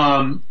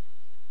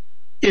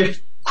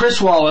 if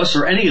Chris Wallace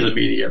or any of the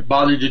media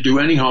bothered to do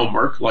any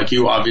homework, like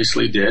you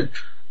obviously did,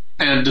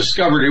 and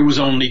discovered it was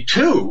only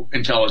 2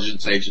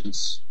 intelligence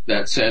agents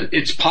that said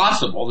it's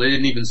possible, they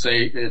didn't even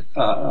say it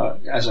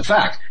as a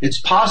fact,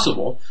 it's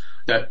possible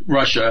that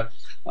Russia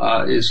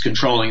is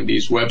controlling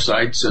these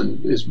websites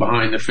and is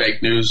behind the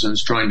fake news and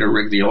is trying to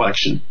rig the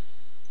election.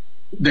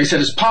 They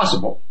said it's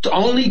possible.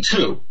 Only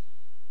 2.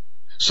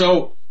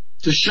 So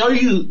to show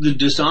you the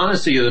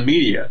dishonesty of the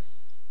media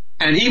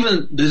and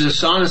even the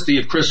dishonesty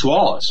of Chris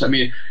Wallace, I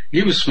mean,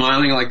 he was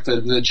smiling like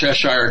the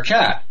Cheshire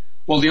Cat.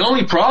 Well, the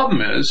only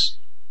problem is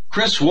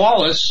Chris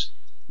Wallace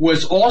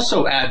was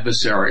also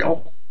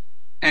adversarial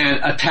and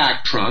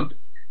attacked Trump,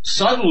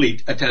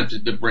 subtly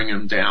attempted to bring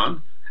him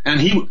down, and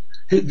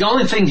the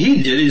only thing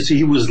he did is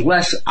he was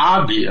less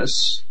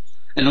obvious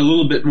and a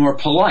little bit more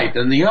polite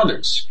than the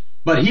others.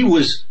 But he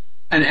was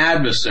an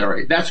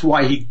adversary. That's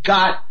why he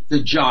got the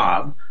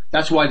job.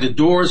 That's why the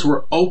doors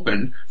were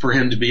open for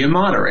him to be a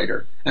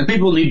moderator. And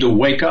people need to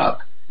wake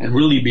up and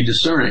really be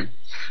discerning.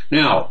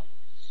 Now,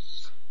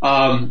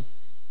 I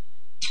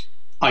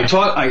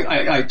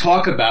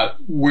talk about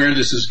where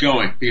this is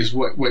going because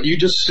what you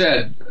just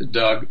said,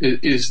 Doug,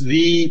 is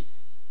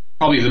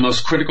probably the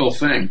most critical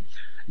thing.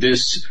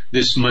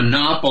 This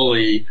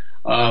monopoly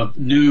of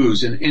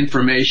news and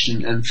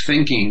information and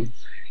thinking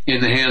in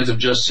the hands of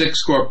just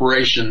 6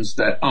 corporations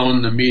that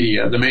own the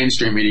media, the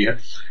mainstream media,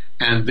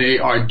 and they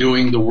are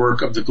doing the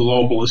work of the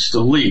globalist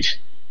elite.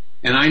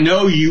 And I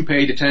know you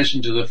paid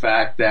attention to the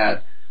fact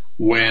that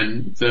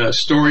when the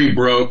story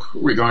broke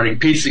regarding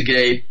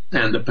Pizzagate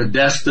and the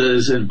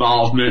Podesta's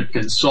involvement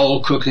in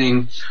soul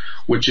cooking,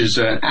 which is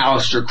an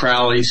Aleister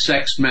Crowley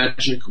sex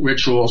magic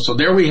ritual. So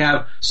there we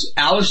have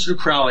Aleister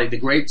Crowley, the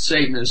great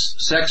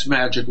Satanist, sex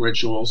magic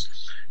rituals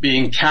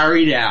being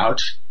carried out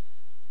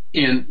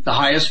in the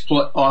highest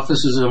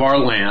offices of our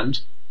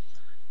land,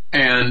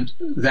 and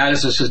that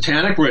is a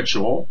satanic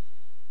ritual.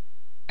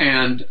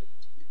 And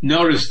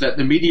notice that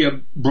the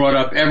media brought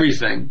up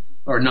everything,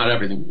 or not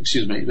everything,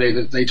 excuse me.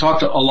 They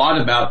talked a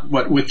lot about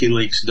what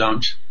WikiLeaks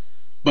dumped,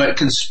 but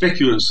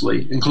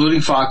conspicuously,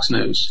 including Fox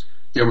News,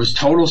 there was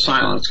total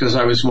silence because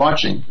I was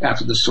watching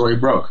after the story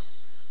broke.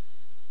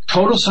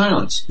 Total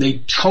silence. They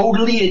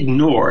totally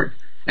ignored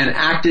and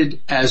acted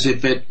as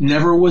if it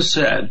never was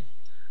said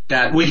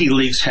that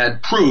WikiLeaks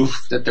had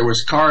proof that there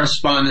was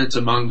correspondence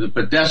among the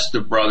Podesta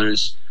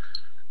brothers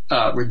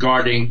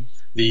regarding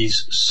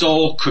these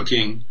soul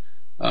cooking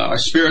or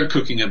spirit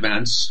cooking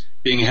events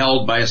being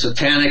held by a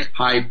satanic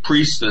high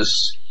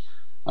priestess,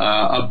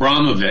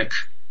 Abramovic,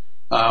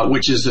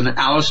 which is an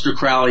Aleister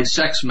Crowley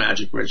sex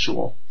magic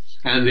ritual.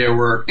 And there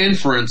were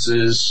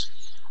inferences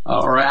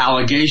or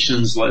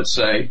allegations, let's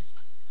say,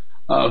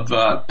 of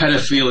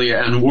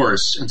pedophilia and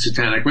worse in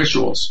satanic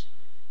rituals.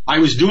 I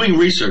was doing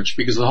research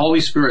because the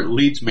Holy Spirit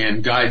leads me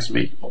and guides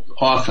me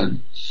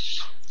often.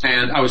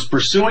 And I was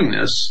pursuing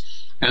this,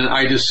 and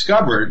I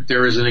discovered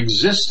there is an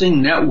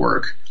existing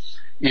network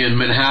in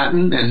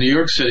Manhattan and New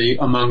York City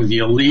among the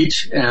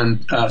elite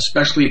and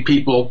especially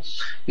people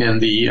in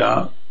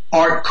the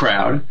art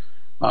crowd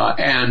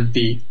and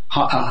the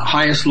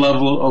highest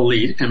level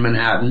elite in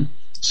Manhattan,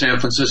 San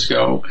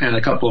Francisco, and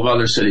a couple of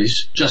other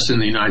cities just in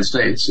the United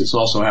States. It's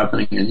also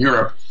happening in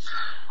Europe.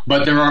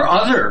 But there are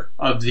other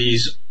of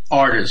these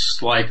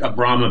artists like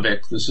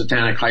Abramovic, the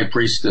satanic high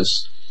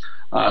priestess,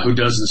 who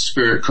does the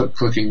spirit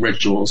cooking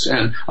rituals.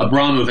 And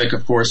Abramovic,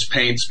 of course,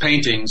 paints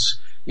paintings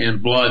in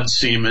blood,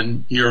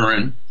 semen,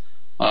 urine,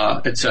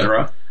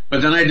 etc.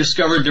 But then I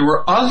discovered there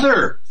were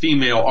other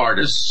female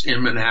artists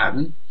in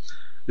Manhattan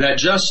that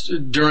just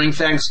during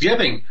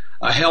Thanksgiving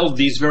held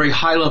these very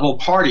high-level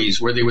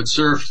parties where they would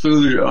serve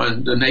food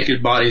on the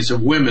naked bodies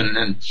of women,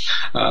 and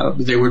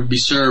they would be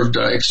served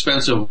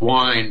expensive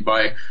wine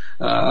by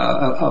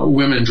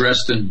women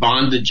dressed in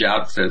bondage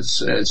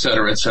outfits, et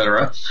cetera, et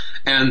cetera.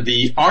 And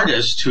the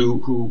artist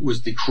who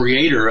was the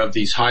creator of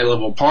these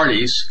high-level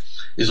parties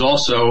is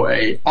also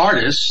an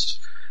artist,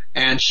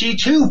 and she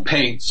too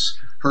paints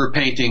her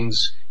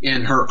paintings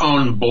in her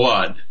own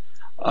blood.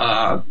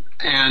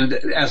 And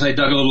as I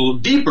dug a little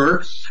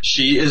deeper,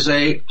 she is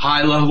a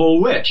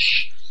high-level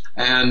witch.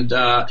 And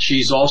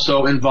she's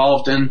also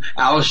involved in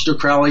Aleister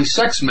Crowley's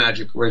sex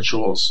magic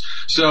rituals.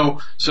 So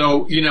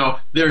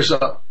there's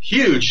a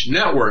huge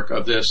network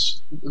of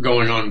this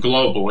going on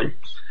globally.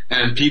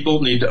 And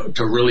people need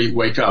to really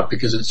wake up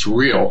because it's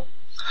real.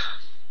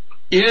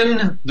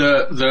 In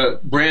the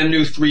brand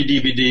new 3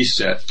 DVD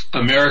set,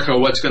 America,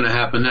 What's Going to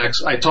Happen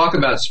Next, I talk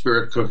about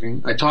spirit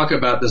cooking. I talk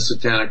about the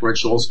satanic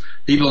rituals.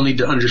 People need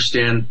to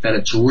understand that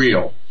it's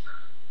real.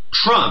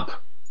 Trump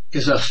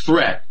is a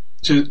threat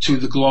to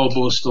the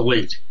globalist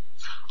elite.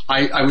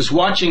 I was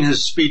watching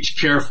his speech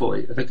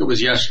carefully. I think it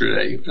was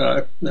yesterday.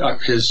 The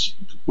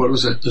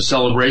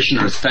celebration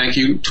or thank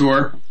you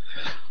tour.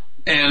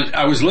 And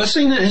I was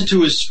listening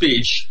to his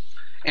speech,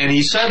 and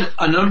he said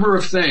a number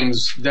of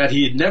things that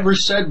he had never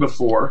said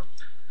before,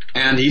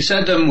 and he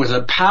said them with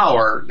a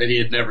power that he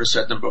had never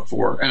said them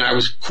before. And I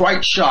was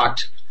quite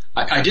shocked.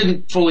 I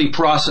didn't fully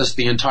process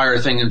the entire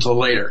thing until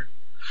later.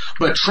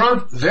 But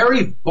Trump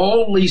very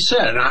boldly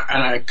said, and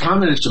I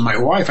commented to my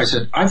wife, I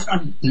said, I've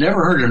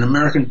never heard an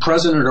American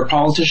president or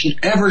politician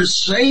ever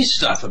say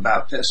stuff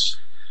about this.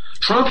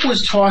 Trump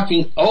was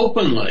talking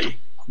openly,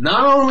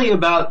 not only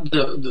about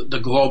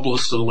the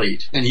globalist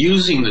elite and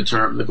using the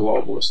term the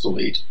globalist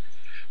elite,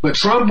 but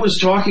Trump was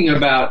talking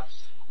about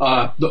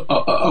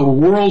a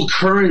world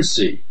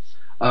currency,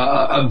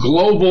 a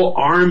global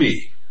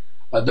army,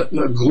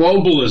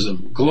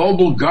 globalism,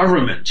 global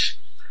government.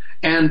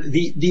 And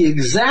the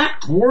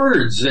exact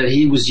words that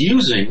he was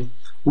using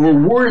were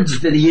words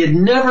that he had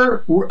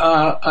never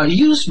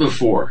used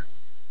before.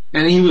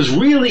 And he was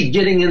really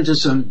getting into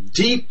some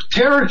deep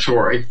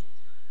territory.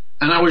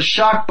 And I was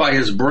shocked by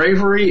his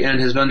bravery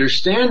and his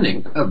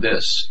understanding of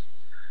this.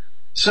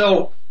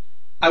 So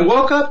I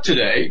woke up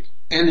today,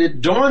 and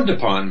it dawned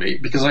upon me,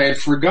 because I had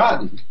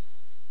forgotten,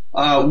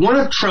 one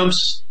of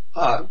Trump's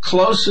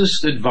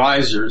closest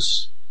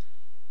advisors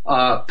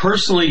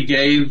personally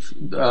gave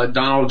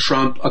Donald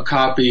Trump a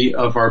copy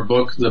of our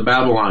book, The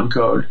Babylon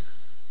Code,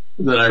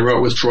 that I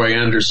wrote with Troy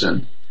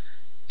Anderson.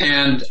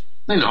 And,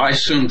 I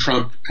assume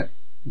Trump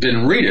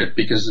didn't read it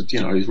because,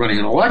 he's running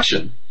an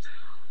election.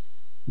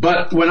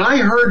 But when I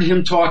heard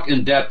him talk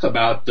in depth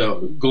about the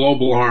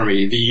global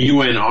army, the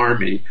UN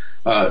army,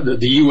 the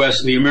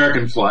U.S., the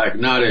American flag,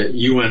 not a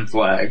UN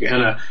flag,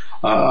 and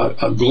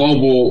a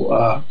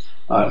global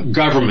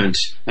government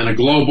and a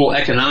global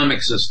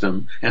economic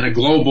system and a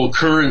global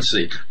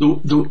currency.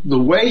 The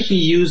way he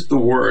used the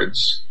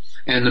words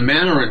and the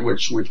manner in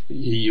which he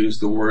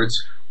used the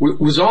words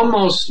was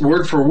almost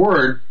word for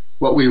word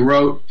what we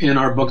wrote in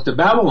our book, The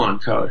Babylon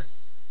Code.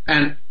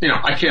 And,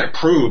 I can't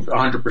prove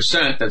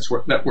 100% that's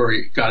where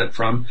he got it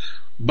from,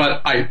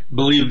 but I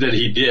believe that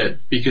he did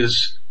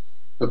because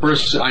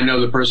I know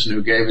the person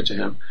who gave it to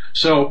him.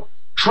 So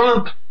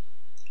Trump,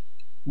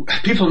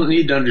 people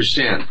need to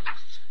understand,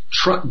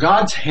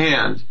 God's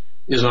hand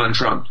is on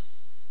Trump,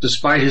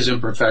 despite his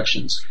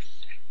imperfections.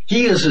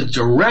 He is a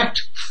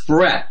direct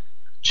threat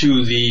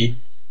to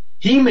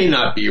he may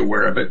not be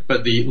aware of it,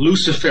 but the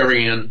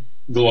Luciferian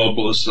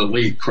globalist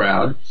elite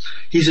crowd.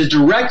 He's a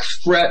direct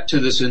threat to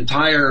this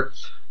entire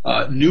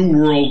New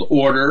World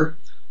Order,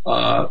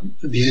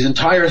 the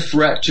entire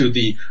threat to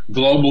the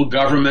global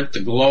government,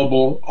 the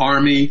global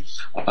army,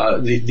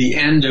 the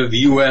end of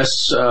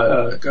U.S.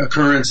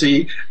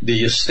 currency,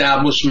 the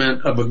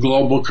establishment of a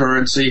global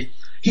currency.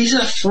 He's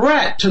a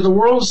threat to the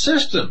world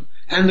system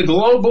and the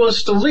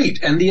globalist elite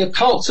and the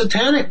occult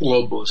satanic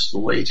globalist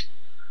elite.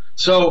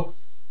 So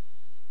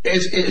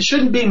it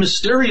shouldn't be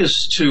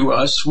mysterious to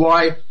us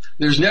why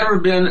there's never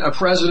been a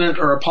president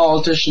or a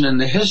politician in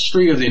the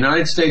history of the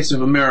United States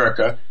of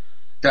America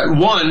that,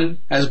 one,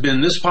 has been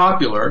this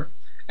popular,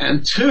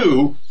 and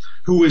two,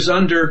 who is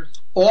under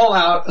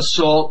all-out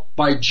assault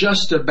by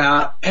just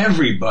about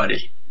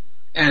everybody.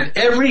 And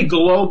every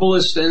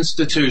globalist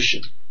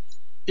institution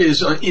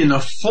is in a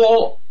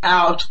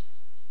full-out,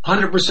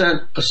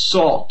 100%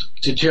 assault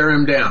to tear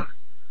him down.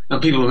 Now,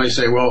 people may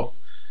say, well,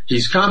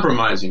 he's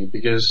compromising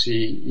because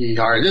he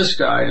hired this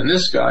guy, and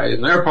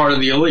they're part of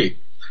the elite.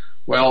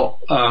 Well,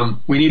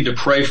 we need to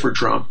pray for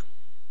Trump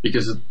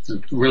because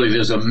really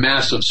there's a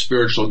massive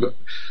spiritual...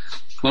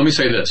 Let me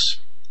say this.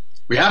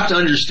 We have to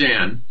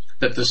understand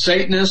that the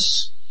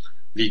Satanists,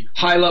 the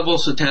high-level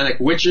satanic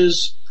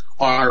witches,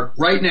 are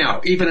right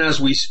now, even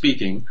as we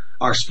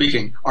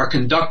are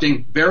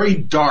conducting very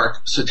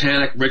dark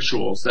satanic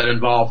rituals that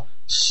involve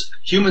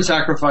human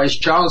sacrifice,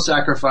 child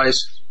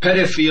sacrifice,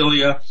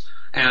 pedophilia,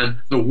 and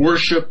the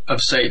worship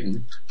of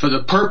Satan for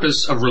the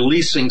purpose of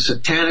releasing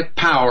satanic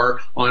power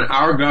on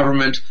our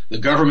government, the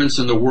governments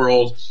in the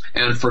world,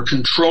 and for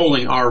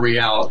controlling our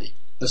reality.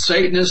 The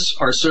Satanists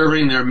are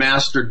serving their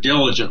master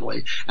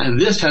diligently, and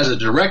this has a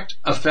direct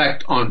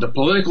effect on the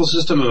political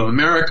system of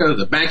America,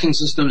 the banking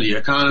system, the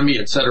economy,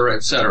 etc.,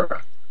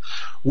 etc.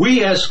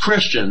 We as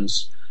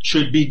Christians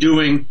should be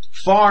doing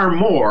far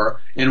more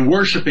in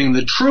worshiping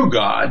the true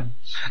God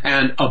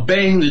and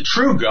obeying the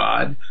true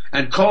God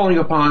and calling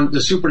upon the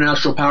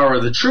supernatural power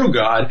of the true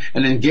God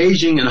and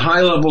engaging in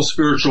high-level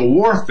spiritual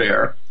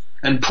warfare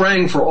and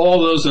praying for all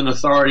those in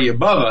authority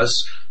above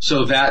us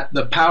so that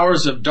the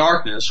powers of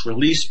darkness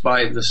released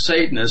by the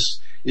Satanists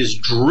is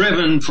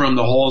driven from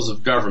the halls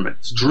of government.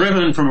 It's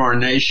driven from our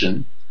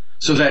nation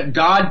so that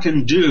God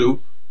can do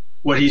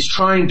what he's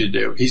trying to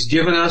do. He's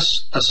given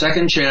us a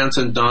second chance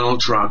in Donald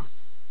Trump.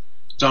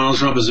 Donald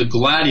Trump is a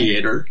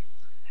gladiator,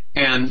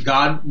 and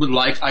God would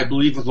like, I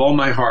believe with all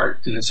my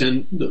heart, and it's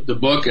in the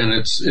book, and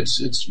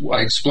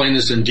I explain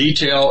this in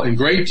detail, in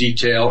great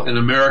detail, in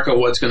America,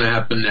 What's Going to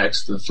Happen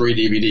Next, the 3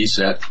 DVD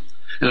set,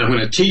 and I'm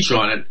going to teach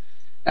on it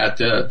at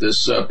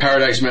this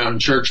Paradise Mountain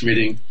Church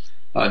meeting,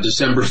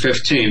 December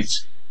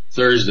 15th,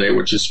 Thursday,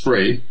 which is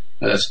free.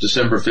 That's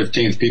December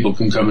 15th. People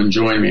can come and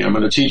join me. I'm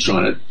going to teach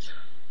on it.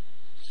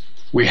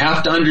 We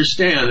have to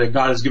understand that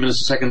God has given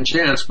us a second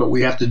chance, but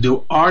we have to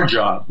do our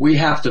job. We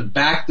have to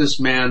back this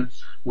man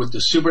with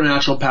the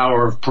supernatural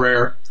power of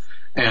prayer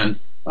and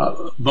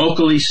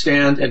vocally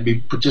stand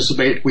and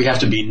participate. We have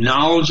to be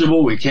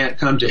knowledgeable. We can't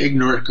come to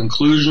ignorant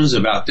conclusions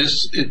about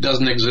this, it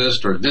doesn't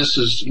exist, or this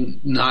is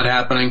not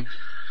happening.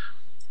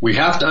 We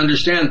have to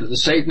understand that the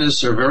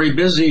Satanists are very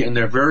busy and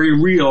they're very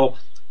real,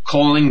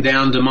 calling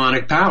down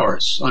demonic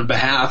powers on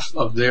behalf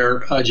of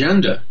their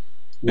agenda.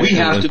 We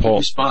have to be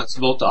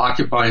responsible to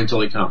occupy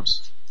until he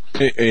comes.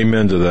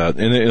 Amen to that.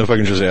 And if I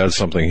can just add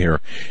something here,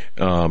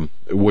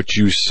 what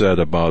you said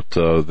about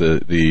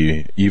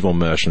the evil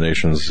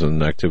machinations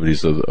and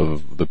activities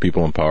of the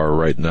people in power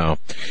right now.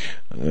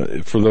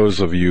 For those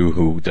of you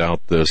who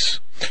doubt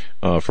this,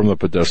 from the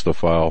Podesta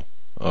file,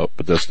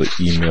 Podesta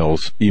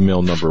emails,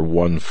 email number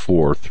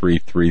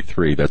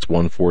 14333. That's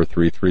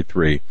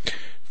 14333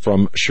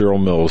 from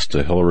Cheryl Mills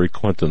to Hillary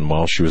Clinton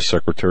while she was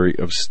Secretary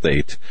of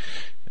State.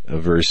 A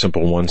very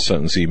simple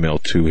one-sentence email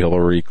to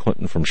Hillary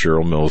Clinton from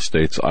Cheryl Mills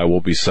states, I will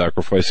be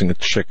sacrificing a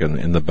chicken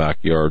in the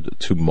backyard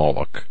to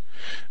Moloch.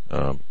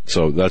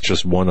 So that's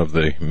just one of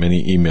the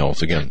many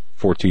emails. Again,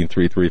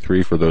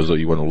 14333 for those of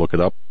you who want to look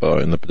it up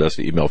in the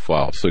Podesta email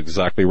file. So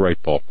exactly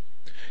right, Paul.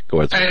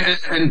 Go ahead.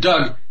 And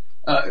Doug,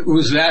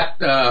 was that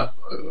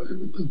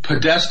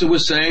Podesta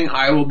was saying,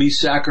 I will be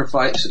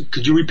sacrificed?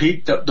 Could you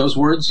repeat those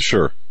words?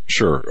 Sure.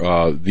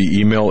 The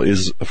email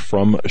is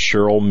from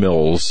Cheryl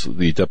Mills,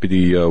 the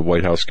deputy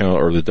White House counsel,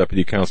 or the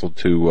deputy counsel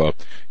to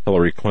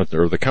Hillary Clinton,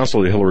 or the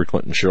counsel to Hillary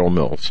Clinton, Cheryl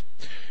Mills.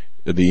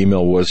 The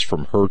email was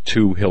from her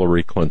to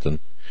Hillary Clinton,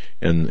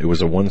 and it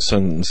was a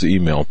one-sentence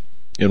email.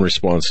 In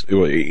response,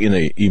 in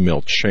a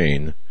email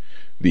chain,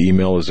 the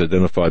email is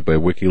identified by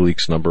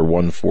WikiLeaks number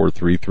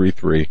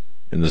 14333,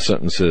 and the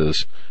sentence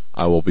is,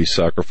 I will be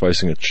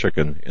sacrificing a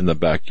chicken in the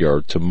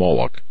backyard to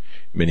Moloch.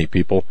 Many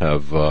people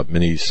have,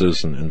 many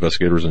citizen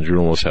investigators and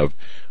journalists have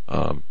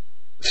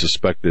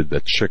suspected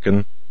that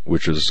chicken,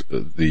 which is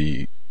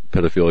the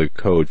pedophilia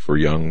code for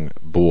young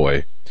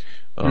boy,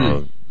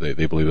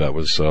 they believe that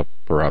was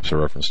perhaps a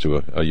reference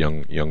to a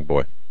young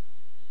boy.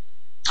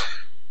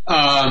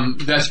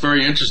 That's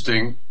very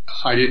interesting.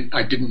 I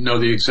didn't know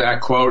the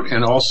exact quote,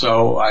 and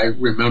also I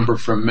remember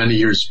from many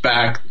years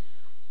back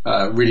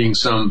reading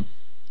some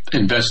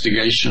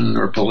investigation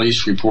or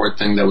police report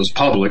thing that was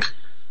public.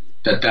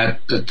 That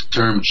the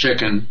term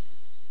chicken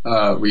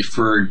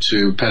referred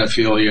to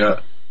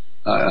pedophilia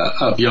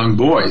of young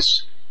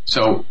boys.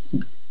 So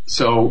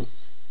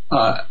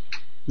the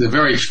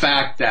very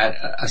fact that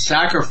a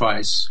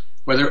sacrifice,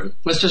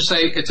 let's just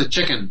say it's a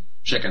chicken,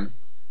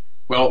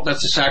 well,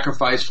 that's a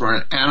sacrifice for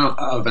an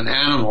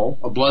animal,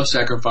 a blood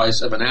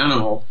sacrifice of an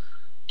animal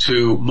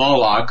to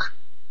Moloch,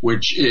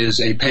 which is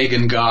a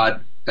pagan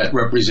god that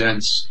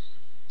represents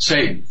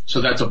Satan. So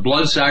that's a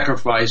blood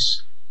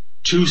sacrifice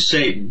to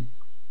Satan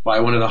by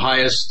one of the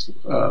highest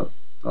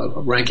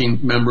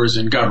ranking members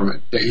in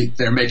government.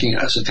 They're making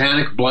a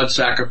satanic blood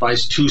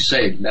sacrifice to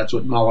Satan. That's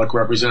what Moloch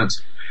represents.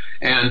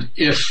 And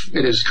if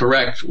it is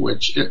correct,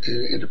 which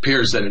it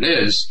appears that it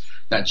is,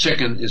 that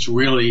chicken is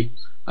really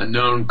a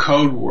known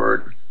code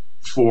word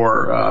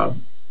for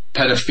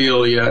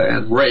pedophilia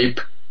and rape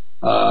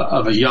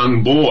of a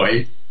young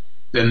boy,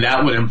 then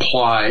that would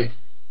imply,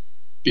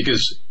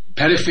 because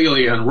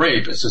pedophilia and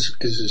rape is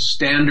a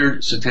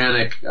standard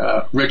satanic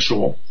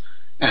ritual,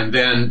 and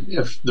then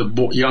if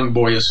the young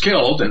boy is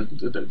killed,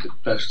 and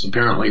that's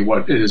apparently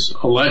what it is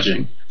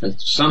alleging, that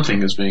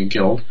something is being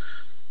killed,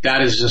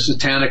 that is a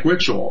satanic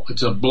ritual.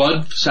 It's a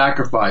blood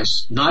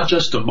sacrifice, not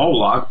just to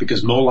Moloch,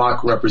 because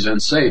Moloch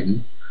represents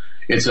Satan.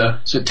 It's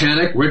a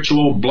satanic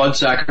ritual blood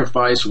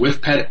sacrifice with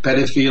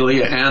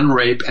pedophilia and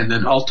rape, and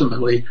then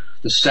ultimately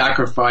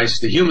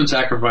the human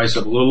sacrifice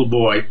of a little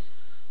boy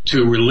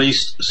to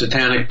release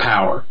satanic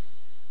power.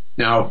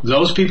 Now,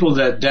 those people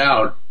that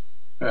doubt,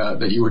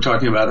 that you were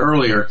talking about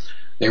earlier,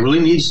 they really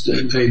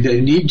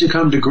need to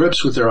come to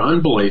grips with their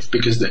unbelief,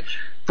 because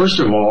first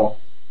of all,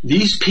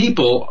 these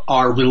people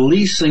are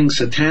releasing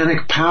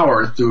satanic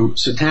power through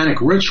satanic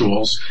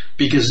rituals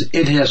because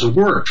it has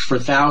worked for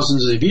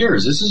thousands of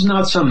years. This is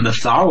not some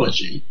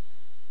mythology.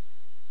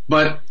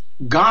 But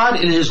God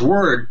in His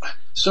Word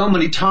so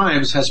many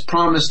times has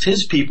promised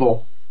His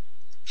people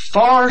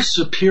far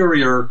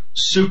superior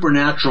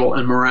supernatural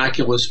and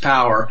miraculous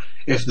power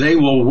if they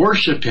will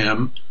worship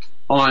Him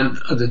on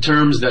the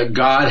terms that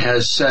God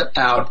has set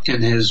out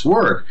in His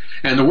Word.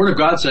 And the Word of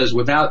God says,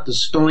 without the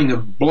spilling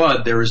of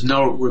blood, there is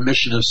no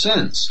remission of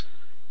sins.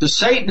 The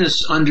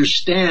Satanists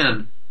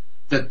understand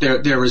that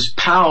there is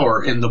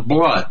power in the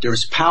blood. There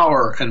is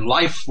power and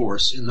life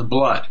force in the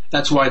blood.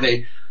 That's why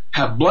they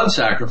have blood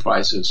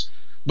sacrifices.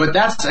 But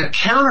that's a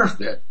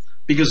counterfeit,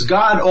 because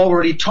God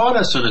already taught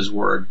us in His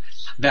Word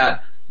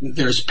that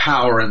there's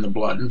power in the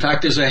blood. In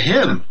fact, there's a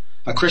hymn,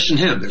 a Christian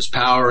hymn, there's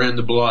power in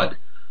the blood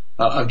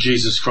of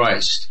Jesus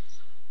Christ.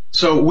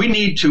 So we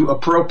need to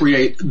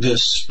appropriate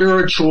this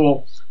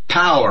spiritual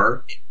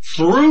power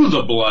through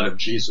the blood of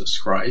Jesus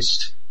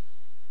Christ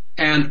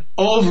and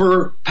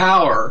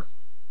overpower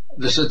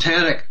the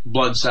satanic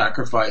blood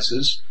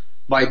sacrifices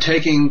by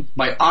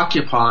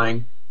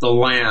occupying the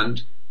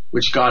land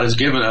which God has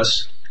given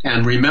us,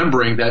 and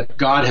remembering that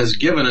God has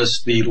given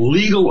us the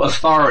legal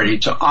authority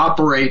to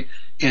operate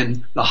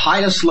in the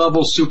highest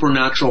level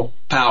supernatural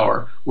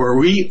power, where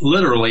we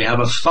literally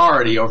have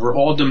authority over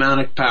all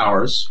demonic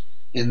powers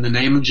in the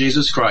name of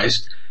Jesus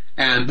Christ.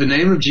 And the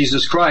name of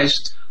Jesus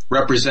Christ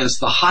represents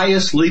the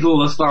highest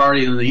legal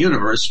authority in the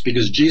universe,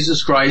 because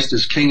Jesus Christ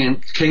is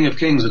King of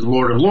Kings and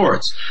Lord of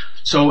Lords.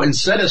 So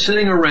instead of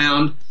sitting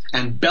around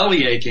and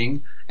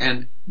bellyaching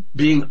and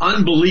being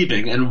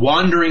unbelieving and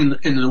wandering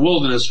in the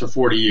wilderness for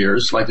 40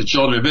 years, like the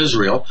children of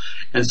Israel,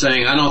 and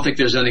saying, I don't think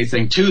there's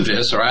anything to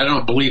this, or I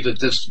don't believe that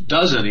this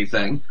does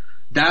anything,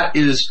 that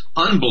is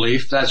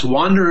unbelief. That's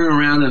wandering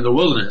around in the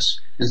wilderness.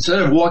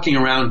 Instead of walking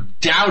around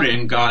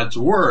doubting God's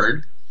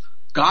Word,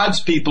 God's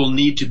people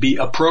need to be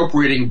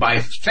appropriating by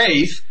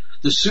faith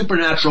the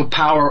supernatural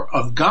power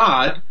of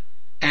God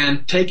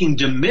and taking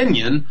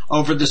dominion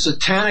over the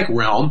satanic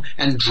realm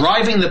and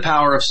driving the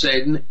power of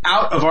Satan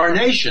out of our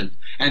nation.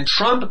 And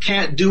Trump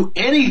can't do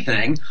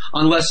anything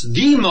unless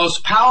the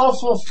most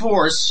powerful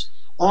force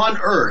on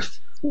earth,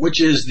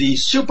 which is the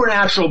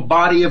supernatural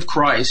body of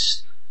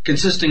Christ,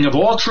 consisting of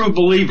all true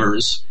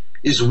believers,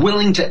 is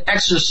willing to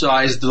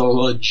exercise the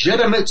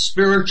legitimate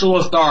spiritual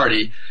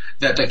authority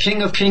that the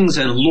King of Kings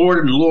and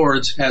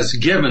Lords has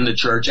given the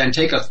church, and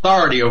take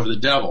authority over the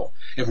devil.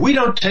 If we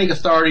don't take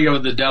authority over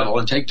the devil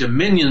and take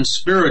dominion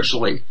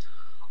spiritually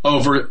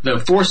over the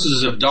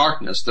forces of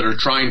darkness that are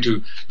trying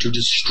to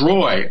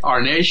destroy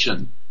our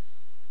nation,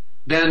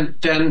 then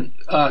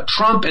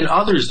Trump and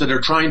others that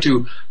are trying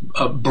to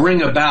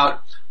bring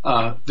about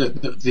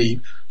the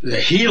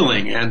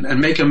healing and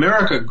make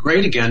America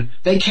great again,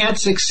 they can't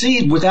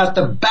succeed without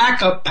the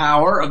backup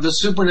power of the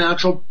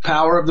supernatural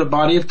power of the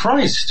body of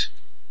Christ.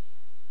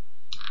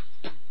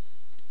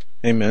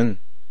 Amen.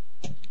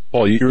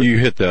 Paul, you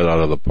hit that out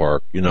of the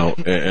park,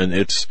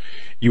 and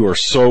you are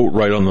so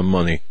right on the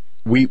money.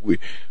 The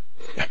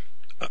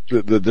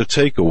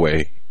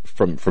takeaway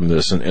from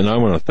this, and I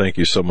want to thank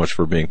you so much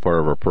for being part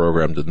of our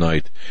program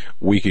tonight.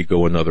 We could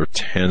go another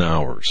 10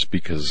 hours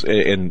because,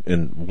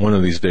 and one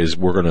of these days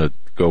we're going to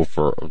go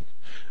for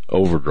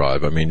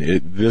overdrive. I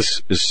mean,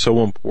 this is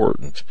so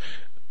important.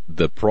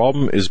 The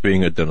problem is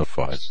being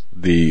identified.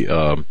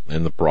 And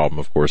the problem,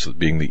 of course, is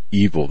being the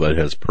evil that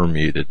has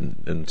permeated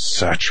and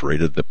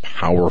saturated the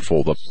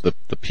powerful,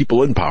 the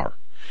people in power.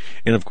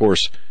 And of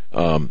course,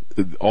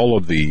 all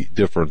of the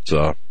different,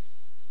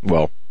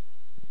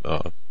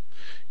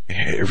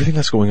 everything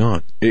that's going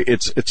on.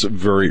 It's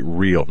very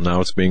real.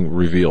 Now it's being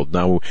revealed.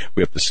 Now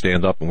we have to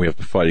stand up and we have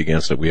to fight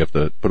against it. We have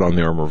to put on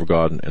the armor of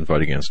God and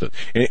fight against it.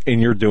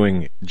 And you're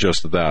doing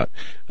just that,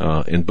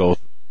 in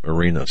both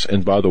arenas.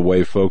 And by the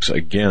way, folks,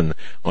 again,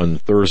 on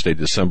Thursday,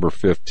 December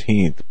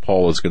 15th,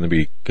 Paul is going to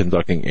be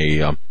conducting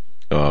a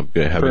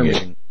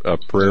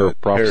prayer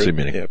prophecy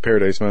meeting. Yeah,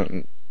 Paradise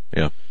Mountain.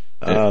 Yeah.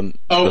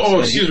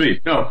 Excuse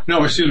me. No,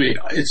 excuse me.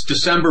 It's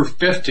December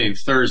 15th,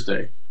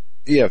 Thursday.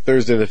 Yeah,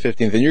 Thursday the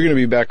 15th. And you're going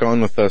to be back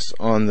on with us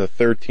on the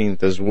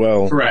 13th as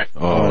well. Correct.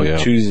 On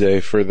Tuesday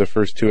for the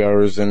first 2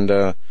 hours.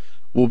 And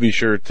we'll be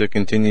sure to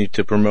continue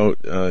to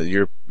promote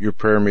your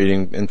prayer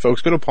meeting. And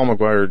folks, go to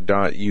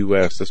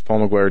paulmcguire.us. That's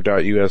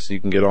paulmcguire.us. You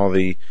can get all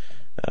the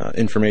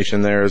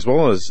information there, as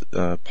well as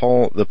the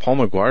Paul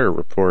McGuire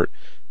Report.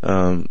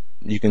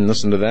 You can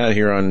listen to that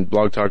here on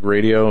Blog Talk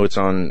Radio. It's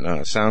on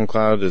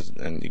SoundCloud,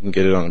 and you can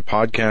get it on a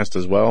podcast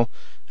as well.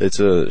 It's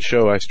a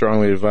show I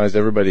strongly advise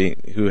everybody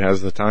who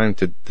has the time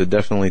to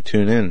definitely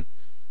tune in.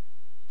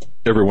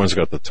 Everyone's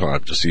got the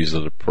time, just use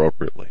it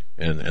appropriately.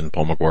 And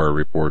Paul McGuire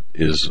Report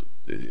is,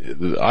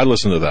 I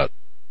listen to that.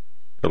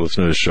 I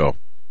listen to the show.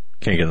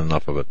 Can't get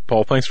enough of it.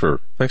 Paul, thanks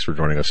for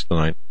joining us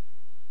tonight.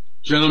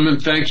 Gentlemen,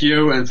 thank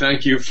you, and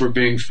thank you for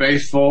being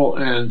faithful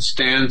and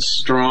stand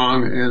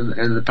strong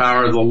in the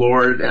power of the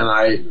Lord. And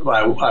I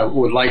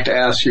would like to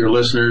ask your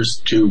listeners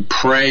to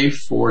pray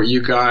for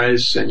you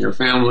guys and your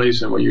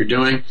families and what you're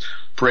doing.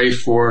 Pray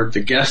for the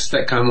guests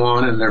that come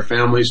on and their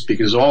families,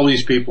 because all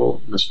these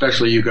people,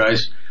 especially you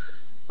guys,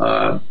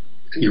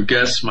 your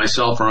guests,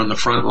 myself, are on the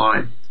front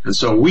line. And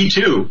so we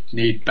too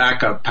need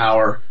backup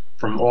power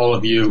from all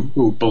of you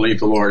who believe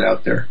the Lord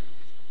out there.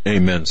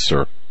 Amen,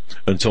 sir.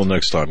 Until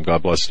next time,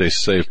 God bless. Stay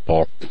safe,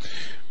 Paul.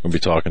 We'll be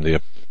talking to you.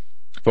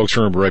 Folks,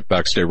 remember, right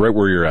back. Stay right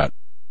where you're at.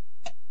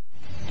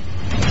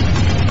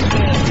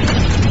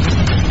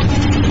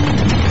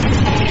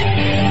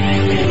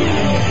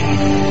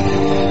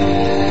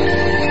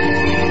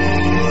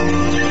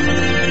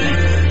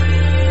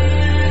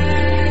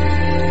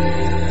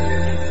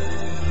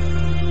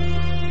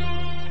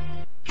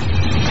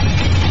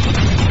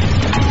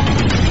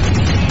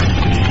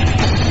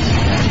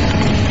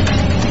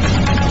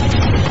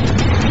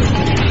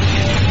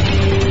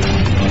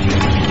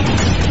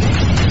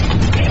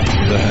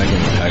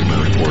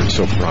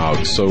 So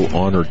proud, so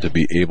honored to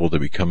be able to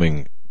be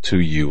coming to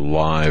you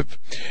live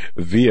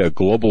via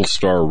Global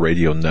Star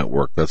Radio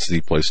Network. That's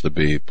the place to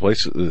be.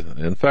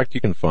 In fact,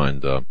 you can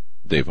find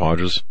Dave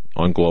Hodges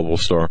on Global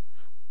Star,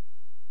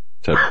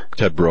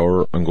 Ted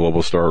Brower on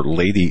Global Star,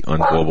 Lady on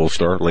Global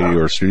Star, Lady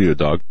or Studio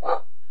Dog.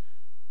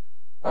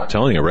 I'm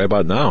telling you right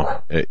about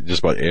now,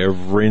 just about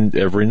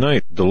every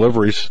night,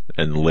 deliveries,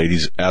 and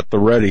Ladies at the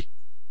ready.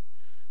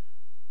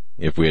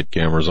 If we had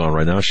cameras on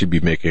right now, she'd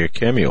be making a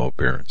cameo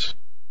appearance.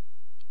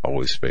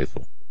 Always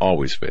faithful.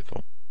 Always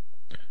faithful.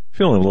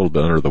 Feeling a little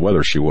bit under the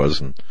weather she was,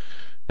 and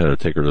had to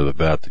take her to the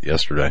vet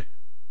yesterday.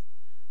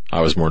 I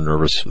was more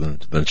nervous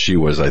than she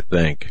was, I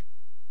think.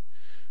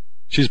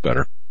 She's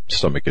better.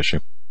 Stomach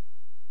issue.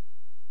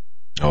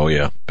 Oh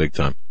yeah, big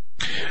time.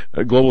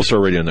 Global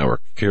Star Radio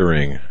Network,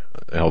 carrying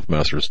Health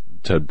Masters,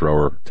 Ted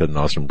and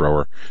Austin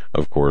Brower,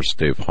 of course,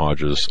 Dave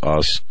Hodges,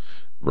 us,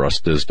 Russ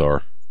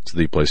Dizdar. It's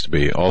the place to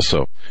be.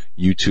 Also,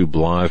 YouTube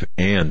Live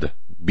and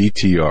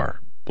BTR.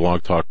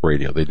 Blog Talk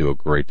Radio. They do a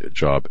great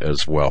job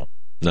as well.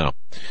 Now,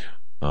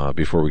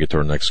 before we get to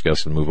our next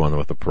guest and move on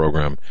with the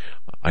program,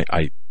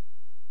 I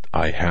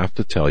have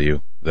to tell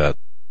you that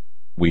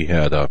we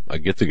had a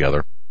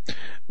get-together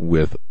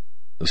with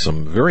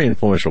some very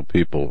influential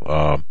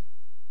people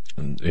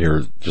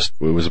here. It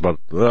was about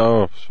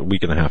a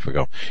week and a half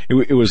ago.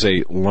 It was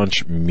a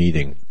lunch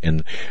meeting,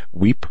 and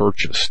we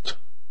purchased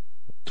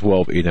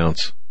 12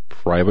 8-ounce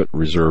private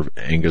reserve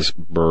Angus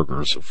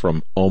burgers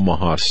from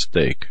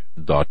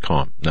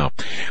omahasteak.com. Now,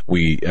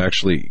 we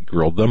actually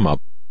grilled them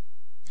up,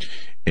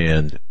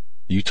 and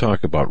you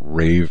talk about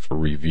rave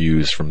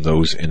reviews from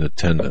those in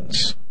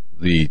attendance.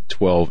 The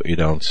 12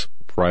 8-ounce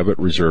private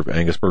reserve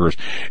Angus burgers,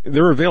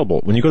 they're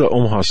available when you go to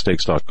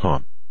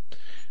omahasteaks.com.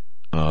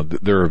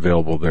 They're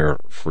available there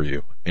for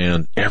you,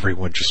 and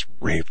everyone just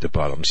raved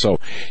about them. So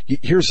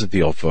here's the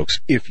deal,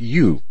 folks. If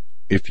you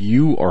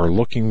are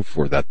looking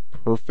for that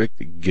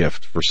perfect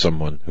gift for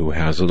someone who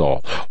has it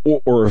all,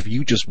 or if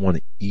you just want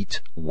to eat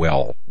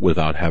well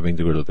without having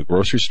to go to the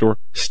grocery store,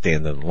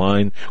 stand in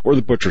line, or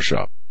the butcher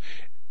shop,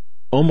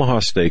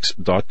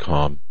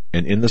 omahasteaks.com,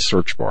 and in the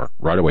search bar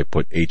right away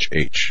put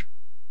HH.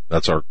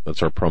 That's our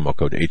promo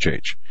code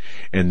HH,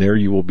 and there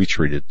you will be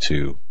treated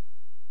to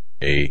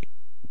a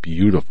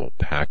beautiful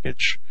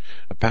package,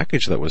 a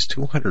package that was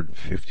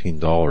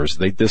 $215.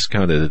 They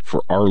discounted it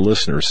for our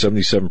listeners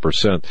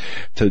 77%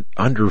 to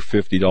under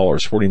 $50,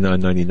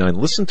 $49.99.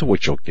 Listen to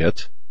what you'll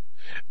get: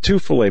 2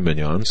 filet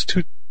mignons,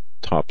 2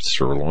 top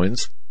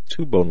sirloins,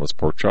 2 boneless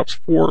pork chops,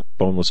 4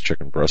 boneless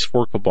chicken breasts,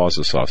 4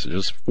 kielbasa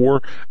sausages,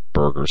 4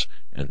 burgers,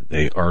 and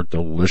they are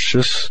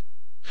delicious.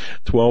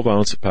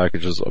 12-ounce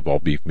packages of all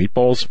beef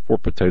meatballs, 4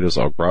 potatoes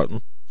au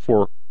gratin,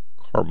 4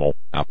 caramel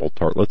apple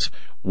tartlets,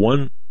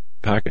 1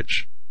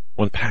 packet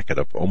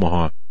of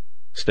Omaha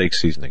steak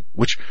seasoning,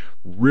 which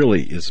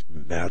really is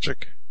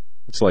magic.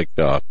 It's like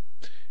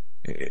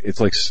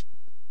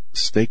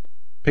steak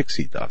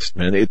pixie dust,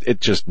 man.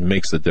 It just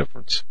makes the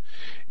difference.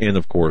 And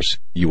of course,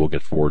 you will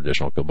get 4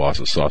 additional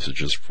kielbasa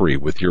sausages free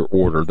with your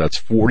order. That's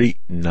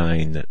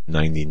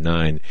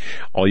 $49.99.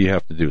 All you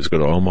have to do is go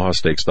to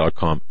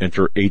omahasteaks.com,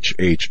 enter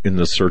HH in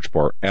the search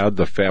bar, add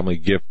the family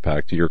gift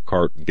pack to your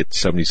cart, and get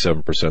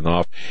 77%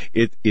 off.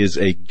 It is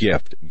a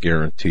gift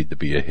guaranteed to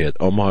be a hit.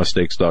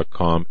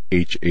 omahasteaks.com,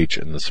 HH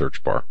in the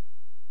search bar.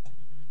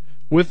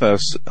 with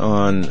us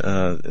on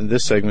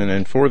this segment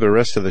and for the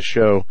rest of the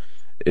show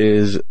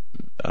is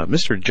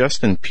Mr.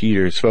 Justin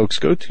Peters. Folks,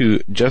 go to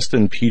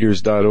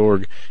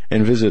justinpeters.org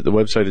and visit the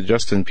website of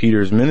Justin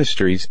Peters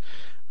Ministries.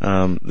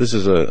 This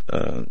is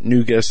a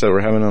new guest that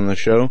we're having on the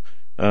show.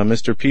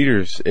 Mr.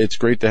 Peters, it's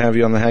great to have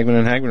you on the Hagmann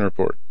and Hagmann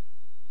Report.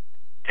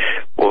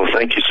 Well,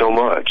 thank you so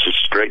much.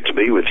 It's great to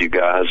be with you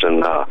guys,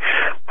 and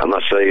I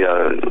must say,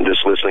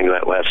 just listening to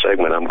that last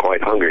segment, I'm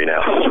quite hungry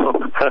now.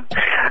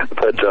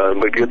 But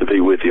good to be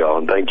with y'all,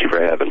 and thank you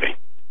for having me.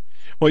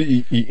 Well,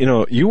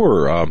 you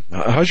were,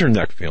 how's your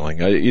neck feeling?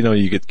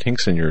 You get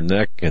kinks in your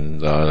neck,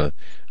 and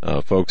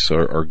folks,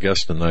 our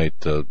guest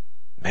tonight,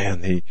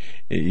 man,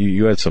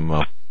 you had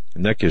some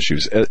neck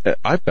issues.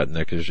 I've got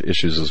neck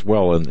issues as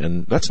well,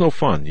 and that's no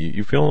fun.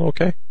 You feeling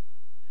okay?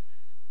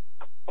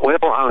 Well,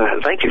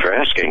 thank you for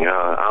asking.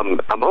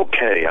 I'm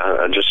okay.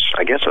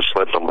 I guess I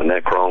slept on my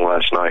neck wrong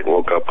last night and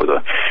woke up with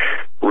a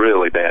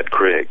really bad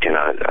crick, and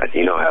I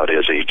you know how it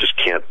is. You just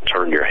can't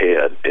turn your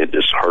head. It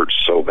just hurts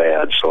so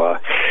bad. So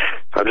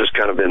I've just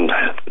kind of been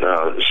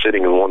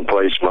sitting in one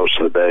place most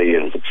of the day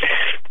and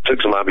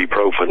took some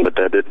ibuprofen, but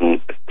that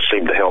didn't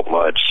seem to help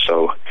much.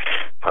 So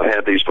I've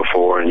had these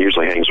before and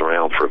usually hangs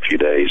around for a few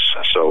days.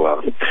 So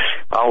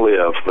I'll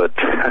live, but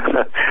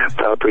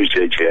I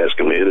appreciate you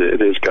asking me.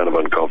 It is kind of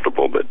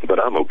uncomfortable, but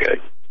I'm okay.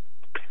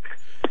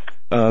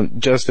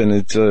 Justin,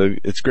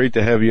 it's great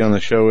to have you on the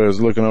show. I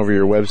was looking over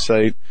your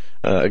website.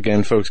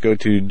 Again, folks, go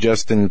to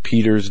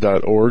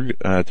justinpeters.org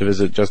to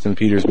visit Justin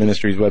Peters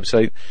Ministries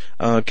website.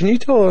 Can you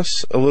tell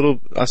us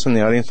in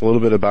the audience, a little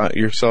bit about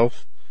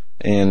yourself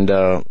and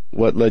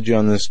what led you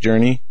on this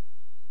journey?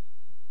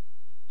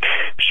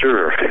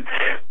 Sure.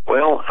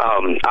 Well,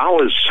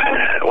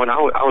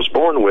 I was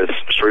born with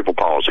cerebral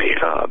palsy,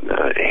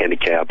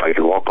 handicap. I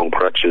could walk on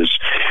crutches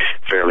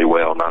fairly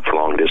well, not for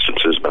long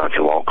distances, but I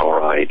could walk all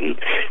right.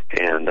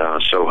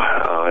 So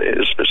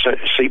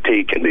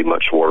CP can be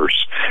much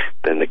worse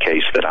than the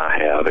case that I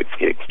have.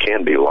 It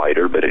can be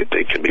lighter, but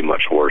it can be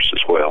much worse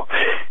as well.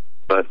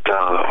 But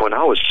when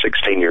I was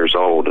 16 years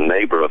old, a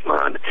neighbor of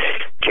mine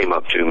came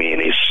up to me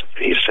and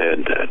he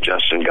said,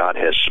 Justin, God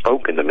has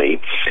spoken to me,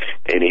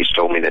 and he's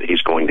told me that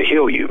he's going to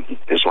heal you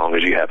as long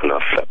as you have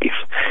enough faith.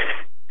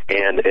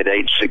 And at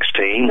age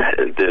 16,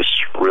 this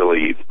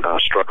really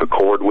struck a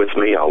chord with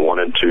me. I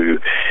wanted to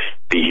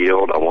be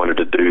healed. I wanted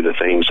to do the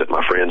things that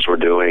my friends were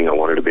doing. I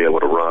wanted to be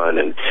able to run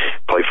and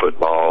play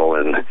football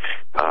and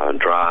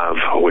drive,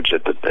 which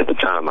at the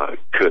time I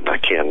couldn't. I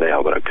can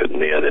now, but I couldn't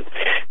then. And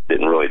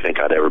didn't really think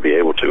I'd ever be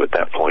able to at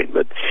that point.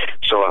 But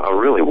so I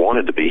really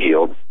wanted to be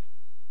healed.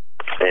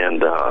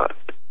 And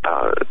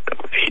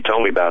he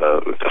told me about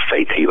a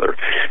faith healer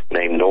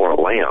named Nora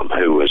Lamb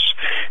who was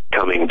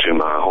coming to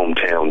my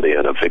hometown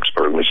then of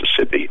Vicksburg,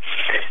 Mississippi.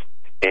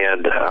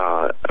 And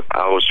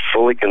I was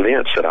fully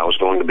convinced that I was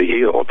going to be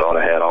healed. Thought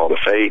I had all the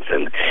faith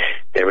and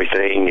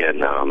everything,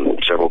 and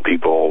several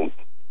people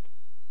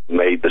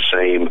made the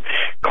same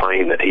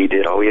claim that he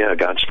did. Oh yeah,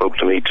 God spoke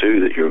to me too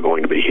that you're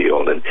going to be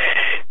healed. And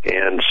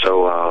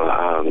so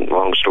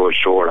long story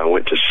short, I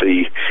went to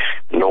see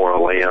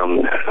Nora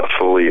Lamb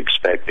fully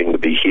expecting to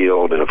be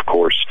healed, and of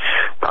course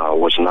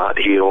was not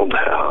healed.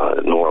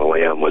 Nora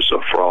Lamb was a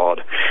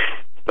fraud.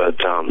 But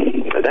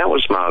that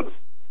was my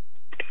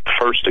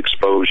first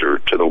exposure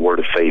to the Word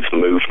of Faith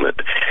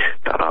movement,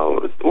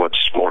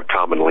 what's more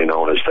commonly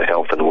known as the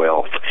health and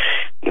wealth,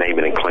 name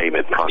it and claim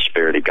it,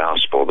 prosperity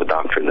gospel, the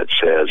doctrine that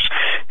says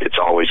it's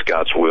always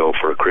God's will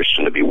for a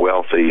Christian to be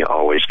wealthy,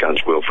 always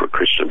God's will for a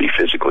Christian to be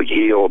physically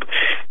healed.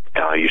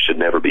 You should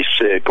never be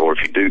sick, or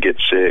if you do get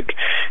sick,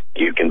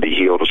 you can be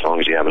healed as long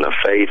as you have enough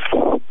faith,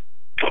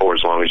 or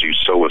as long as you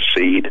sow a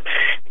seed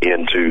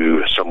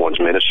into someone's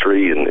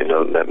ministry, and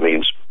that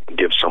means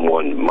give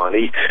someone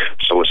money,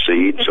 sow a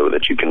seed so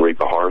that you can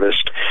reap a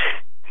harvest.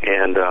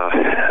 And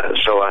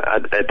so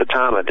at the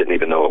time, I didn't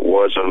even know it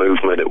was a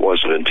movement. It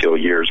wasn't until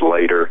years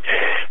later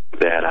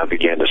that I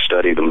began to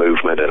study the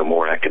movement at a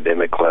more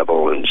academic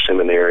level in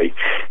seminary,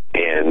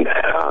 and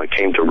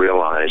came to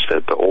realize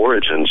that the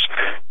origins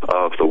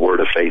of the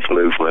Word of Faith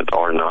movement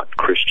are not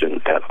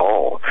Christian at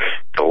all.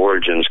 The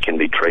origins can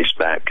be traced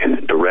back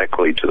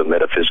directly to the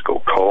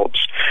metaphysical cults,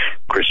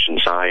 Christian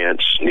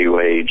Science, New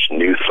Age,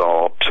 New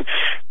Thought,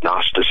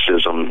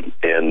 Gnosticism,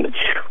 and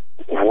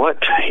what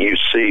you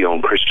see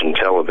on Christian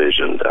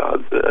television,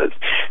 the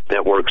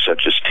networks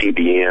such as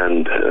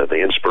TBN,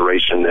 the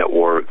Inspiration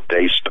Network,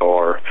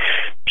 Daystar,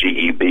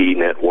 GEB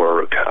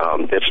Network,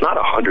 it's not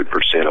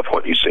 100% of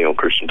what you see on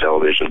Christian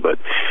television,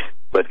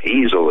 but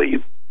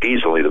easily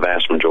the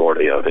vast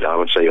majority of it. I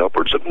would say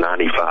upwards of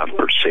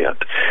 95%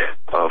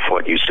 of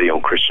what you see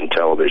on Christian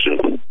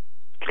television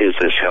is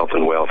this health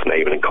and wealth,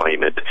 name it and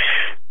claim it,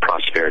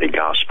 prosperity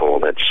gospel.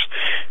 That's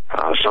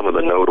some of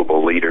the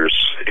notable leaders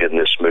in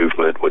this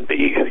movement would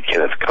be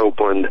Kenneth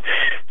Copeland,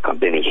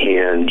 Benny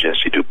Hinn,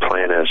 Jesse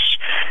Duplantis,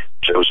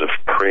 Joseph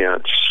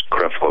Prince,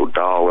 Creflo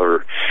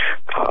Dollar,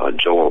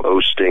 Joel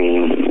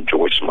Osteen,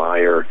 Joyce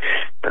Meyer.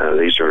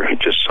 These are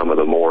just some of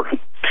the more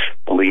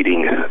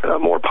leading,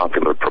 more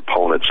popular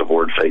proponents of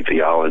word faith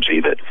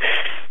theology that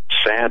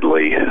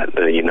sadly,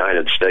 the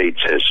United States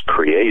has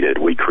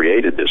we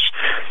created this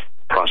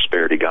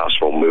prosperity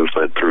gospel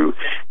movement through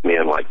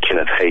men like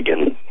Kenneth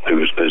Hagin,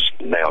 who's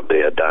now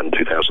dead, died in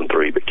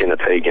 2003, but Kenneth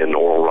Hagin,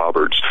 Oral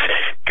Roberts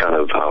kind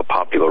of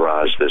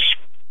popularized this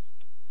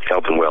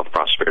health and wealth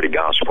prosperity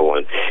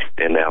gospel,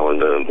 and now in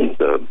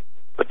the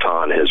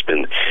baton has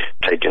been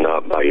taken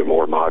up by your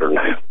more modern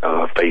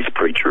faith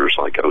preachers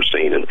like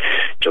Osteen and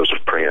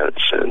Joseph Prince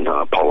and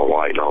Paula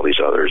White and all these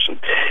others,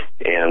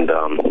 and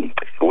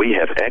we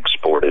have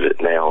exported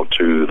it now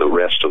to the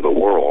rest of the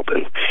world,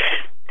 and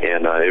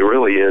it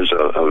really is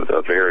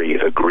a very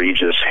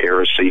egregious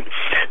heresy.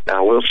 Now,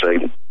 I will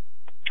say,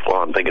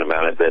 while I'm thinking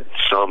about it, that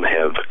some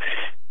have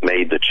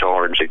made the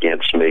charge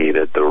against me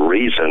that the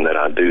reason that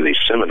I do these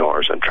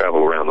seminars and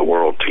travel around the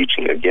world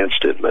teaching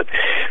against it, but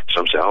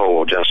some say, oh,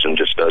 well, Justin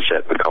just does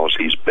that because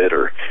he's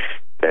bitter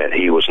that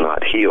he was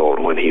not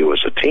healed when he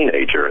was a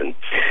teenager. And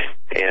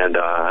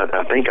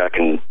I think I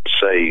can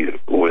say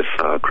with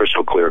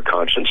crystal clear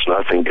conscience,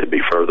 nothing could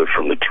be further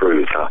from the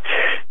truth. I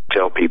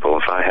tell people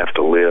if I have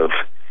to live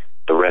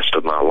the rest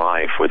of my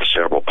life with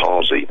cerebral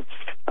palsy,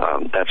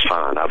 that's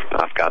fine.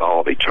 I've got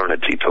all of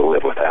eternity to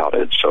live without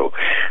it. So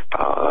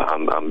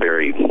I'm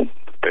very,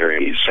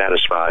 very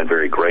satisfied,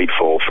 very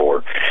grateful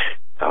for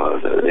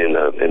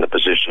in the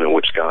position in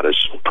which God has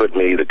put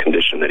me, the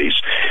condition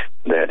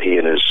that He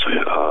in His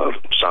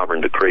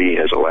sovereign decree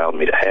has allowed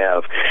me to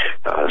have,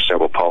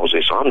 cerebral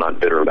palsy. So I'm not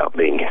bitter about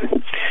being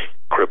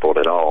crippled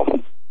at all.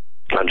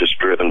 I'm just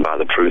driven by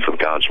the truth of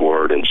God's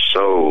word, and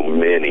so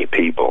many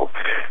people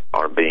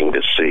are being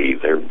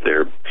deceived.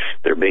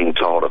 They're being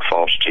taught a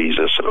false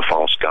Jesus and a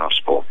false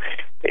gospel,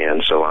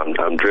 and so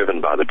I'm driven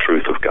by the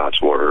truth of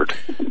God's word.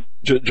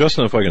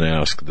 Justin, if I can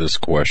ask this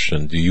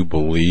question, do you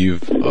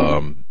believe?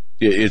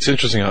 It's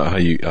interesting how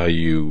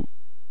you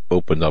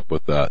opened up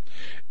with that.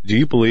 Do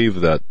you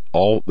believe that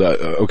all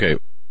that? Okay,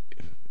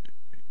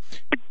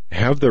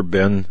 have there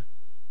been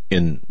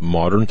in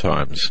modern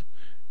times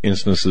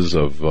instances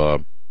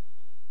of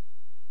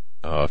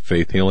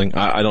faith healing?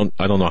 I don't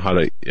know how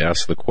to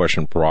ask the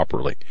question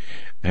properly.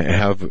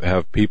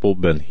 Have people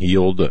been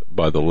healed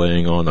by the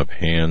laying on of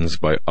hands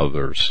by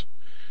others?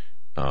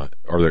 Are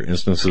there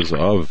instances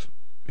of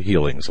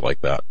healings like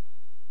that?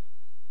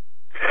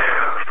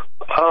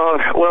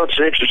 Well, it's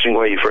an interesting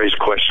way you phrase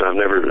the question. I've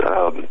never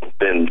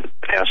been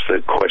asked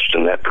the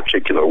question that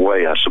particular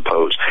way, I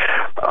suppose.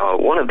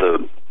 One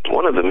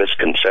of the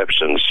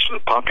misconceptions,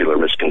 popular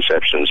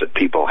misconceptions that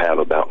people have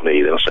about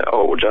me, they'll say,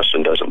 oh, well,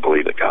 Justin doesn't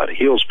believe that God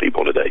heals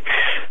people today.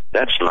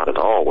 That's not at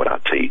all what I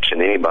teach.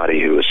 And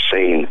anybody who has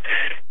seen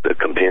the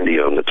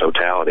compendium, the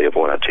totality of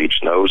what I teach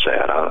knows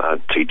that. I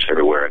teach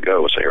everywhere I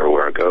go. So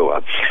everywhere I go,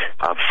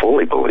 I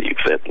fully believe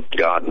that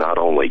God not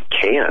only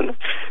can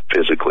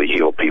physically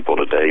heal people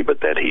today, but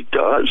that He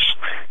does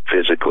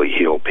physically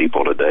heal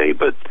people today,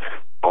 but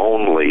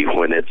only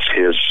when it's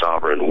His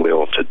sovereign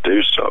will to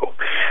do so.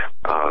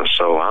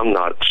 So I'm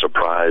not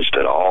surprised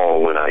at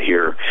all when I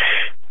hear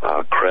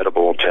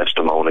credible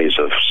testimonies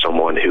of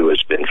someone who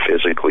has been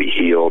physically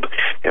healed.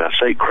 And I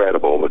say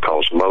credible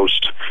because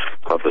most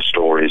of the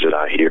stories that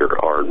I hear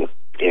are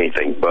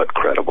anything but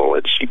credible.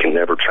 You can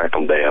never track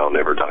them down,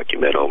 never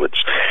document them.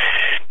 It's,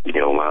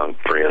 my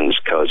friends,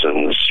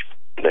 cousins,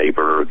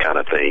 neighbor kind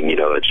of thing,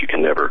 that you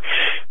can never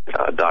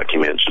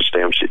document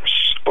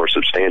or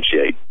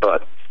substantiate.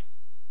 But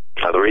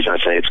the reason I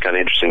say it's kind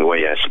of interesting the way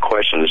you ask the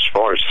question, as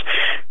far as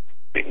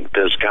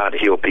does God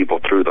heal people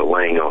through the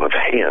laying on of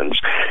hands,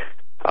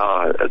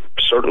 I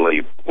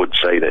certainly would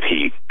say that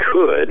He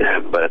could,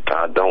 but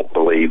I don't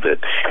believe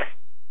that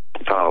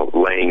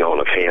laying on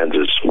of hands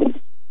is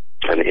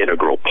an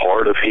integral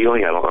part of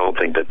healing. I don't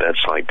think that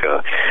that's like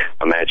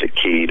a magic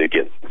key to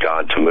get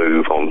God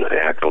to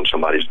act on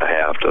somebody's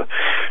behalf, to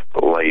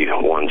lay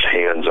one's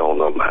hands on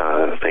them.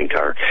 I think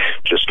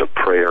just a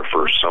prayer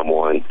for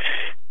someone,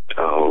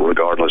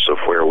 regardless of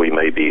where we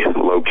may be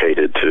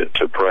located,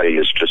 to pray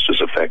is just as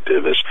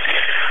effective as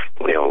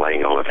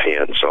laying on of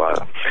hands. So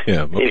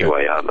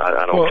anyway, I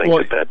don't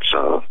think that's.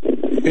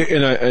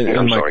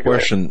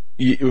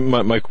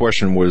 My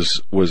question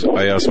was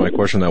I asked my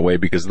question that way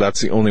because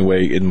that's the only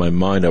way in my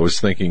mind I was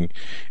thinking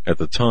at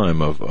the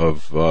time of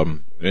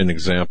an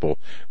example.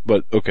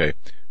 But okay,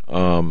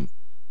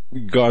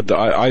 God.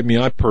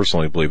 I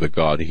personally believe that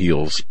God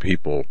heals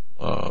people,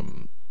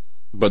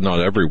 but not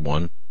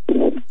everyone.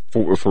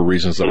 For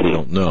reasons that we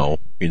don't know,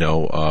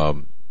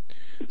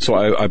 so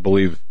I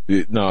believe.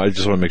 No, I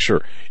just want to make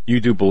sure you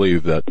do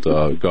believe that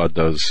God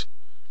does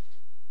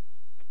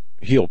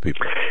heal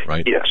people,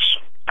 right? Yes,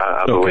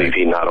 I believe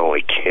He not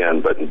only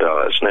can but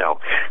does. Now,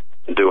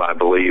 do I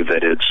believe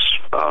that it's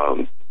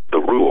the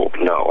rule?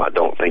 No, I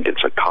don't think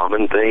it's a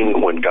common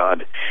thing when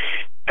God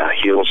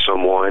heals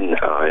someone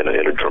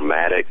in a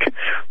dramatic,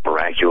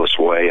 miraculous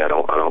way. I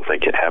don't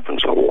think it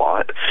happens a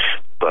lot,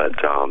 but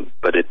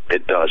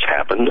it does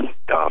happen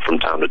from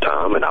time to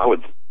time, and I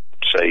would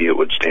say it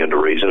would stand to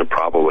reason it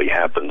probably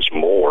happens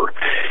more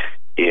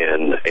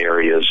in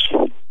areas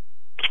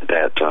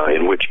that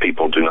in which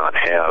people do not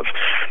have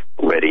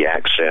ready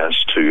access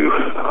to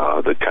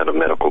the kind of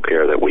medical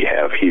care that we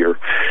have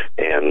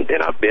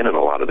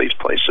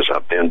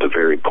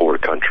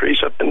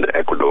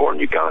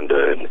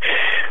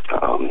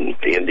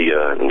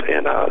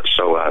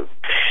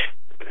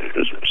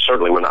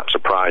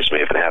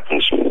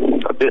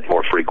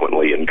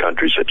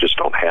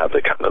don't have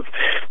the kind of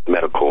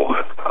medical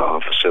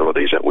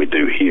facilities that we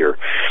do here.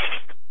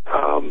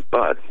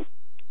 But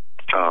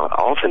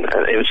often,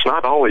 it's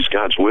not always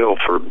God's will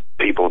for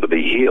people to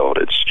be healed.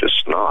 It's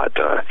just not.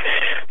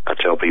 I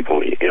tell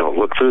people,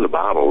 look through the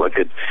Bible.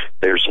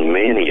 There's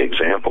many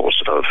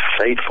examples of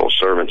faithful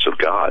servants of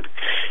God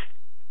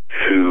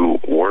who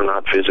were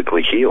not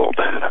physically healed.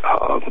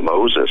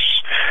 Moses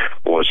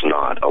was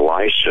not.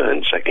 Elisha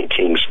in 2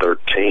 Kings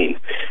 13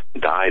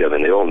 died of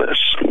an illness.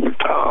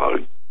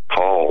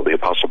 Paul, the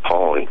Apostle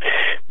Paul in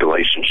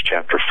Galatians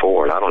chapter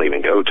 4, and I don't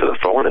even go to the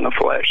thorn in the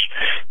flesh,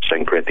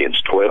 2 Corinthians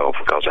 12,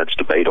 because that's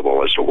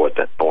debatable as to what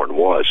that thorn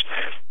was.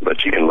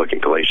 But you can look at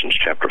Galatians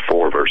chapter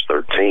 4, verse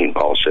 13.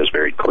 Paul says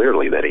very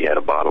clearly that he had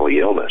a bodily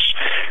illness.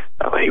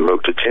 He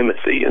wrote to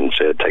Timothy and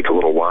said, take a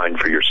little wine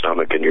for your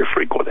stomach and your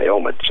frequent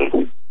ailments.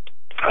 And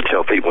I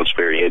tell people it's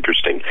very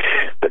interesting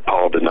that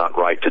Paul did not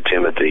write to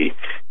Timothy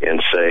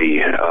and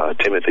say,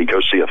 Timothy, go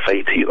see a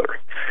faith healer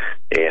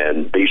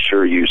and be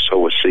sure you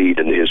sow a seed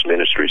into his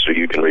ministry so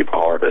you can reap a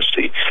harvest.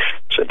 He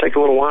said, take a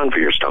little wine for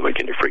your stomach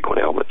and your frequent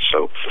ailments.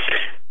 So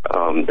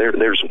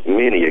there's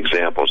many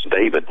examples.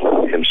 David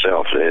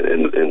himself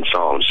in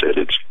Psalms said,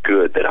 it's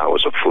good that I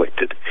was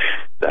afflicted,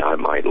 that I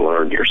might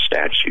learn your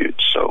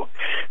statutes. So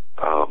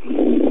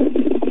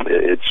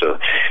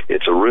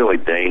it's a really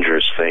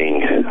dangerous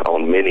thing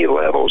on many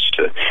levels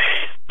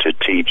to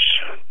teach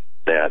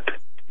that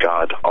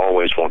God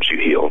always wants you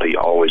healed. He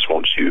always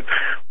wants you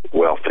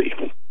wealthy.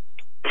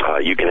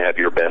 You can have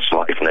your best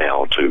life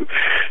now, to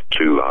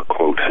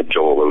quote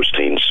Joel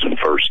Osteen's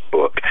first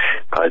book.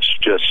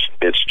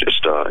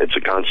 It's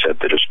a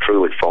concept that is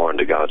truly foreign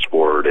to God's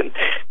word and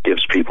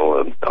gives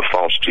people a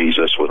false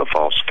Jesus with a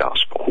false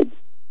gospel.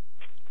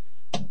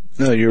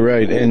 No, you're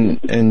right,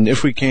 and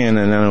if we can,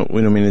 and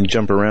we don't mean to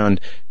jump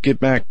around, get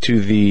back to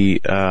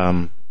the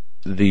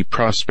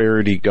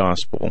prosperity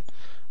gospel,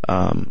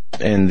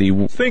 and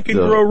the Think and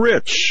Grow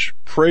Rich.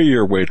 Pray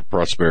your way to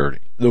prosperity.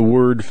 The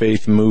word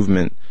faith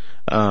movement.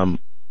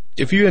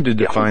 If you had to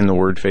define the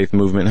word faith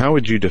movement, how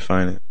would you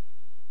define it?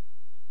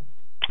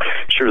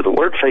 Sure. The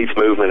word faith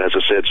movement, as I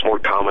said, it's more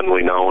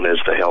commonly known as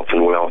the health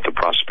and wealth, the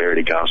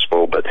prosperity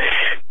gospel, but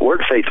the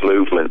word faith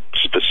movement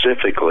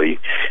specifically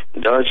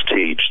does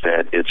teach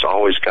that it's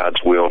always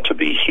God's will to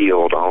be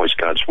healed, always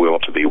God's will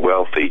to be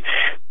wealthy.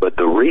 But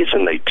the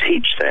reason they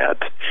teach that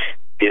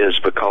is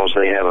because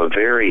they have a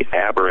very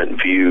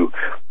aberrant view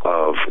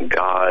of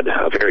God,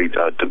 a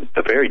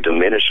very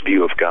diminished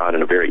view of God,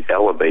 and a very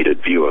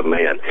elevated view of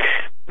man.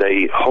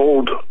 They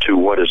hold to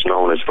what is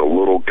known as the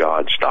little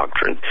gods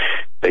doctrine.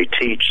 They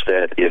teach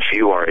that if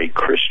you are a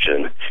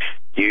Christian,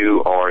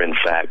 you are in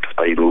fact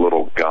a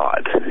little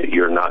god.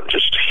 You're not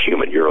just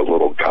human, you're a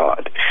little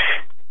god.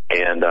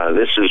 And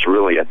this is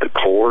really at the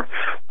core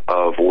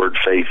of word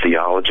faith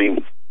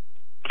theology,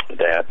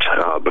 that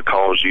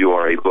because you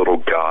are a little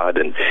god,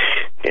 and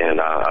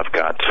I've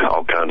got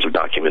all kinds of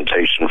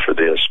documentation for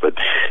this, but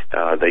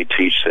they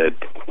teach that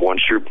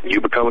once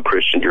you become a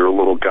Christian, you're a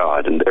little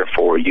god, and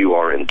therefore you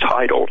are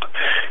entitled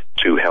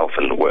to health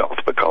and wealth,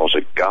 because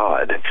a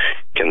god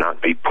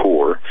cannot be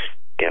poor,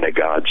 and a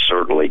god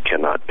certainly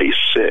cannot be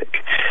sick.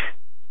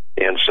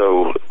 And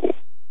so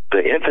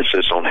the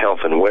emphasis on health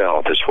and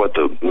wealth is what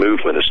the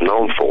movement is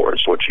known for.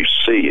 It's what you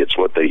see. It's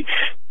what they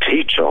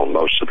teach on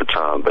most of the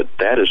time. But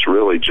that is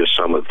really just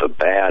some of the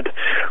bad,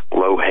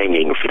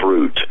 low-hanging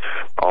fruit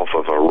off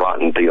of a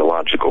rotten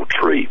theological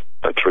tree,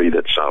 a tree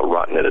that's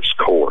rotten at its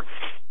core.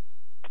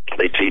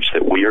 They teach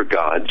that we are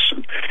gods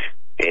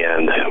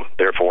and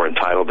therefore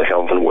entitled to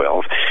health and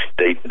wealth.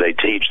 They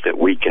teach that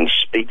we can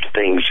speak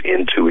things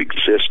into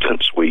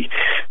existence.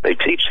 They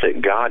teach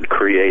that God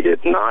created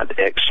not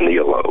ex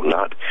nihilo,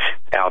 not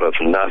out of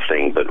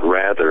nothing, but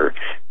rather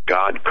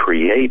God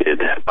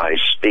created by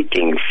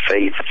speaking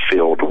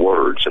faith-filled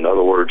words. In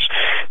other words,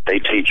 they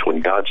teach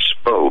when God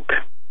spoke,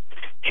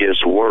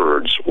 his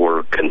words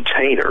were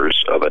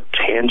containers of a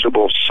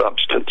tangible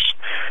substance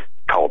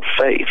called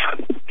faith.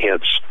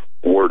 Hence,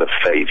 word of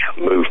faith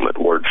movement,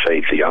 word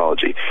faith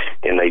theology.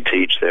 And they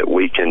teach that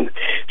we can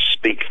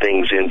speak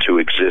things into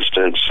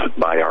existence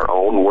by our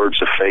own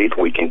words of faith.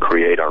 We can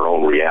create our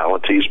own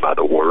realities by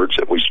the words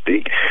that we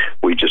speak.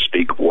 We just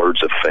speak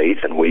words of faith,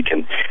 and we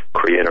can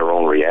create our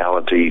own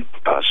reality,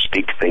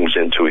 speak things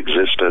into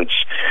existence.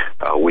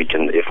 We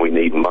can, if we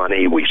need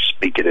money, we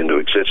speak it into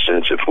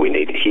existence. If we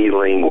need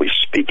healing, we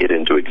speak it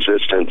into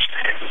existence.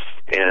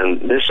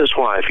 And this is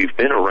why, if you've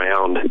been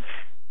around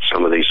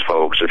some of these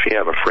folks, if you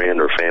have a friend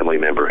or family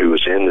member who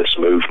is in this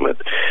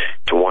movement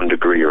to one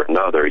degree or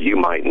another, you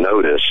might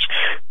notice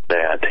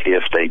that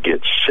if they get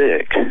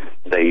sick,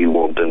 they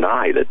will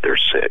deny that they're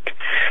sick.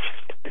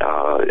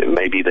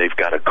 Maybe they've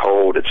got a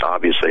cold. It's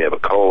obvious they have a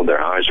cold.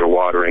 Their eyes are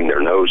watering.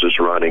 Their nose is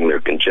running.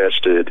 They're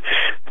congested.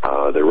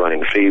 They're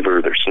running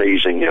fever. They're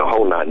sneezing.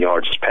 Whole 9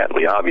 yards. It's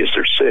patently obvious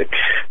they're sick.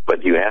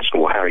 But you ask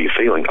them, well, how are you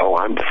feeling? Oh,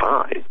 I'm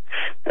fine.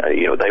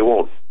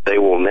 They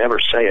will never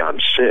say I'm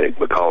sick,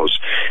 because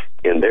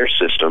in their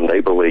system they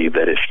believe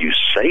that if you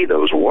say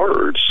those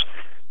words,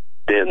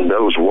 then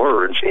those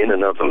words in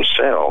and of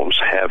themselves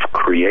have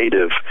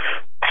creative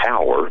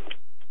power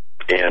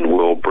and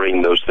will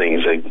bring those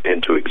things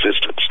into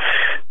existence.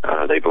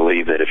 They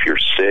believe that if you're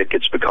sick,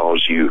 it's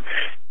because you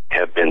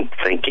have been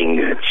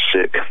thinking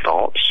sick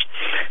thoughts.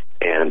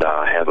 And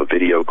I have a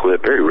video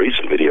clip, very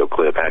recent video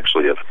clip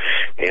actually, of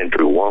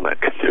Andrew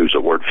Womack, who's a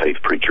Word Faith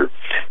preacher,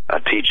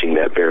 teaching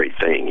that very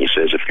thing. He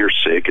says if you're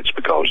sick, it's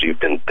because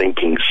you've been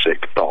thinking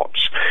sick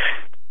thoughts.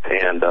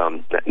 And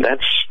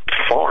that's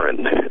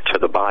foreign to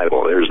the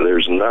Bible.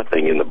 There's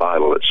nothing in the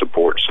Bible that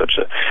supports such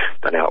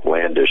an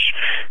outlandish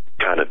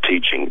kind of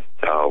teaching.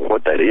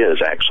 What that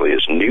is actually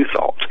is New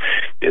Thought.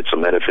 It's a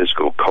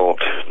metaphysical cult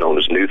known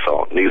as New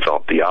Thought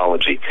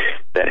theology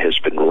that has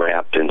been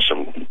wrapped in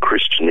some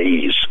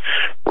Christianese,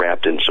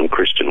 wrapped in some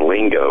Christian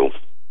lingo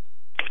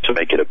to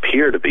make it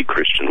appear to be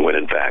Christian when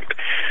in fact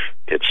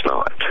it's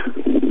not.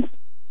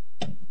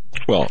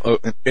 Well,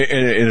 and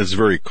it is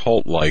very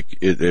cult-like.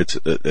 It's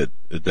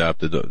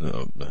adapted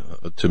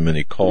to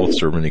many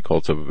cults, or many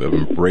cults have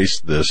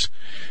embraced this.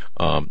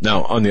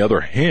 Now, on the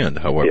other hand,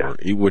 however,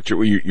 what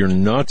you're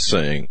not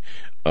saying,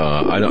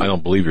 I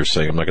don't believe you're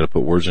saying, I'm not going to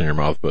put words in your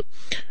mouth, but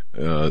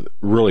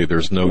really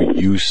there's no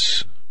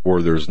use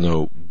or there's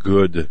no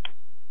good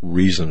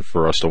reason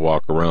for us to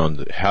walk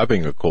around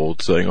having a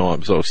cold saying, oh,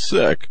 I'm so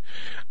sick,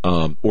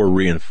 or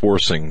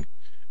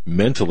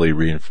mentally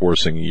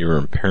reinforcing your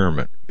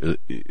impairment.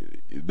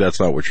 That's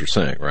not what you're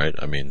saying, right?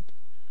 I mean,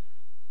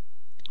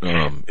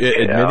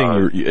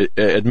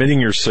 admitting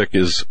you're sick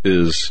is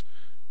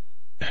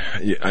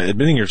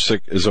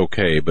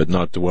okay, but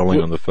not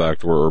dwelling on the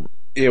fact where.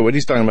 Yeah, what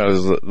he's talking about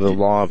is the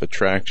law of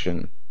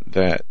attraction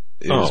that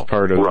is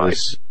part of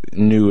this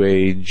New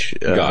Age,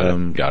 got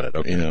it.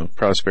 Okay.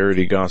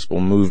 Prosperity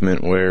gospel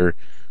movement where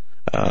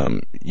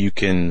you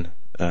can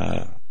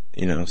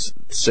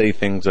say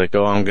things like,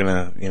 "Oh, I'm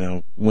gonna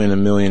win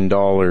 $1 million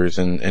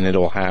and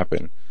it'll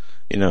happen,"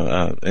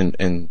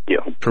 and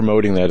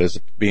promoting that as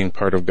being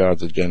part of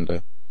God's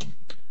agenda.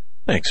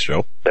 Thanks,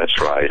 Joe. That's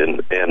right,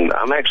 and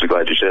I'm actually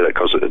glad you said that,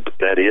 because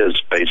that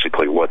is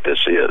basically what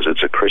this is.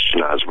 It's a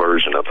Christianized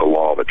version of the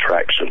law of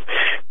attraction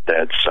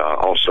that's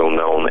also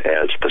known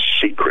as The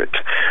Secret.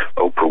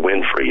 Oprah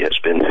Winfrey has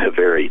been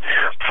very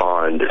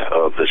fond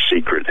of The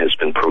Secret, has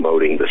been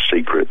promoting The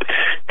Secret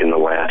in the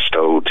last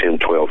 10,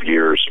 12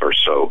 years or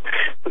so,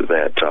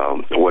 that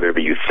whatever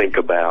you think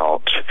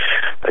about,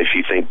 if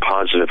you think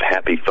positive,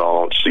 happy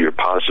thoughts, your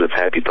positive,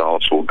 happy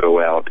thoughts will go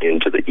out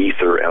into the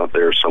ether out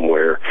there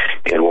somewhere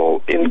and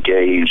will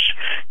engage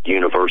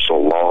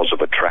universal laws of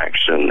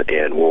attraction,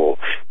 and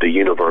the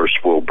universe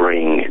will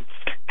bring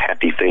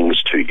happy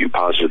things to you,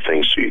 positive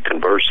things to you.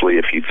 Conversely,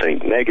 if you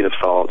think negative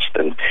thoughts,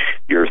 then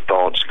your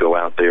thoughts go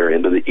out there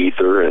into the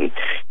ether and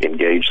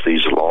engage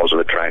these laws of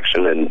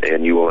attraction,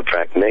 and you will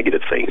attract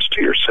negative things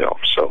to yourself.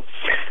 So,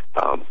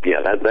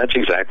 that's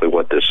exactly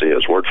what this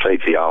is. Word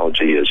Faith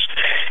theology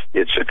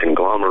it's a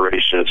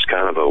conglomeration. It's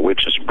kind of a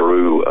witch's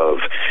brew of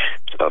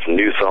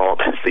New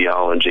Thought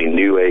theology,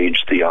 New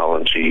Age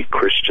theology,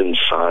 Christian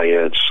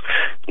Science,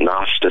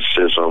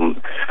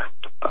 Gnosticism,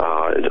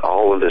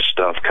 all of this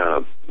stuff kind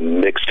of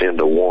mixed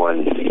into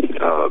one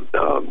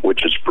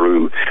witch's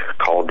brew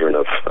cauldron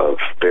of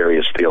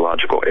various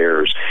theological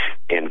errors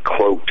and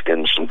cloaked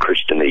in some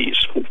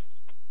Christianese.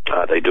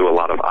 They do a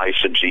lot of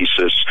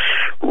eisegesis,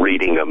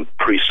 reading a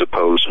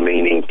presupposed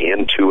meaning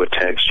into a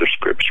text of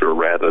Scripture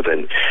rather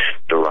than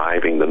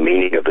deriving the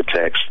meaning of the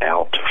text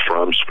out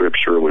from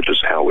Scripture, which is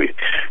how we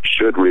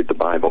should read the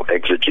Bible.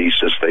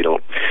 Exegesis, they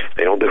don't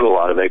do a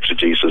lot of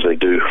exegesis. They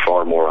do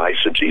far more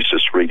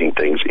eisegesis, reading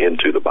things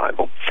into the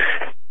Bible,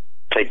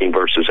 taking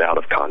verses out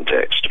of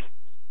context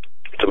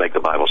to make the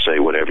Bible say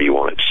whatever you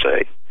want it to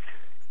say.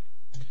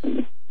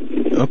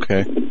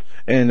 Okay.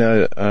 And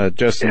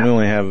Justin, we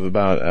only have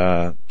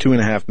about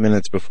 2.5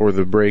 minutes before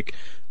the break.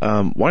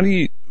 What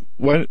in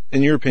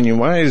your opinion,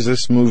 why is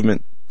this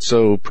movement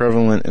so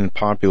prevalent and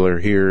popular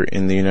here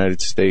in the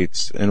United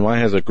States, and why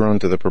has it grown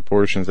to the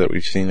proportions that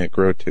we've seen it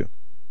grow to?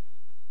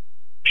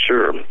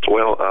 Sure.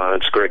 Well,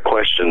 it's a great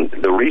question.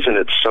 The reason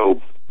it's so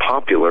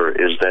popular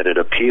is that it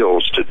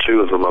appeals to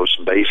two of the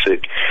most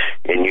basic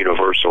and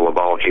universal of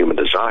all human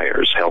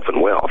desires, health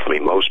and wealth. I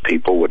mean, most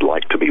people would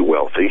like to be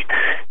wealthy,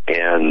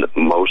 and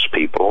most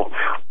people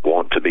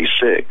want to be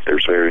sick.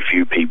 There's very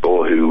few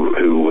people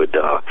who would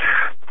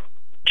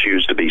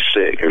choose to be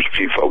sick. There's a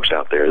few folks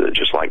out there that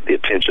just like the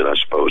attention, I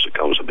suppose, that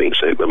comes with being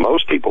sick. But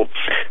most people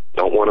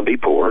don't want to be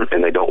poor,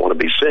 and they don't want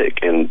to be sick.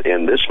 And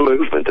this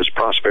movement, this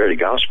prosperity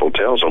gospel,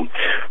 tells them,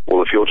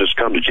 well, if you'll just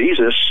come to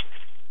Jesus,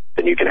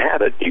 then you can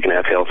have it. You can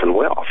have health and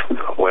wealth.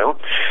 Well,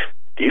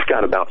 you've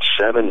got about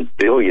 7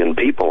 billion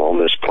people on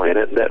this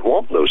planet that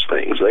want those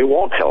things. They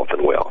want health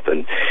and wealth.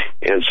 And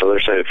so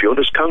they're saying, if you'll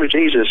just come to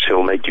Jesus,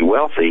 he'll make you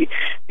wealthy,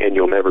 and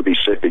you'll never be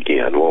sick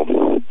again. Well,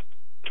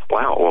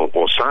 wow,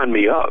 well, sign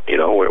me up.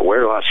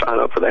 Where do I sign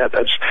up for that?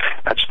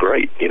 That's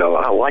great.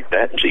 I like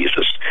that,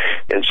 Jesus.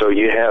 And so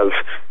you have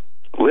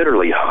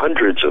literally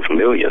hundreds of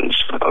millions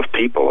of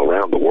people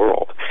around the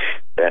world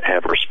that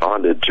have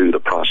responded to the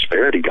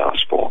prosperity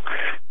gospel,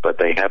 but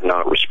they have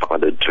not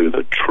responded to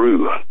the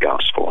true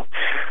gospel.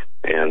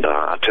 And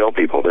I tell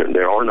people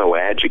there are no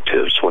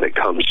adjectives when it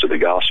comes to the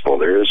gospel.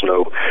 There is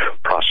no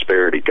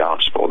prosperity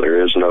gospel.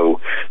 There is no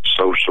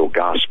social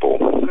gospel.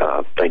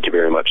 Thank you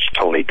very much,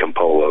 Tony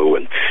Campolo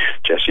and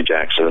Jesse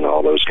Jackson and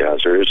all those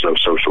guys. There is no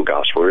social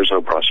gospel. There is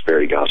no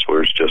prosperity gospel.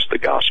 There's just the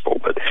gospel.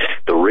 But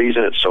the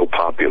reason it's so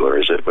popular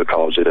is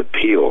because it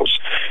appeals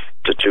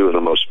to two of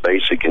the most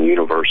basic and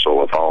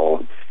universal of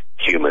all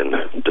human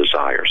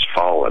desires,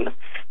 fallen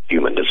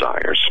human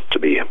desires, to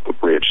be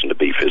rich and to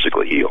be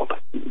physically healed.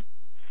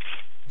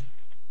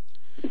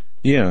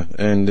 Yeah,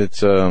 and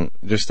it's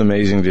just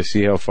amazing to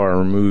see how far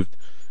removed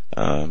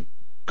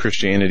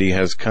Christianity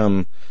has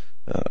come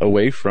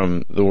away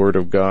from the Word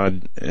of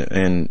God,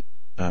 and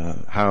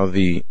how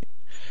the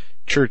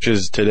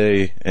churches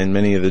today and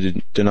many of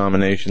the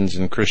denominations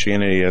and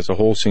Christianity as a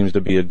whole seems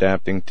to be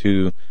adapting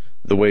to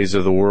the ways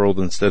of the world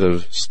instead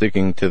of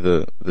sticking to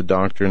the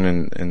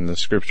doctrine and the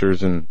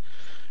scriptures and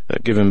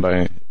given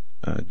by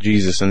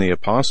Jesus and the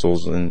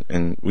apostles.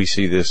 And we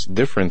see this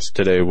difference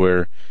today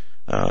where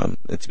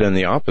it's been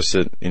the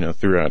opposite,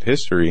 throughout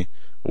history,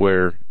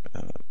 where,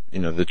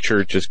 the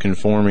church is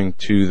conforming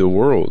to the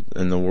world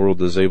and the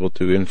world is able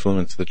to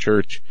influence the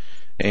church.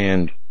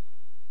 And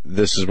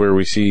this is where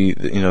we see,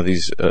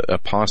 these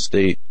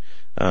apostate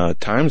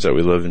times that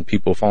we live in,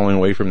 people falling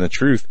away from the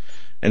truth.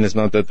 And it's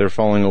not that they're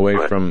falling away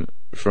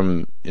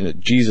from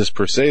Jesus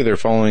per se. They're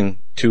falling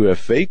to a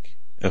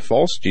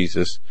false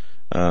Jesus,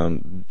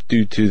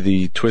 due to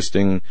the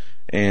twisting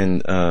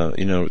and,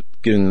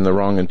 getting the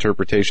wrong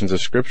interpretations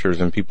of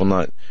scriptures, and people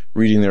not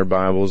reading their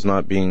Bibles,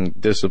 not being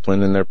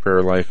disciplined in their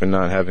prayer life, and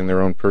not having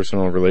their own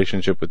personal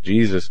relationship with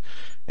Jesus.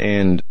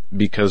 And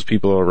because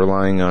people are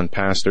relying on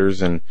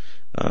pastors and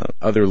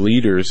other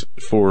leaders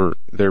for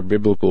their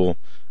biblical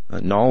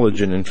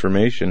knowledge and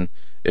information,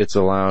 it's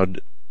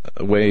allowed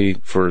a way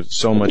for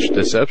so much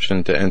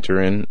deception to enter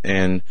in.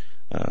 And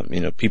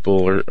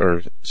people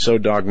are so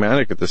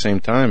dogmatic at the same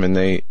time, and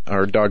they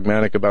are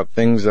dogmatic about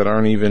things that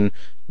aren't even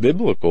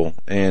biblical.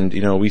 And,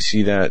 we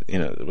see that,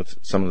 with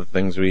some of the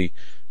things we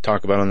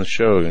talk about on the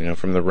show,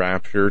 from the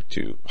rapture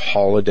to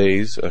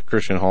holidays,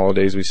 Christian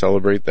holidays we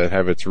celebrate that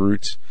have its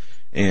roots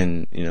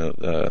in,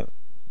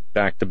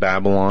 back to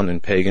Babylon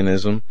and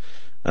paganism,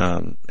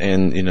 and,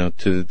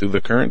 to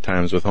the current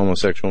times with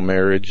homosexual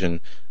marriage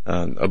and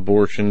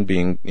abortion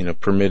being,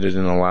 permitted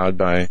and allowed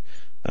by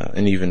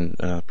and even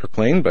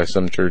proclaimed by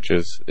some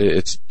churches.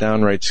 It's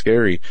downright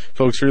scary.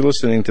 Folks, you're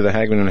listening to the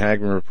Hagmann and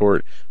Hagmann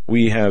Report.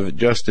 We have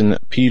Justin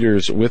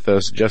Peters with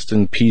us.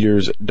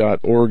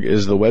 JustinPeters.org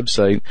is the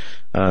website.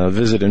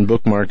 Visit and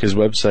bookmark his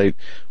website.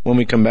 When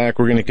we come back,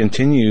 we're going to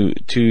continue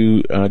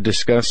to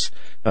discuss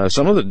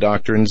some of the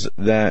doctrines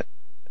that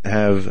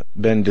have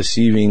been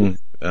deceiving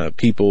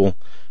people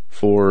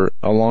for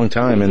a long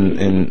time,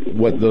 and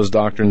what those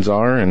doctrines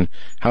are and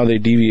how they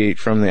deviate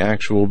from the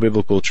actual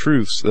biblical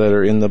truths that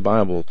are in the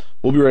Bible.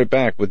 We'll be right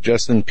back with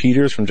Justin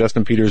Peters from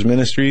Justin Peters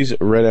Ministries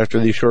right after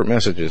these short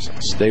messages.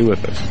 Stay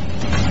with us.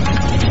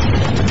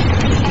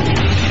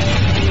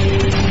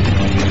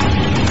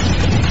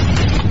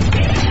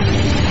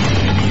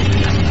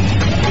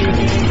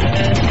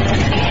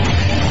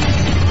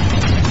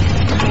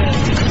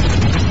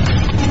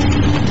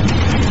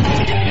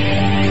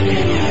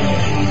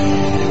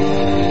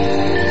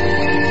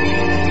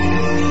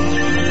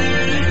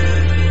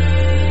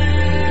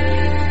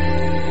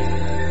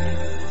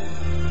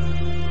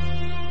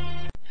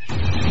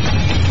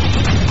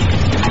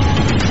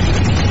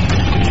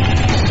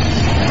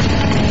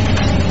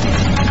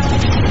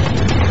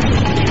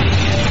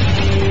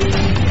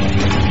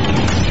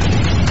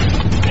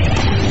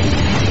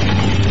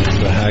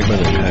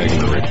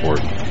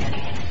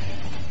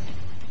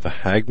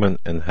 Hagmann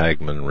and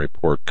Hagmann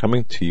Report,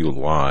 coming to you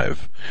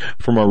live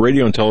from our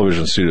radio and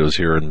television studios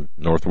here in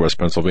Northwest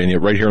Pennsylvania,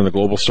 right here on the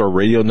Global Star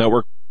Radio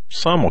Network,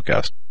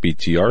 simulcast,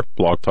 BTR,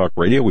 Blog Talk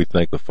Radio. We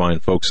thank the fine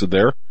folks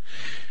there,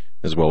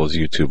 as well as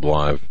YouTube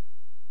Live.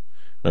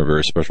 And our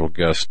very special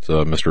guest,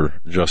 Mr.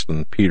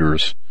 Justin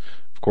Peters.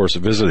 Of course,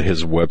 visit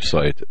his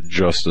website,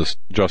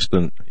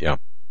 Justin.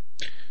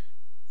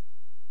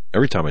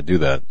 Every time I do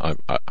that, I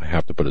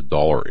have to put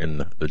 $1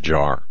 in the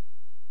jar.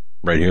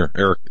 Right here.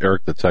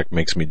 Eric the Tech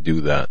makes me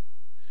do that.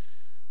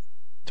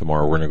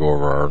 Tomorrow we're going to go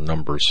over our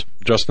numbers.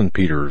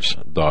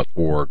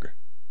 JustinPeters.org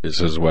is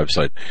his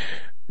website.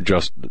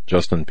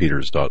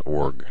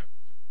 JustinPeters.org.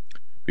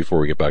 Before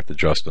we get back to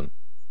Justin,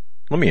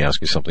 let me ask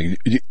you something.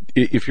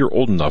 If you're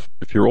old enough,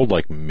 if you're old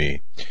like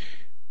me,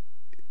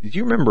 do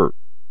you remember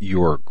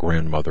your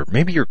grandmother,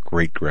 maybe your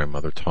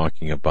great-grandmother,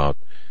 talking about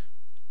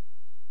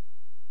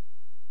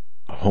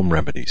home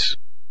remedies?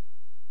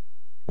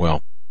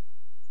 Well,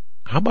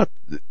 how about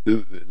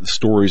the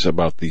stories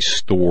about these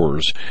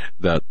stores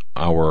that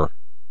our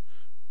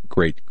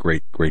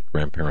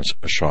great-great-great-grandparents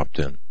shopped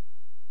in,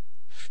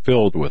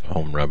 filled with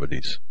home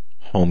remedies,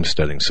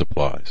 homesteading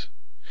supplies?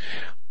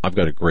 I've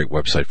got a great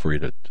website for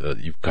you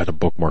you've got to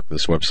bookmark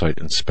this website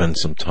and spend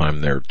some time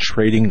there.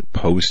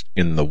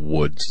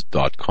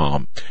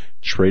 TradingPostInTheWoods.com.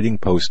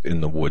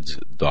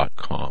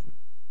 TradingPostInTheWoods.com.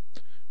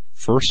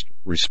 First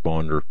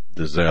responder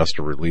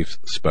disaster relief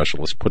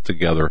specialists put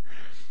together,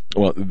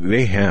 well,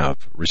 they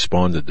have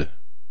responded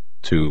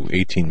to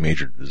 18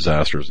 major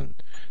disasters, and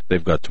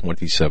they've got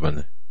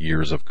 27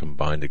 years of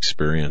combined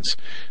experience,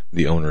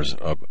 the owners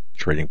of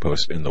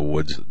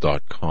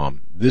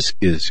tradingpostinthewoods.com. This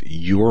is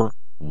your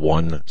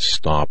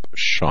one-stop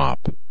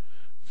shop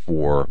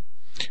for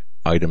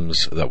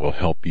items that will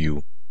help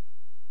you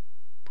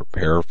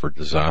prepare for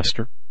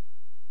disaster.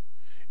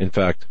 In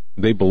fact,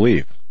 they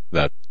believe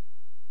that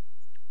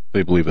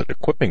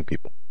equipping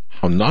people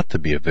how not to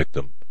be a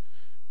victim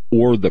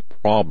or the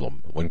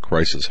problem when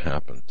crisis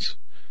happens,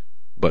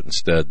 but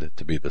instead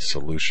to be the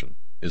solution,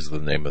 is the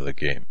name of the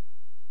game.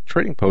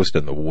 Trading Post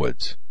in the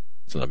Woods.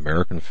 It's an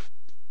American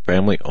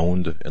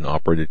family-owned and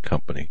operated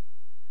company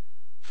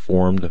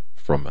formed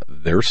from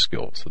their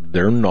skills,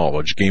 their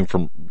knowledge gained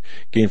from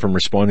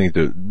responding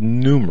to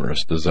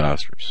numerous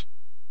disasters,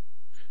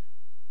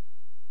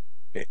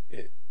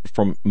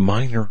 from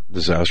minor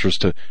disasters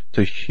to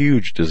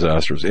huge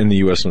disasters in the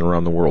U.S. and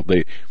around the world.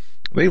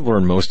 They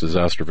learned most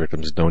disaster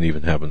victims don't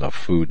even have enough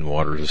food and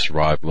water to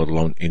survive, let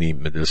alone any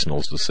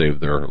medicinals to save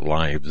their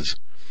lives.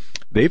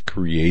 They've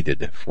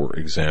created, for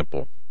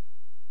example,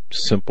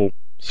 simple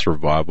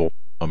survival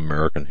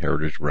American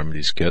Heritage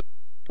Remedies Kit.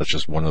 That's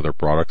just one of their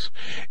products,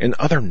 and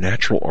other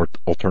natural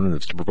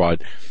alternatives to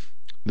provide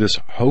this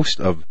host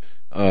of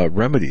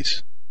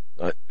remedies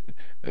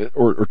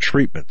or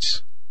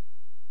treatments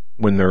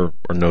when there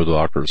are no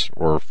doctors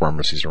or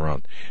pharmacies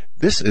around.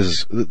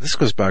 This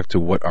goes back to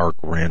what our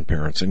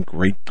grandparents and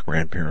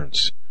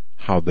great-grandparents,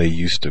 how they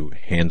used to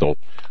handle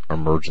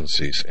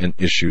emergencies and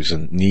issues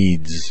and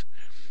needs.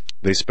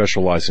 They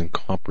specialize in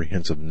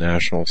comprehensive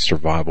national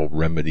survival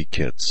remedy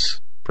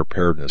kits,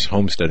 preparedness,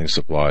 homesteading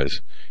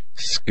supplies,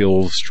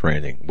 skills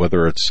training,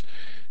 whether it's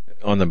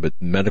on the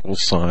medical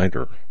side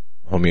or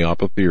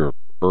homeopathy or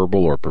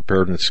herbal or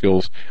preparedness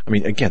skills. I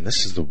mean, again,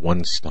 this is the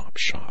one-stop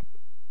shop.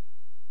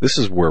 This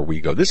is where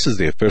we go. This is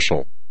the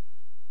official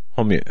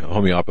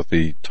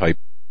homeopathy-type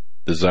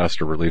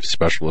disaster relief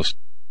specialist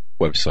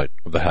website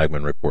of the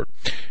Hagmann Report.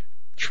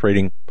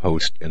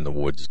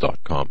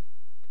 TradingPostinthewoods.com.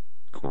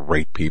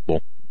 Great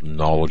people,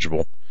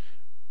 knowledgeable.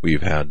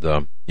 We've had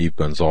Eve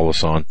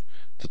Gonzalez on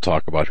to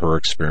talk about her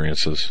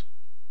experiences.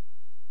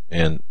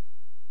 And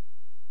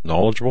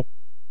knowledgeable?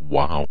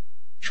 Wow.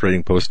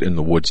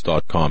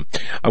 TradingPostinthewoods.com.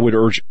 I would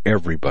urge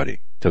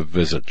everybody to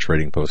visit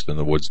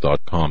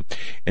TradingPostinthewoods.com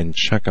and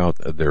check out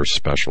their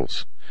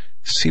specials.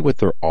 See what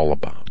they're all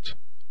about.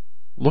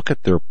 Look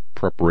at their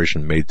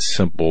preparation made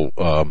simple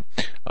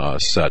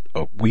set.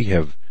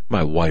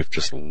 My wife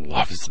just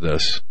loves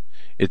this.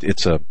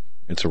 It's a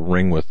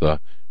ring with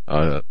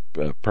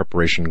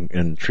preparation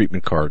and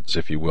treatment cards,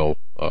 if you will,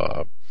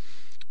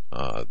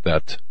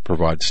 that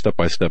provide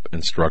step-by-step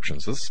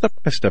instructions. A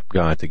step-by-step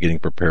guide to getting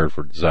prepared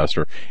for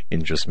disaster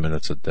in just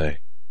minutes a day.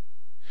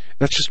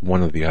 That's just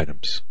one of the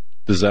items.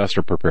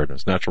 Disaster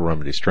preparedness, natural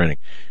remedies, training.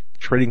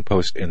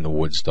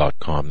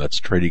 TradingPostinthewoods.com. That's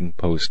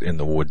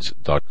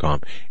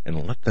TradingPostinthewoods.com.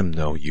 And let them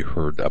know you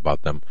heard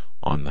about them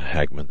on the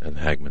Hagmann and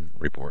Hagmann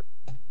Report.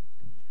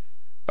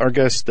 Our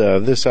guest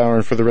this hour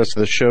and for the rest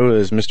of the show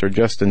is Mr.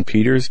 Justin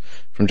Peters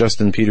from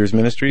Justin Peters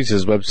Ministries.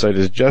 His website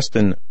is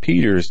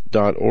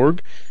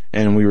justinpeters.org,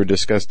 and we were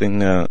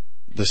discussing some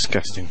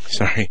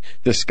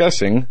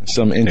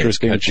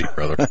interesting,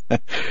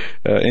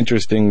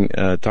 interesting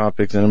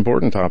topics and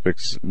important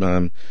topics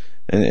in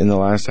the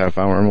last half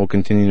hour, and we'll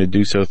continue to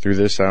do so through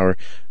this hour.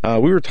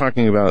 We were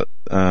talking about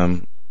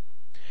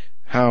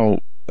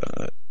how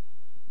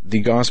the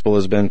gospel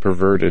has been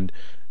perverted.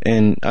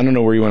 And I don't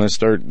know where you want to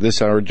start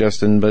this hour,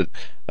 Justin, but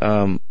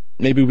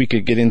maybe we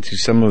could get into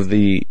some of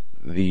the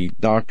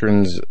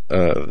doctrines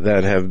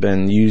that have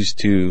been used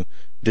to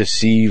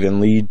deceive and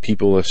lead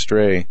people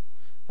astray,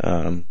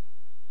 and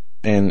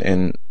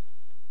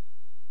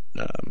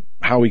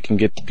how we can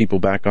get people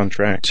back on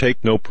track.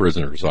 Take no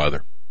prisoners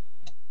either.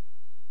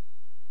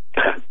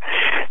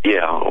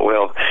 Yeah,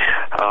 well,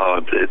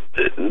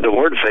 the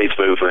Word Faith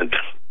movement,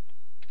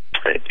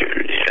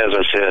 as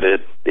I said,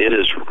 it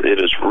is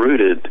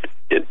rooted.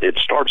 It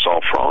starts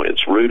off wrong.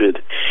 It's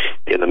rooted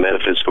in the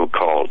metaphysical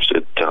cults.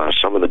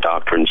 Some of the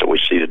doctrines that we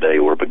see today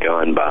were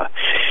begun by a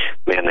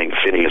man named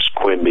Phineas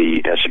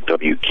Quimby, Essex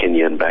W.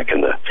 Kenyon back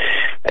in the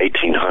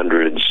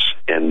 1800s,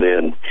 and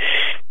then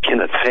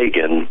Kenneth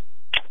Hagin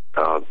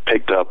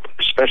picked up,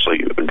 especially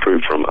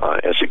improved from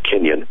Essex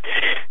Kenyon,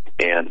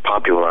 and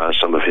popularized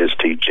some of his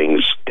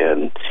teachings,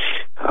 and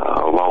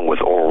along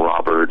with Oral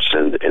Roberts,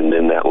 and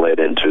then that led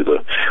into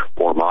the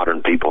more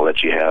modern people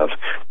that you have,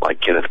 like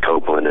Kenneth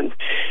Copeland and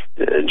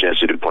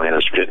Jesse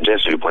Duplantis.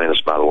 Jesse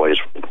Duplantis, by the way, is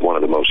one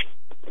of the most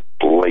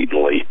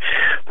blatantly,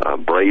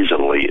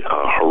 brazenly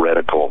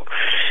heretical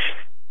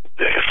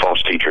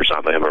false teachers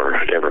I've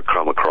ever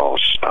come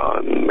across.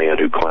 A man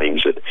who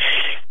claims that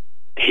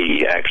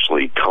he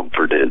actually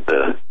comforted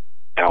the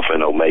Alpha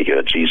and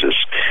Omega, Jesus.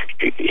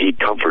 He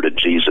comforted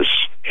Jesus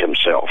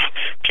himself.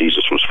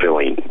 Jesus was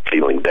feeling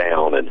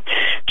down, and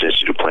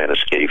Jesse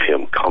Duplantis gave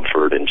him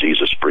comfort, and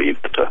Jesus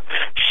breathed a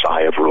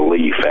sigh of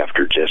relief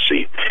after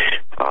Jesse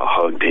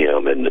hugged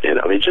him. And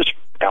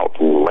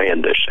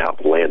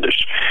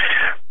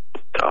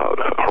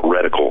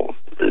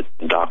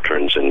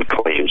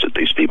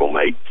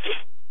soulmate.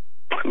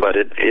 But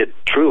it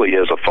truly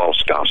is a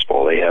false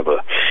gospel. They have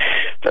a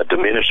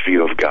diminished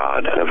view of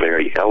God, a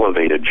very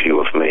elevated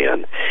view of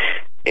man,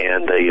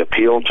 and they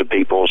appeal to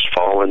people's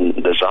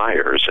fallen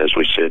desires, as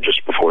we said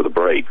just before the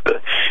break,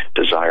 the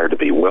desire to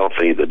be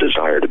wealthy, the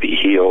desire to be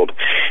healed,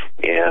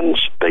 and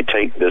they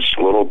take this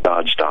little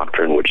God's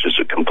doctrine, which is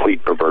a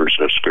complete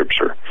perversion of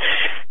Scripture,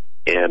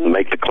 and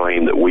make the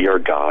claim that we are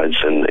gods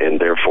and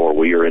therefore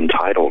we are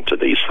entitled to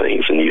these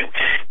things. And you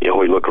know,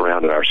 we look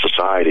around at our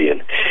society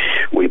and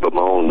we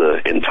bemoan the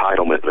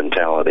entitlement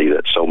mentality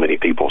that so many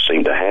people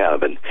seem to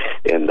have,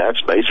 and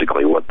that's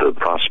basically what the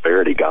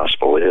prosperity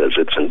gospel is.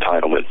 It's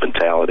entitlement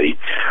mentality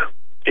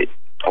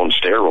on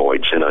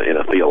steroids in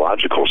a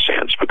theological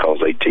sense, because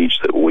they teach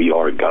that we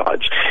are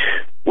gods,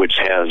 which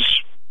has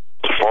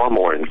far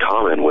more in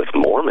common with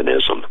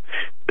Mormonism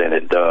than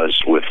it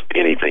does with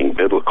anything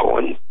biblical.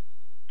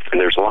 And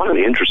there's a lot of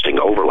interesting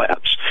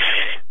overlaps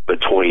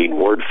between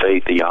Word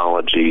Faith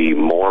theology,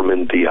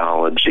 Mormon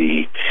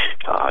theology,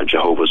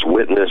 Jehovah's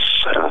Witness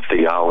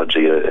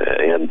theology,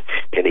 and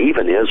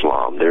even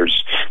Islam.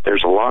 There's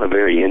a lot of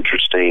very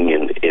interesting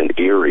and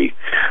eerie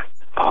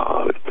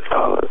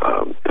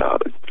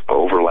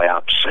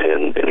overlaps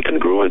and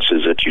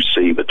congruences that you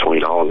see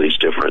between all of these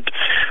different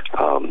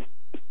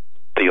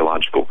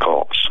theological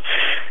cults.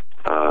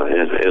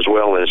 As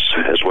well as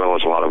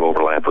a lot of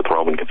overlap with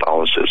Roman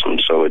Catholicism.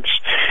 So it's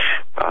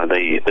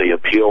they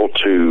appeal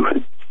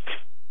to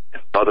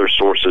other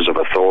sources of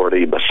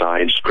authority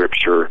besides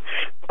Scripture.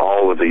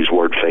 All of these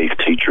Word Faith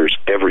teachers,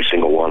 every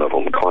single one of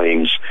them,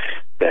 claims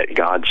that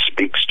God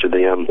speaks to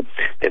them,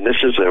 and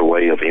this is their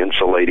way of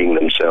insulating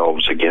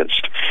themselves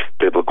against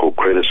biblical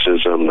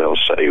criticism. They'll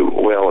say,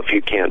 well, if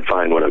you can't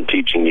find what I'm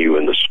teaching you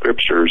in the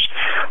Scriptures,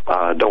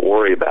 don't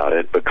worry about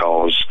it,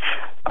 because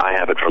I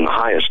have it from the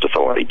highest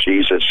authority.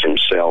 Jesus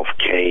himself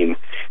came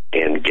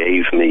and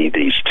gave me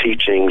these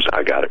teachings.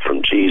 I got it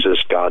from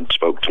Jesus. God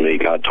spoke to me.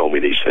 God told me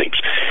these things.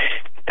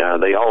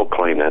 They all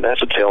claim that.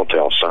 That's a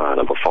telltale sign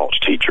of a false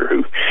teacher,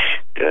 who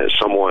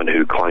someone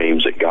who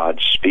claims that God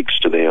speaks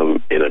to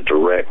them in a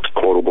direct,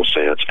 quotable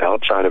sense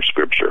outside of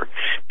Scripture,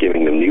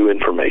 giving them new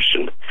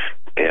information.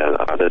 And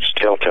that's a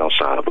telltale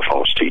sign of a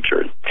false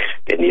teacher.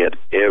 And yet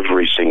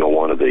every single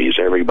one of these,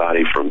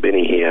 everybody from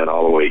Benny Hinn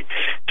all the way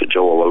to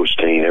Joel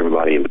Osteen,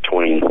 everybody in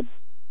between,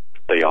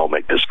 they all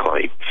make this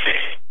claim.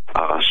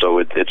 So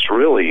it's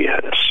really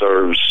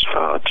serves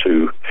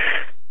to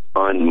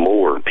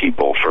unmoor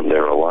people from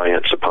their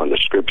reliance upon the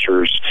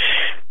Scriptures.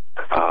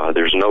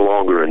 There's no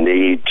longer a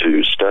need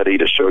to study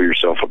to show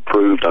yourself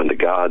approved unto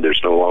God.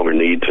 There's no longer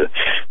need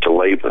to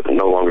labor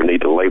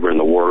in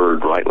the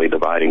Word, rightly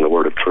dividing the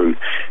Word of truth.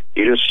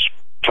 You just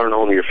turn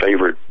on your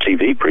favorite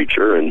TV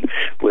preacher and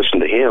listen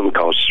to him,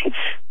 because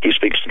he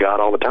speaks to God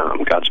all the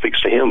time. God speaks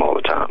to him all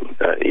the time.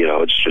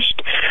 It's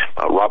just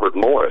Robert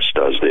Morris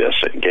does this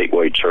at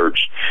Gateway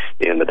Church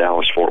in the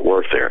Dallas-Fort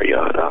Worth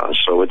area.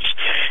 So it's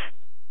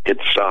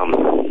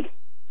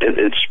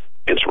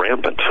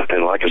rampant,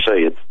 and like I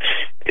say,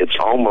 it's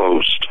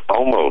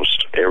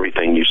almost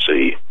everything you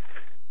see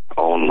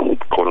on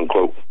quote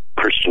unquote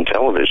Christian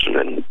television.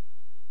 And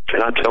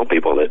I tell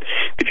people that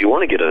if you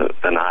want to get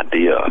an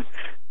idea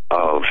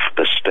of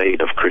the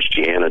state of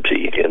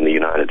Christianity in the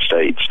United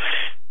States,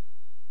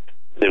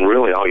 then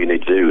really all you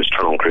need to do is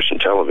turn on Christian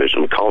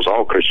television, because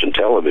all Christian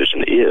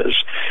television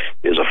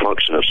is a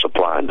function of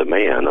supply and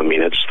demand. I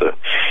mean, it's the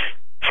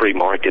free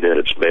market at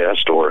its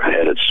best, or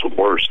at its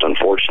worst,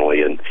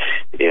 unfortunately,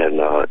 in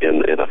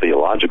a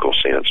theological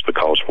sense,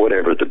 because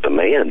whatever the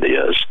demand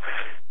is,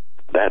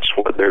 that's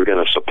what they're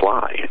going to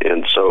supply.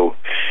 And so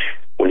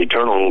when you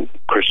turn on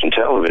Christian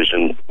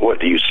television, what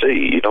do you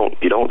see? You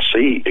don't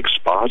see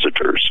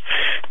expositors.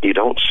 You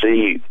don't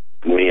see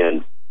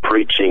men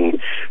preaching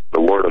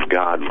the Word of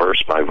God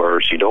verse by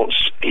verse. You don't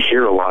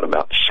hear a lot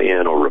about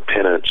sin or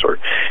repentance or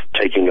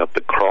taking up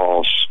the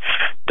cross,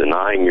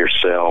 denying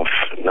yourself.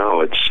 No,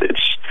 it's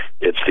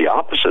the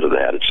opposite of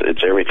that.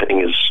 It's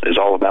everything is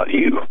all about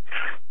you.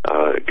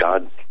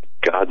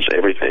 God's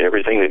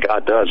everything that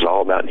God does is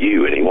all about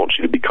you, and He wants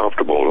you to be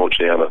comfortable. He wants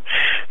you to have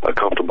a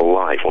comfortable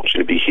life. Wants you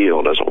to be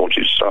healed. Doesn't want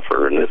you to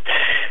suffer. And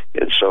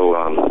so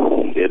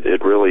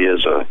it really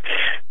is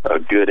a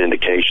good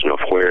indication of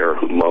where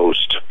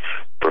most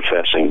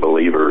professing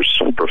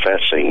believers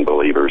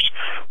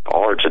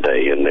are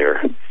today in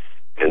their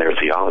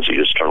theology.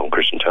 Just turn on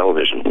Christian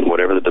television.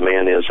 Whatever the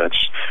demand is,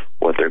 that's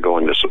what they're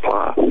going to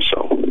supply.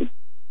 So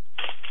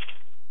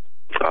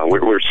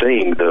we're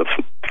seeing the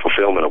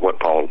fulfillment of what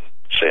Paul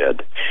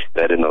said,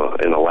 that in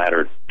the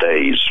latter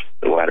days,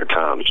 in latter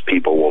times,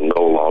 people will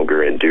no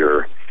longer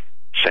endure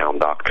sound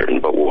doctrine,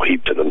 but will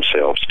heap to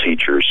themselves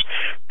teachers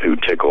who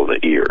tickle the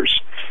ears.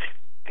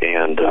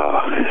 And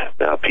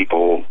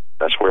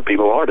that's where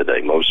people are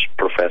today. Most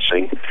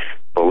professing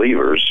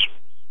believers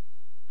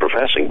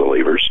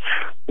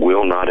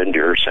will not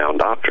endure sound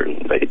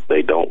doctrine.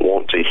 They don't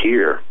want to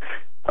hear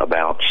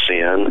about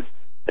sin.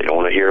 They don't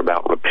want to hear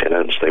about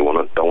repentance. They don't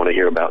want to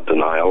hear about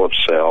denial of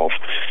self.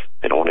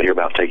 They don't want to hear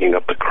about taking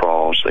up the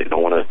cross. They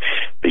don't want to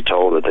be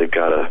told that they've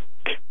got to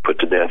put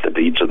to death the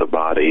needs of the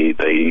body.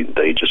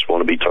 They just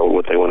want to be told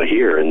what they want to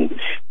hear, and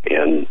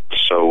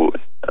so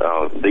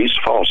these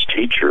false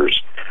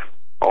teachers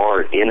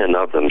are in and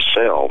of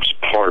themselves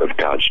part of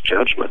God's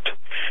judgment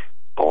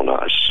on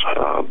us.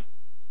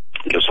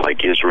 Just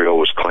like Israel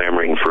was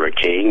clamoring for a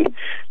king,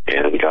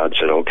 and God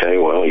said, okay,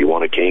 well, you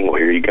want a king? Well,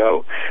 here you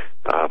go.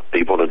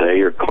 People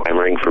today are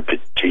clamoring for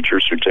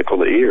teachers who tickle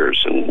the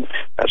ears, and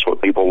that's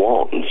what people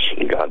want.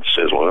 And God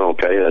says, well,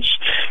 okay,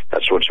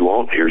 that's what you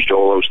want. Here's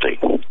Joel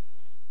Osteen.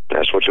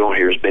 That's what you want.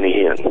 Here's Benny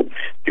Hinn.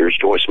 Here's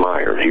Joyce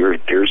Meyer.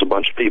 Here's a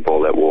bunch of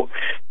people that will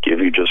give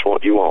you just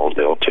what you want.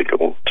 They'll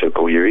tickle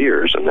your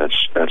ears, and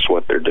that's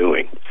what they're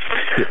doing.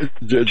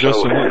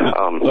 Justin,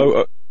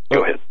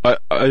 go ahead. I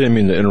didn't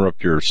mean to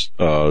interrupt your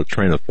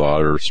train of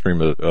thought or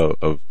stream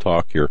of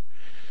talk here,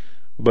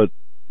 but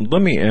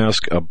let me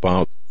ask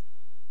about,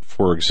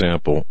 for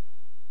example,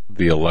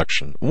 the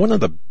election. One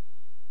of the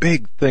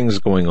big things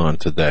going on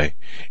today,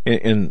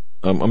 and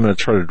I'm going to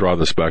try to draw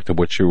this back to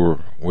what you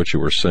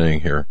were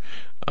saying here.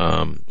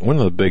 One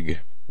of the big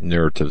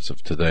narratives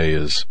of today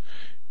is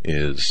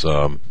it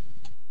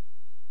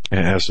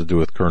has to do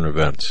with current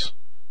events,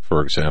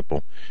 for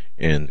example,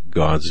 and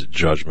God's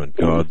judgment,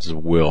 God's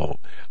will.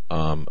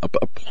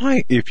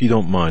 Apply, if you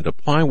don't mind,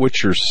 apply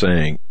what you're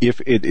saying,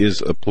 if it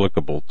is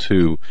applicable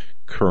to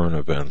current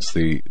events,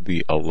 the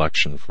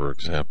election, for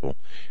example,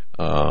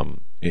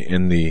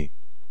 in the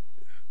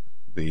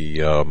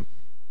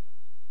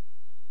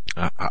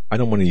I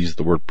don't want to use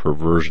the word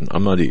perversion.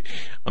 I'm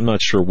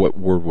not sure what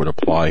word would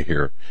apply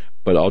here,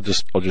 but I'll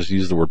just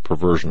use the word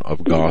perversion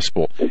of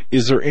gospel.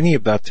 Is there any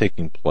of that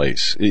taking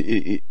place?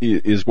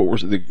 Is what we're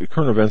the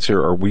current events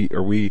here? Are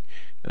we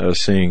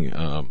seeing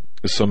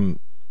some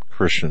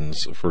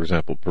Christians, for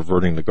example,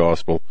 perverting the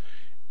gospel?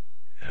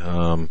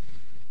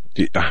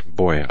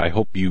 Boy, I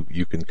hope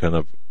you can kind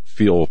of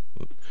feel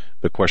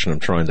the question I'm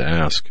trying to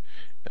ask,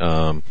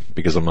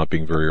 because I'm not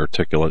being very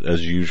articulate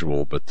as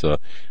usual. But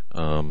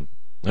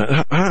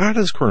how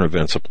does current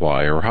events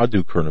apply, or how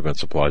do current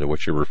events apply to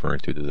what you're referring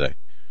to today?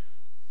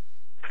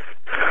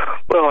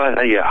 Well,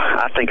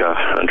 I think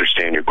I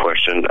understand your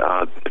question.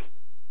 I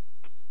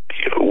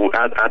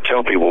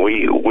tell people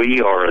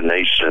we are a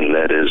nation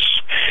that is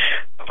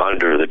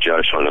under the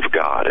judgment of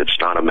God. It's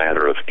not a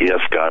matter of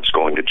if God's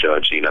going to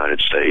judge the United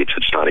States.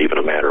 It's not even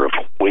a matter of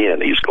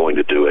when He's going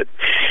to do it.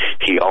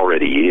 He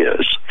already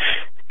is.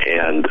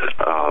 And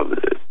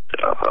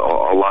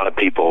a lot of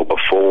people,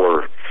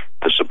 before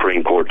the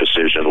Supreme Court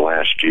decision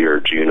last year,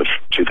 June of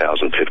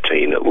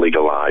 2015, that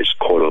legalized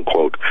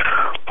quote-unquote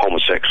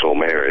homosexual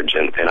marriage,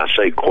 and I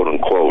say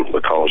quote-unquote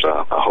because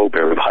I hope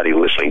everybody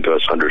listening to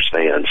us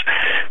understands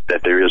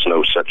that there is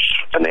no such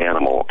an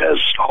animal as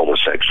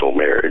homosexual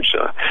marriage.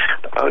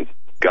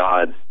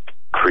 God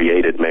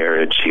created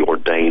marriage. He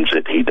ordains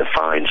it. He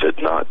defines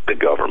it, not the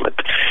government.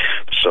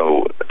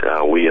 So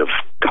we have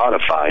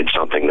codified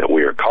something that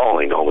we are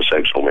calling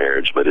homosexual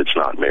marriage, but it's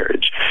not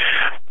marriage.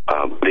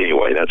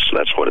 Anyway,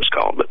 that's what it's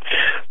called. But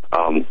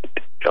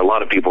a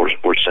lot of people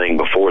were saying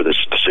before this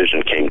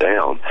decision came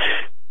down,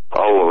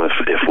 oh,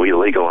 if we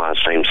legalize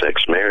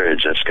same-sex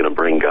marriage, that's going to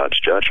bring God's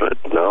judgment.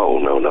 No.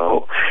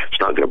 It's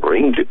not going to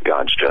bring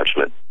God's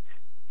judgment.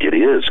 It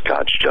is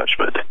God's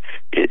judgment.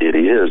 It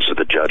is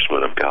the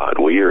judgment of God.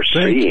 We are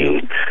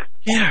seeing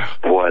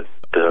what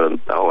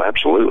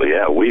absolutely,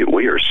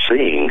 we are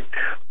seeing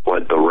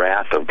what the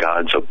wrath of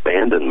God's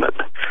abandonment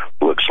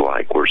looks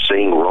like. We're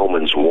seeing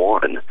Romans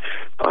 1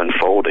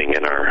 unfolding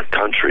in our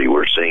country.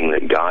 We're seeing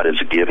that God is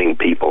giving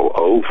people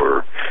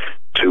over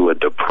to a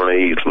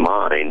depraved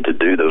mind to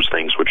do those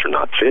things which are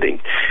not fitting.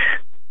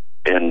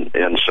 And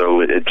so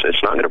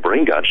it's not going to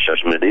bring God's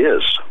judgment. It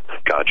is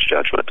God's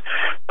judgment.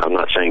 I'm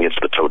not saying it's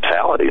the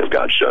totality of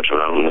God's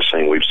judgment. I'm not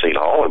saying we've seen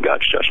all of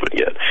God's judgment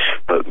yet,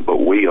 but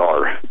we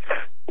are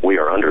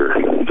under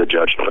the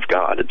judgment of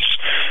God.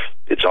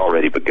 It's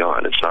already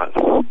begun. It's not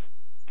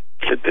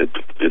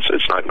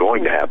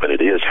going to happen.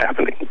 It is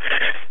happening.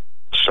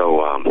 So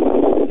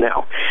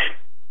now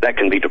that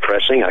can be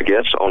depressing, I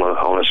guess,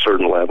 on a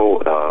certain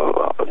level.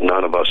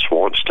 None of us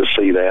wants to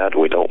see that.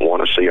 We don't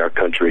want to see our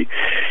country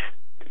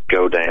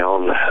go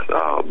down,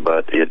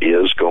 but it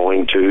is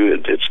going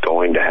to. It's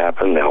going to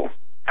happen. Now,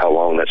 how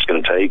long that's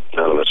going to take,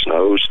 none of us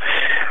knows.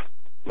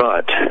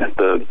 But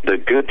the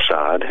good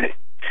side,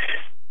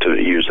 to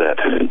use that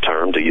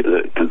term,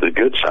 the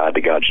good side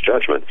to God's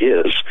judgment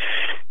is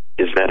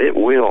that it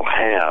will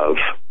have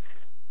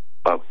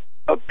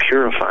a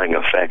purifying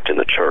effect in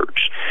the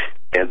church,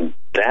 and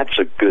that's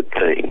a good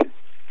thing.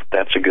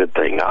 That's a good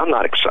thing. Now, I'm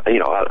not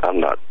excited. I'm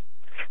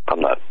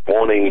not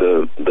wanting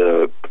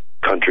the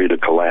country to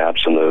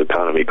collapse and the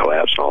economy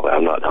collapse and all that.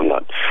 I'm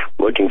not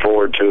looking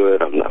forward to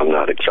it. I'm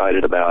not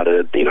excited about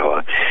it.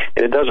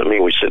 And it doesn't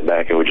mean we sit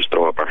back and we just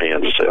throw up our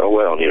hands and say, oh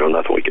well,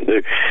 nothing we can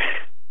do.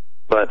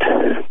 But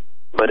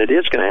it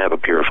is going to have a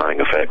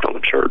purifying effect on the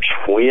church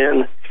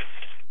when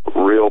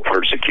real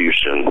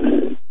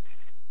persecution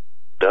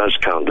does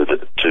come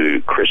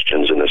to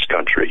Christians in this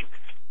country.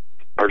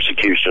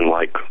 Persecution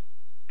like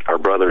our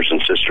brothers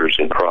and sisters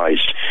in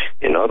Christ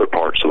in other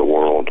parts of the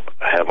world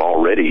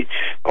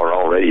are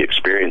already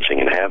experiencing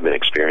and have been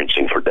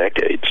experiencing for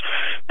decades,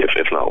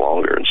 if not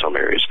longer in some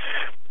areas.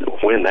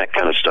 When that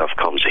kind of stuff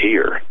comes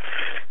here,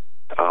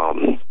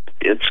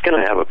 it's going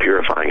to have a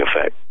purifying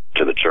effect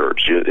to the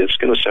church. It's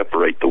going to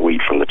separate the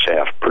wheat from the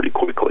chaff pretty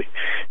quickly.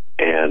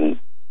 And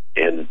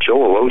in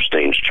Joel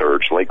Osteen's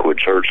church, Lakewood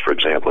Church, for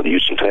example, in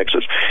Houston,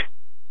 Texas,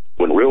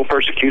 when real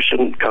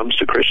persecution comes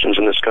to Christians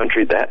in this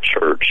country, that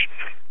church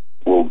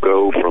will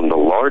go from the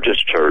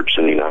largest church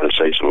in the United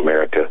States of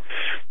America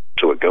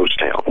to a ghost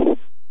town.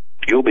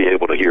 You'll be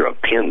able to hear a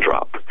pin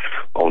drop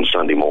on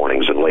Sunday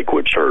mornings in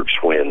Lakewood Church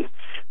when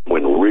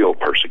real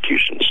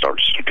persecution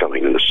starts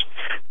coming to this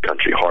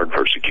country, hard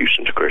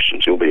persecution to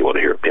Christians. You'll be able to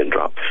hear a pin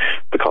drop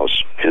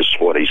because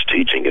what he's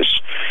teaching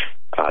is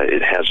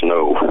it has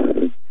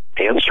no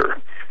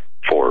answer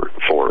for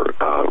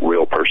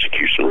real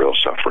persecution, real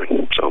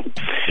suffering. So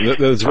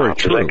that's very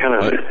true. Does that kind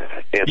of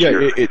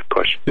answer your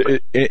question?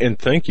 And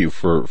thank you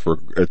for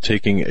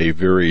taking a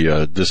very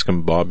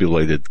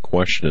discombobulated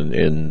question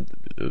and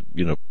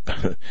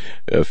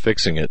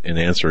fixing it and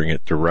answering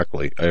it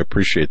directly. I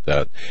appreciate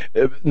that.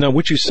 Now,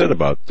 what you said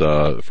about,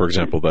 for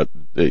example, that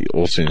the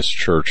Osteen's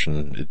church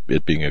and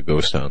it being a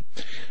ghost town,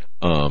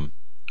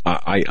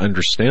 I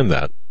understand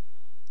that,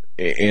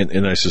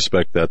 and I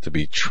suspect that to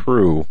be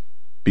true,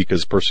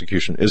 because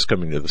persecution is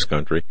coming to this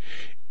country,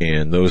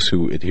 and those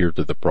who adhere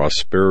to the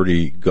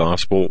prosperity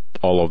gospel,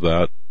 all of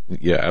that,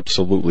 yeah,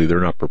 absolutely, they're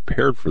not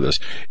prepared for this.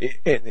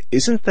 And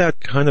isn't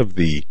that kind of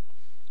the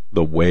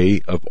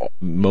way of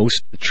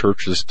most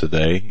churches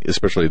today,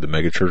 especially the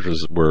mega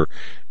churches, where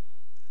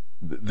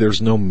there's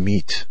no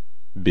meat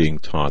being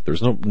taught,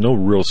 there's no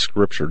real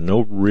scripture,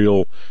 no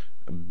real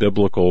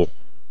biblical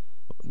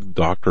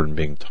doctrine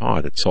being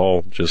taught. It's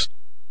all just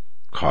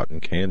cotton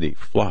candy,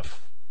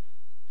 fluff,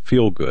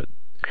 feel good.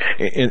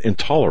 And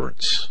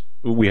tolerance.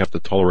 We have to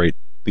tolerate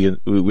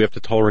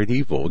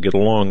evil. Get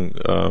along,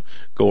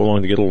 go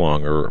along to get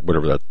along, or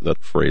whatever that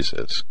phrase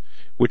is,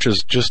 which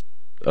is just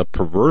a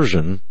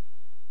perversion,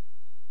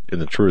 in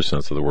the truest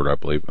sense of the word, I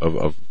believe,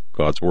 of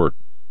God's word.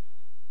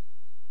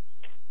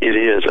 It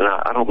is, and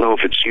I don't know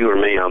if it's you or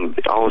me.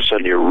 All of a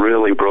sudden you're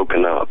really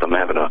broken up. I'm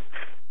having a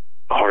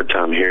hard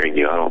time hearing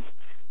you.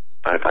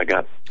 I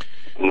got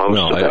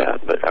most of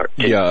that, but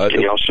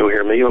can y'all still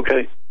hear me?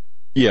 Okay.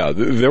 Yeah,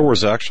 there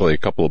was actually a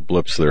couple of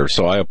blips there,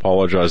 so I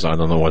apologize. I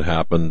don't know what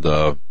happened.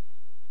 But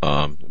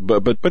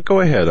go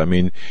ahead. I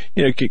mean,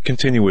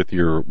 continue with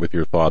your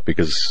thought,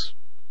 because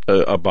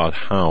about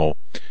how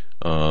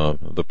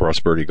the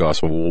prosperity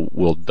gospel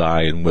will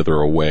die and wither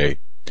away,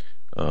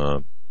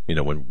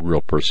 when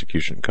real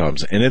persecution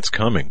comes, and it's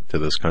coming to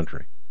this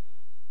country.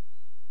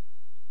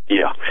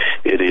 Yeah,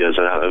 it is,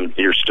 and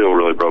you're still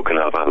really broken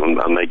up.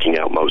 I'm making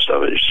out most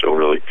of it. You're still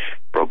really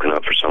broken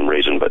up for some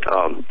reason, but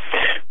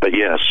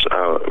yes.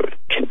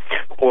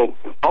 Well,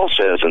 Paul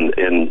says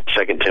in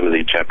 2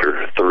 Timothy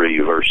chapter 3,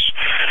 verse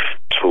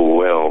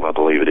 12, I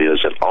believe it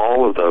is, that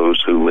all of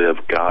those who live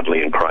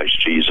godly in Christ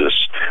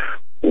Jesus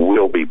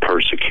will be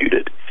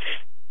persecuted.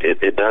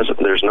 It doesn't.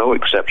 There's no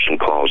exception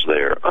clause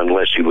there,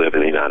 unless you live in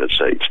the United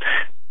States.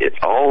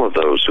 All of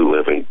those who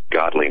live in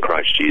godly in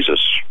Christ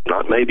Jesus,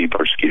 not may be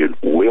persecuted,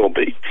 will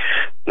be.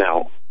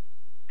 Now,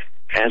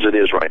 as it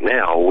is right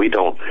now, we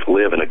don't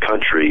live in a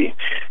country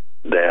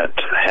that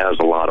has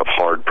a lot of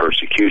hard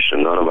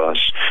persecution. None of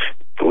us,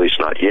 at least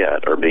not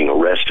yet, are being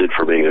arrested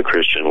for being a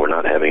Christian. We're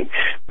not having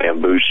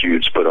bamboo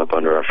shoots put up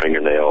under our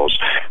fingernails,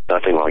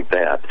 nothing like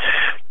that.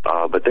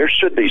 But there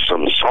should be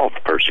some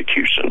soft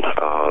persecution,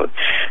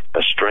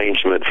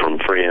 estrangement from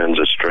friends,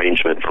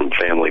 estrangement from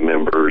family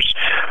members,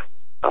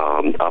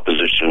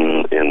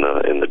 opposition in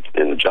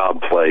the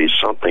job place,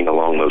 something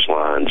along those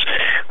lines,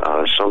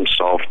 some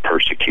soft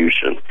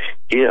persecution,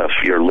 if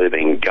you're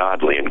living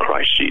godly in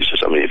Christ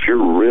Jesus. I mean, if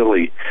you're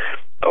really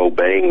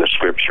obeying the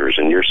scriptures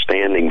and you're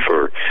standing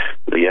for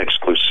the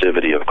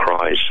exclusivity of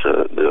Christ,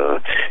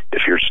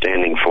 if you're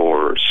standing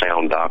for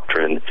sound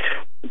doctrine,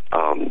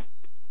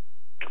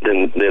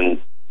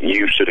 then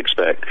you should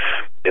expect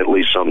at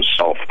least some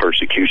soft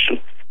persecution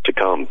to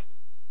come.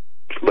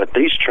 But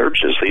these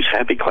churches, these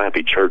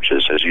happy-clappy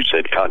churches, as you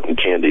said, cotton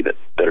candy,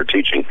 that are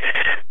teaching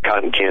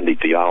cotton candy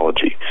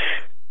theology,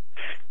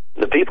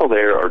 the people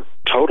there are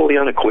totally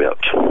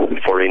unequipped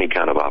for any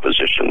kind of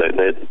opposition.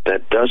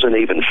 That doesn't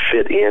even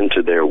fit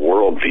into their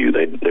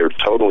worldview. They're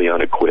totally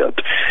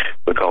unequipped,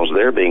 because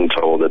they're being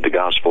told that the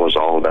gospel is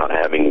all about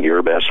having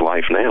your best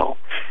life now,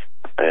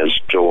 as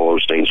Joel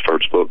Osteen's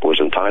first book was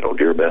entitled,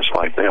 Your Best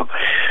Life Now.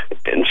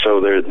 And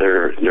so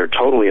they're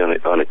totally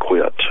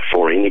unequipped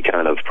for any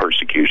kind of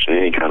persecution,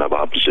 any kind of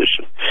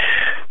opposition.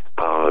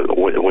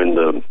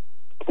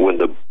 When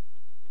the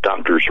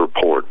doctor's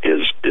report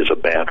is a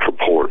bad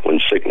report, when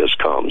sickness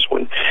comes,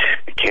 when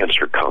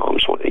cancer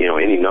comes, when,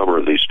 any number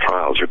of these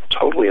trials, are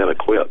totally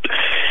unequipped.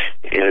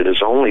 And it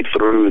is only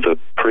through the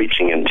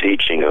preaching and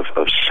teaching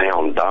of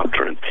sound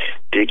doctrine,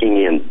 digging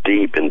in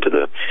deep into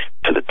the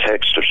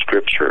text of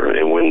Scripture,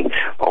 and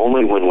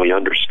only when we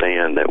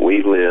understand that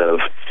we live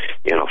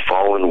in a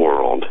fallen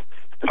world,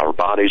 Our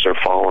bodies are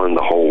fallen.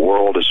 The whole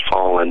world is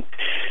fallen.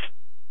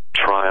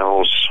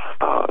 Trials,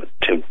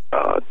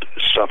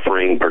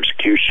 suffering,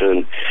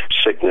 persecution,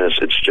 sickness,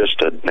 it's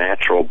just a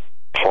natural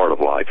part of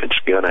life. It's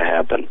going to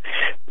happen.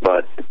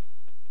 But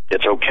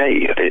it's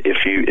okay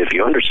if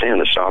you understand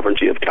the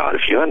sovereignty of God.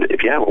 If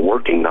you have a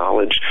working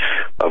knowledge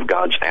of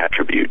God's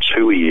attributes,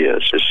 who He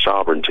is, His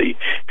sovereignty,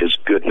 His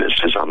goodness,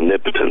 His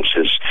omnipotence,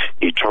 His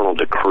eternal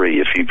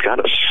decree. If you've got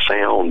a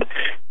sound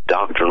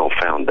doctrinal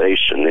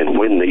foundation, then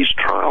when these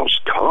trials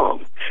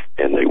come,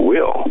 and they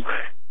will,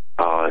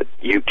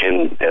 you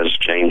can, as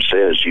James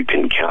says, you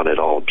can count it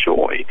all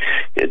joy.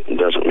 It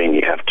doesn't mean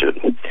you have to.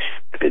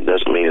 It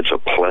doesn't mean it's a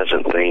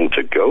pleasant thing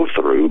to go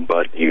through,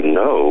 but you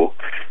know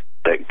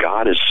that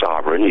God is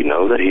sovereign, you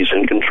know that He's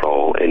in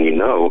control, and you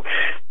know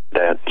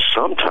that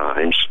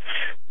sometimes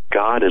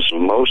God is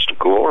most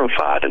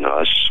glorified in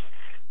us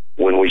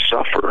when we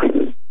suffer,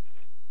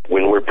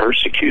 when we're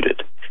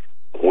persecuted,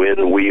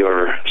 when we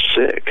are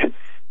sick.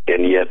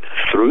 And yet,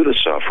 through the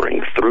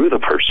suffering, through the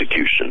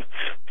persecution,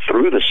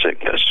 through the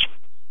sickness,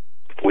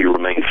 we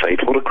remain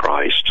faithful to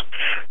Christ,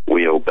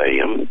 we obey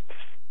Him,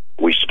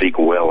 we speak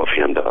well of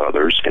Him to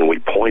others, and we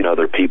point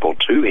other people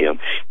to Him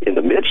in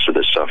the midst of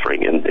the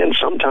suffering. And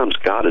sometimes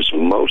God is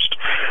most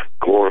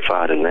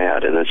glorified in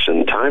that, and it's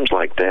in times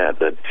like that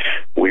that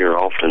we are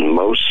often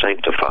most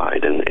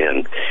sanctified,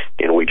 and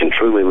we can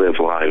truly live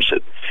lives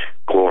that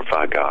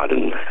glorify God.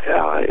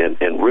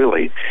 And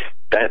really,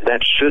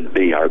 that should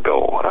be our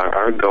goal.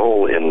 Our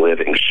goal in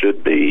living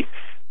should be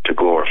to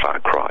glorify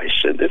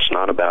Christ. It's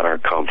not about our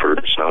comfort.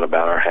 It's not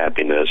about our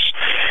happiness.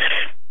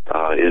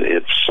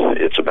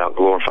 It's about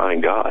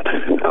glorifying God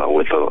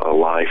with a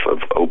life of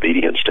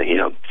obedience to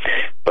Him.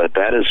 But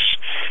that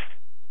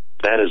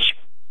is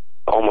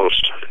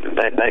almost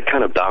that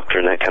kind of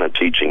doctrine, that kind of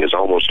teaching is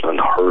almost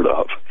unheard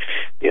of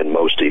in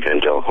most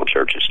evangelical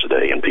churches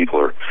today, and people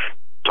are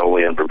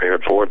totally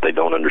unprepared for it. They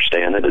don't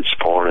understand it. It's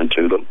foreign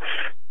to them.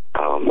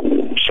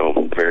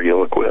 So very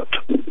ill-equipped.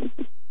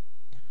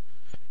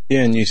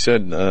 Yeah, and you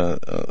said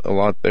a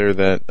lot there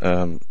that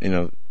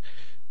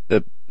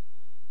that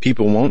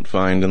people won't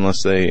find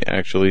unless they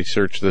actually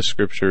search the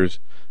scriptures,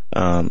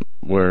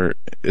 where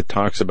it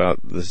talks about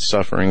the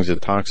sufferings.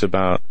 It talks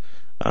about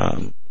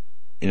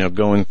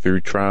going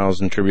through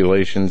trials and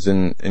tribulations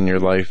in your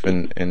life,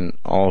 and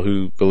all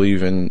who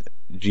believe in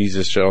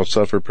Jesus shall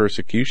suffer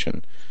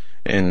persecution.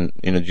 And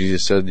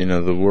Jesus said,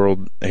 the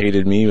world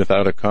hated me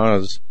without a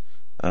cause.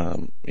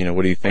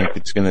 What do you think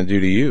it's going to do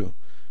to you?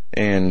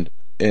 And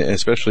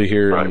especially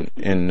here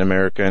in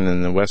America and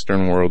in the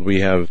Western world, we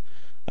have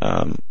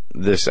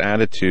this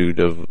attitude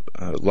of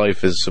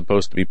life is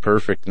supposed to be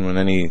perfect, and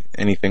when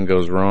anything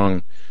goes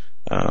wrong,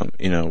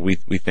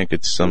 we think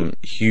it's some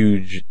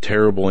huge,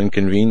 terrible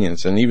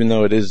inconvenience. And even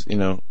though it is,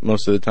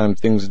 most of the time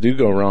things do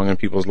go wrong in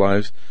people's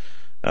lives,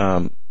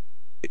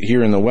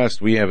 here in the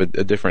West, we have a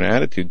different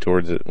attitude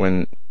towards it.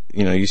 When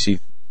you see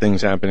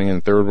things happening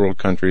in third world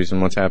countries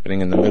and what's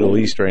happening in the Middle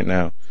East right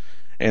now,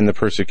 and the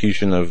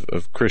persecution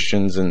of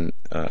Christians in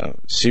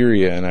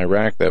Syria and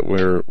Iraq that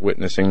we're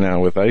witnessing now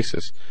with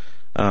ISIS.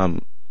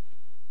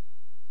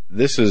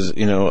 This is,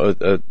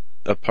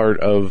 a part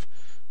of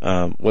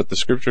what the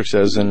Scripture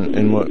says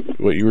and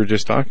what you were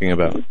just talking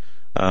about.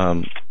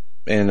 And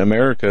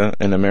America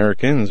and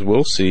Americans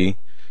will see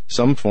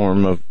some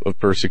form of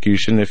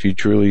persecution if you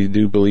truly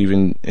do believe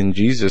in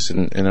Jesus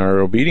and are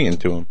obedient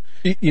to Him.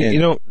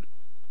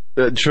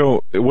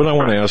 Joe, what I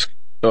want to ask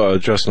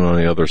Justin on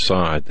the other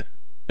side,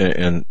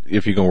 and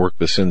if you can work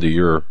this into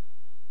your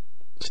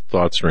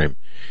thought stream,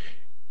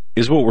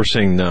 is what we're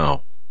saying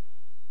now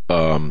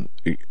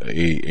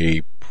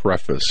a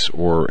preface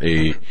or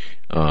a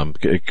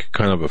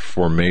kind of a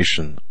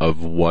formation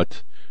of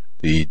what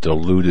the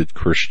diluted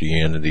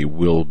Christianity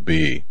will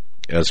be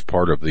as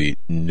part of the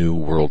new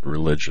world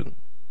religion?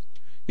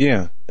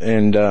 Yeah,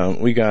 and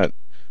we got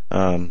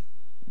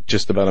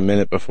just about a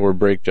minute before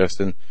break,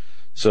 Justin.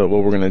 So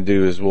what we're going to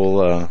do is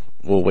we'll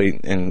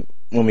wait, and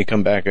when we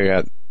come back,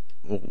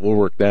 we'll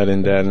work that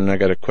in, Dad. And I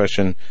got a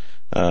question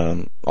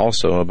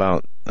also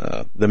about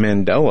the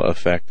Mandela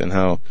effect and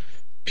how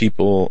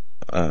people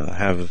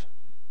have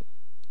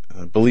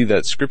believe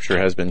that Scripture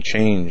has been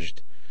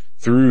changed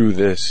through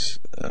this.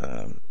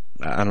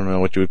 I don't know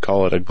what you would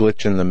call it, a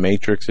glitch in the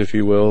matrix, if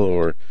you will,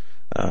 or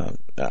I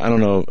don't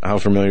know how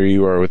familiar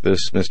you are with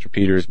this, Mr.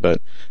 Peters,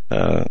 but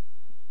the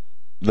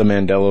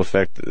Mandela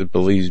effect, it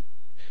believes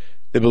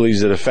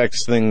it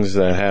affects things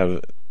that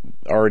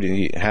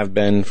have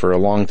been for a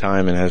long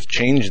time and has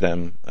changed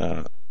them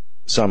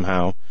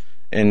somehow,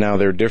 and now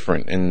they're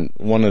different. And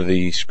one of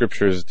the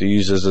scriptures to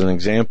use as an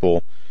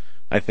example,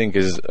 I think,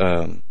 is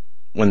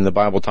when the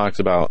Bible talks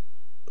about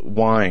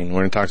wine,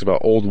 when it talks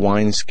about old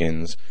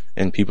wineskins,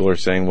 and people are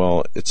saying,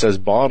 well, it says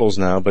bottles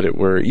now, but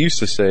where it used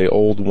to say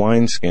old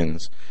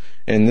wineskins.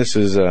 And this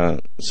is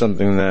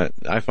something that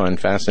I find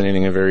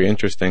fascinating and very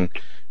interesting.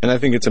 And I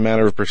think it's a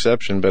matter of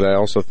perception, but I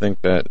also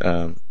think that,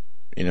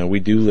 we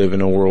do live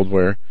in a world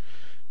where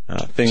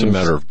things. It's a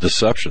matter of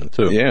deception,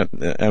 too. Yeah,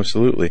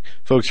 absolutely.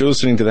 Folks, you're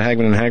listening to the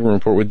Hagmann and Hagmann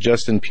Report with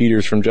Justin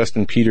Peters from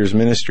Justin Peters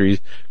Ministries.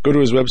 Go to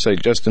his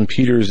website,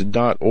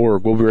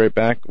 justinpeters.org. We'll be right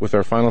back with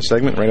our final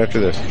segment right after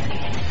this.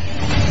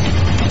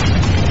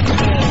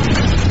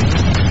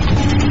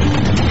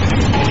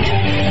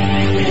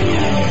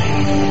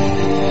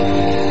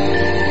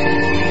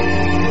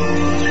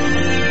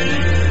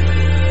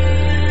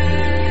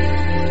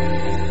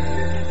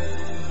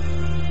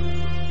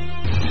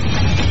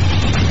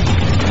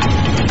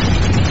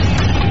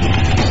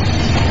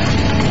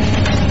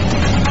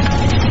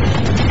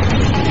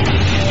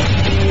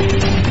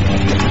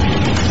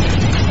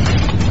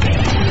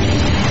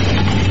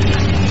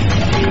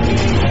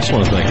 I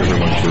want to thank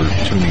everyone for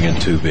tuning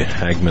into the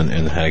Hagmann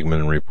and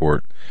Hagmann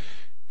Report.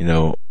 You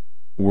know,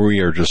 we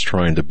are just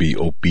trying to be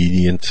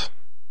obedient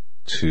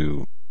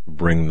to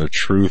bring the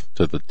truth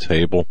to the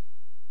table,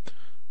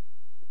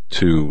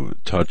 to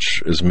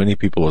touch as many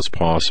people as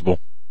possible,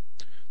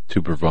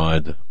 to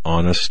provide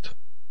honest,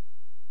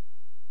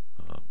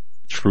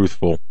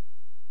 truthful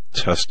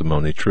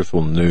testimony,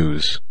 truthful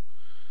news,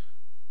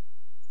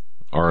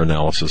 our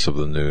analysis of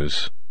the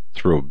news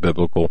through a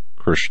biblical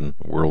Christian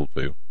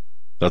worldview.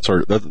 That's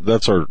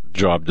our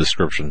job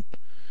description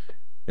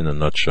in a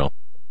nutshell.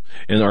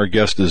 And our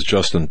guest is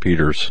Justin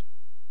Peters,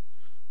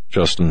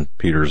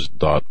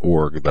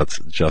 justinpeters.org. That's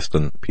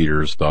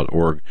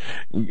justinpeters.org.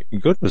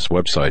 Go to this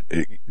website.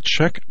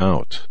 Check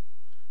out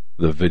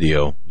the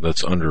video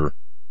that's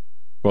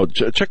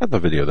check out the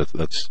video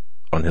that's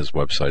on his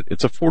website.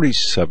 It's a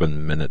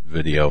 47-minute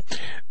video,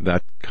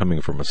 that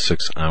coming from a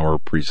 6-hour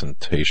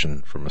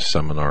presentation from a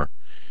seminar.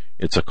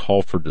 It's a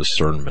call for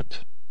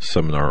discernment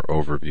seminar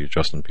overview,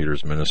 Justin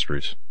Peters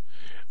Ministries.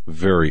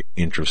 Very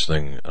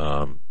interesting,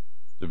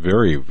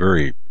 very,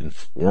 very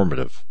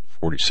informative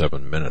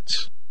 47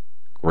 minutes.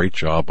 Great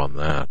job on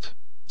that.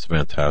 It's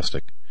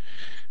fantastic.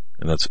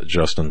 And that's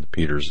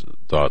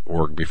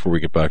justinpeters.org. Before we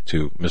get back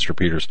to Mr.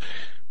 Peters,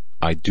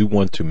 I do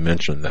want to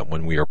mention that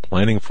when we are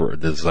planning for a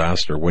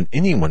disaster, when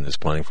anyone is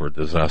planning for a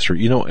disaster,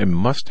 a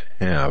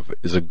must-have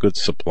is a good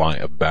supply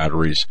of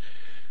batteries.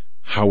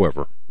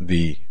 However,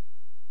 the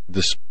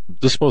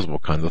disposable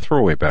kind, the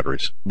throwaway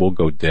batteries, will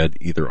go dead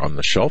either on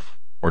the shelf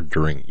or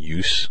during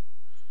use.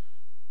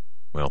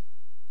 Well,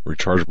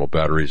 rechargeable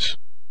batteries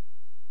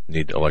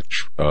need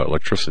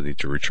electricity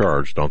to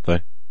recharge, don't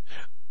they?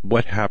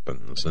 What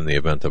happens in the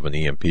event of an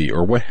EMP,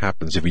 or what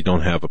happens if you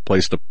don't have a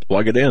place to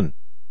plug it in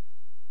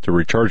to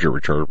recharge your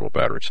rechargeable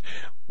batteries?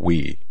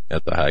 We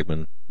at the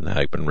Hagmann and the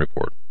Hagmann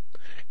Report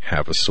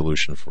have a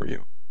solution for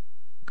you.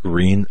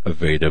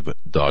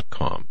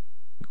 greenevative.com.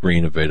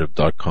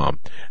 greenevative.com.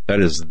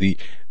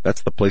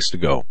 That's the place to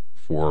go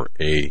for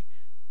a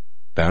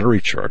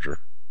battery charger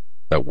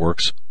that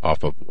works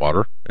off of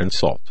water and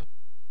salt.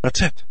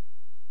 That's it.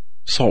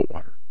 Salt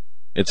water.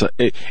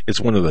 It's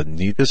one of the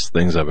neatest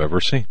things I've ever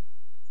seen.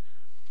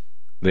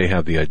 They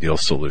have the ideal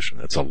solution.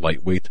 It's a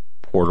lightweight,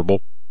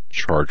 portable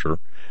charger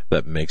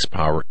that makes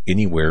power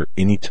anywhere,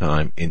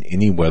 anytime, in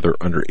any weather,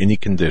 under any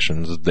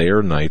conditions, day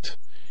or night.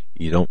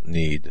 You don't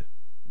need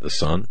the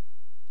sun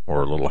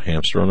or a little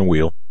hamster on a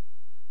wheel.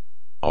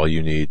 All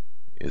you need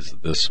is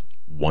this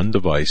one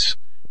device,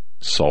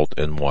 salt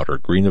and water.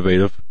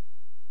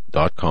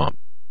 greenevative.com.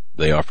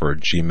 They offer a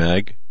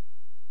GMAG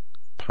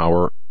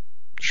power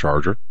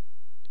charger,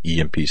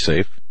 EMP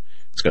safe.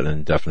 It's got an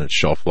indefinite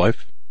shelf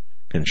life,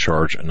 can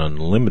charge an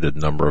unlimited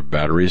number of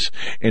batteries,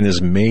 and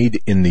is made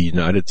in the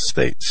United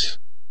States.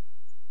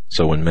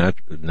 So when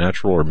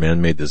natural or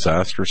man-made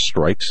disaster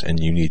strikes and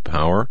you need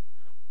power,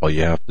 all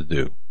you have to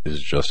do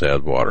is just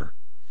add water.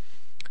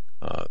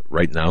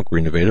 Right now,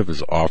 Greenevative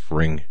is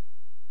offering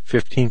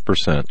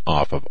 15%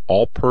 off of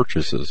all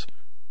purchases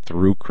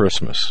through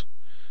Christmas.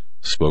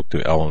 Spoke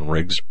to Alan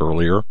Riggs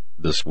earlier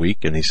this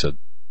week, and he said,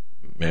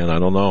 man, I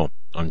don't know.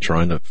 I'm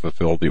trying to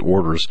fulfill the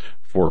orders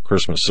for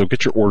Christmas. So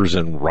get your orders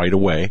in right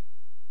away.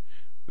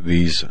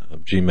 These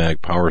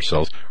GMAG power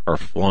cells are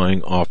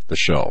flying off the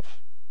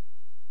shelf.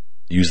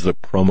 Use the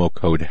promo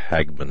code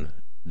Hagmann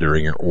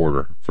during your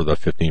order for the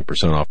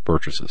 15% off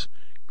purchases.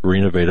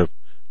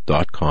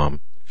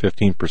 greenevative.com.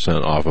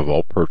 15% off of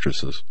all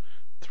purchases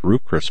through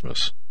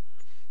Christmas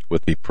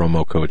with the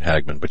promo code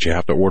Hagmann. But you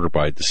have to order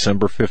by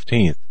December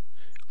 15th.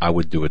 I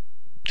would do it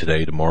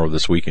today, tomorrow,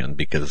 this weekend,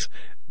 because,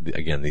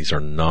 again, these are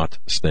not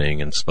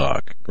staying in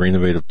stock.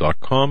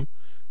 greenevative.com,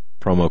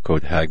 promo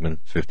code Hagmann,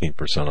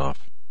 15%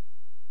 off.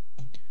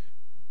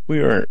 We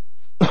are,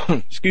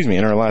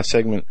 in our last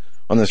segment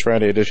on this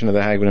Friday edition of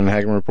the Hagmann and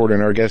Hagmann Report,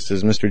 and our guest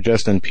is Mr.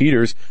 Justin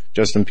Peters.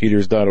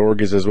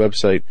 JustinPeters.org is his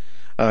website.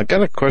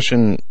 Got a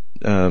question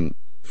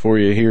for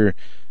you here,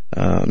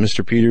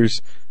 Mr.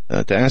 Peters,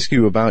 to ask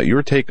you about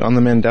your take on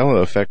the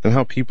Mandela effect and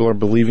how people are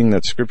believing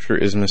that Scripture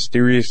is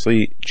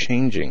mysteriously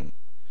changing.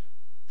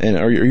 And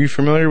are you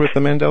familiar with the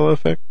Mandela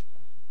effect?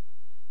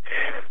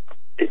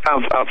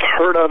 I've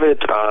heard of it.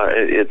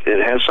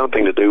 It has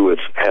something to do with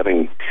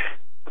having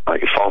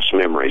like false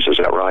memories. Is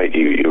that right?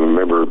 You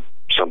remember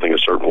something a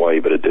certain way,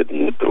 but it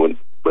didn't.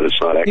 But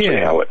it's not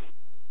actually how it.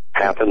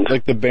 happened.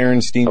 Like the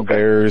Berenstein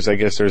Bears, I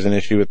guess there's an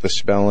issue with the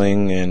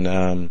spelling,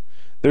 and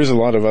there's a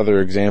lot of other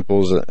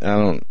examples. I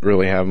don't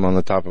really have them on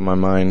the top of my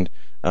mind.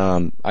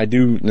 I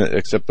do,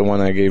 except the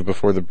one I gave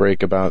before the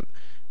break about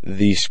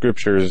the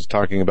scriptures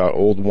talking about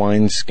old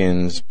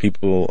wineskins.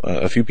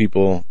 A few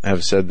people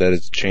have said that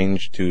it's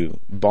changed to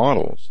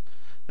bottles.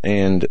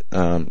 And,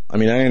 I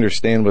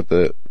understand what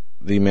the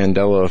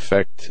Mandela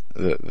effect,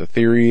 the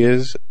theory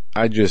is.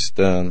 I just,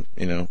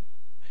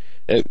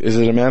 is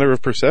it a matter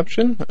of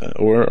perception,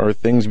 or are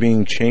things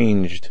being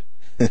changed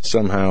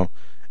somehow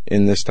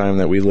in this time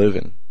that we live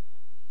in?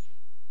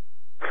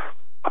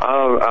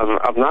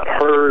 I've not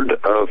heard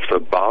of the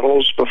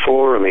bottles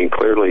before.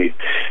 Clearly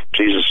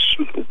Jesus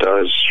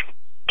does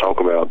talk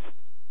about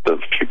the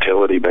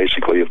futility,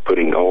 basically, of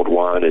putting old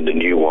wine into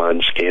new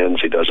wine skins.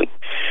 He doesn't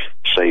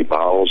say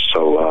bottles,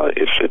 so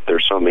if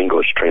there's some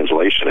English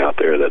translation out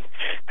there that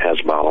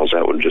has bottles,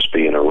 that would just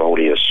be an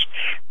erroneous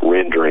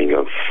rendering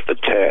of the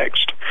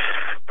text.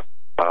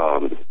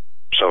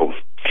 So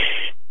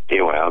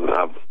anyway,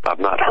 I've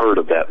not heard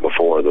of that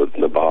before,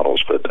 the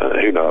bottles, but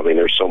who knows?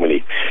 There's so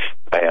many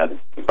bad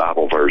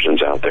Bible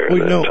versions out there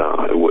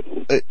that it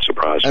wouldn't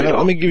surprise me.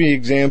 Let me give you an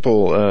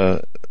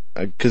example,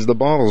 because the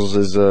bottles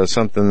is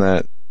something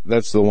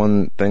that's the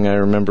one thing I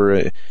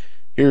remember.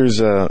 Here's,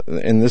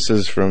 and this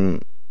is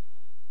from,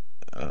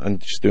 I'm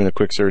just doing a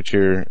quick search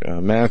here,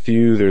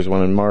 Matthew, there's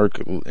one in Mark,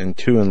 and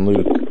 2 in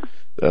Luke.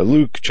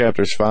 Luke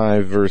chapters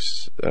 5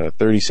 verse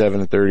 37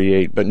 and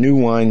 38. But new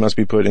wine must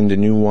be put into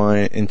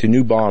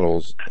new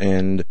bottles,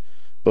 and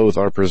both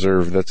are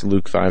preserved. That's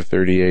Luke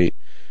 5:38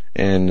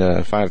 and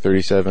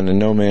 5:37. And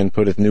no man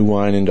putteth new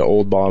wine into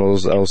old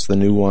bottles, else the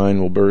new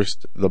wine will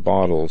burst the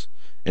bottles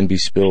and be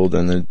spilled,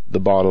 and the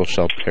bottle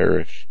shall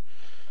perish.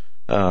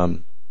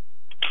 And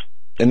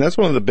that's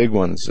one of the big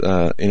ones.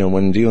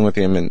 When dealing with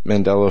the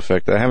Mandela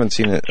effect, I haven't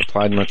seen it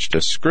applied much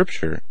to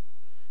Scripture,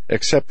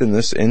 except in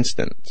this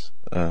instance,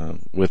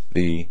 with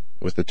the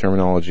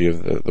terminology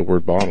of the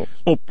word bottle.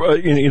 Well,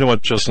 you know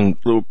what, Justin?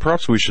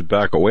 Perhaps we should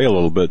back away a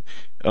little bit,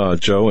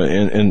 Joe,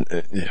 and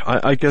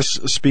I guess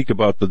speak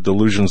about the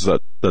delusions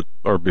that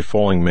are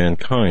befalling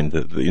mankind.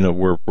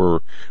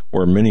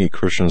 Where many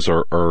Christians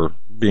are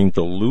being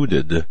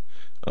deluded,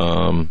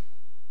 not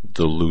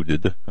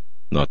deluded,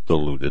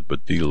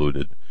 but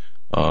deluded,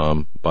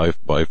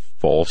 by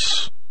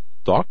false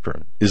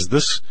doctrine. Is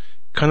this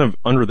kind of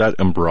under that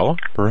umbrella,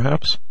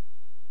 perhaps?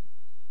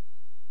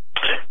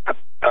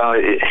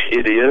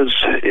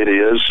 It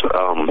is.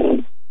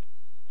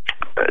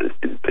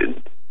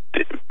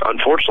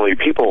 Unfortunately,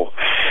 people,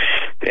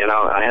 and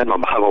I had my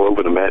Bible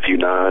open to Matthew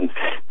 9.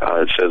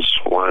 It says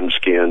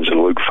wineskins,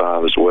 and Luke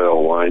 5 as well.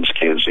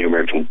 Wineskins, the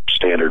American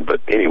Standard.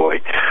 But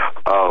anyway,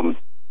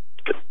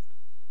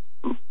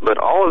 but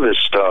all of this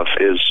stuff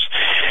is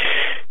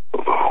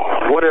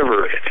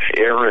whatever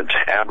errant,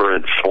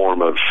 aberrant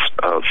form of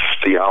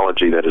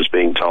theology that is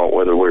being taught,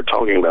 whether we're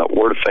talking about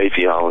Word of Faith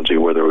theology,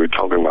 whether we're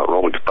talking about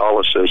Roman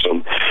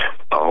Catholicism,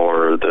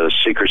 or the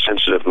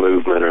seeker-sensitive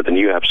movement, or the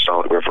New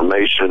Apostolic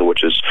Reformation,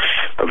 which is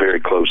a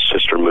very close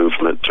sister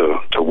movement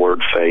to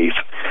Word Faith,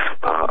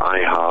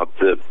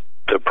 IHOP,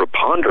 the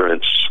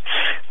preponderance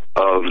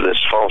of this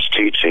false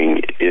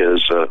teaching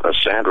is a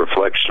sad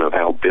reflection of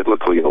how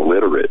biblically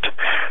illiterate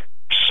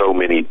so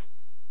many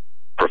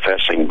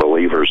professing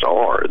believers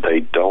are.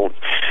 They don't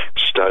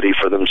study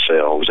for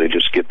themselves. They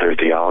just get their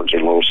theology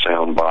in little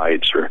sound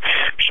bites, or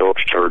show up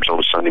to church on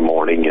a Sunday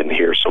morning and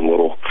hear some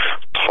little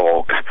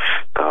talk,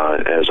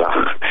 as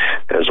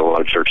a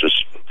lot of churches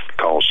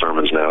call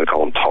sermons now. They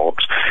call them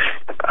talks.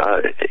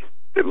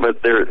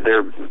 But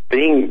they're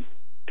being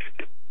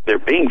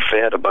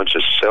fed a bunch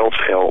of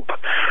self-help,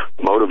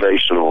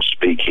 motivational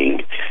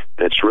speaking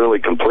that's really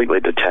completely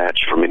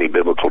detached from any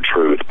biblical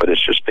truth, but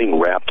it's just being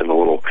wrapped in a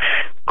little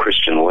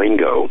Christian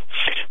lingo.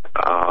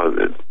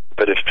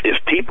 But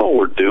if people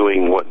were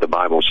doing what the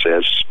Bible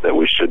says that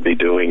we should be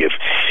doing,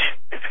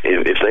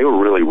 if they were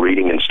really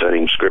reading and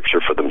studying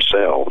Scripture for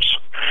themselves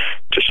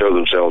to show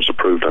themselves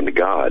approved unto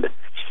God,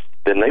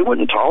 then they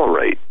wouldn't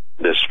tolerate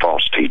this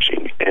false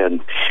teaching.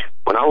 And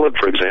when I look,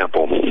 for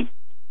example,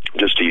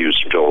 just to use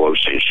Joel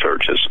Osteen's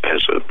church as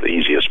the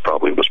easiest,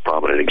 probably most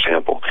prominent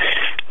example,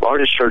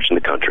 largest church in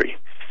the country,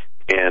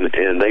 and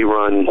they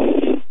run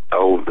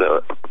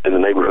in the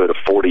neighborhood of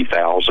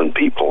 40,000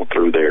 people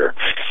through their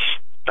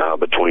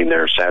between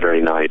their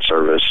Saturday night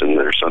service and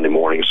their Sunday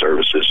morning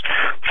services,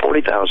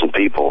 40,000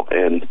 people,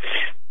 and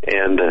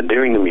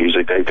during the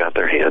music they've got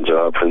their hands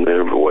up and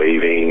they're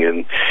waving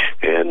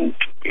and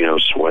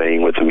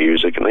swaying with the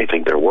music, and they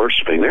think they're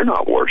worshiping. They're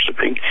not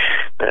worshiping.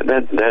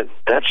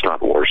 That's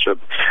not worship.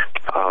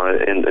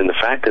 And the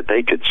fact that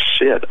they could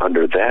sit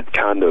under that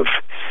kind of,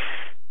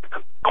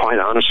 quite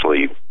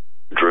honestly,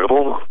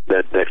 dribble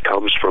that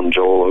comes from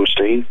Joel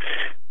Osteen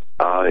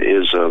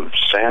is a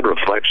sad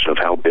reflection of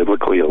how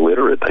biblically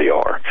illiterate they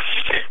are.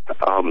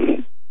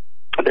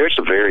 There's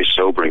a very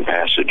sobering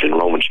passage in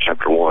Romans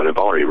chapter 1. I've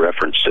already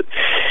referenced it.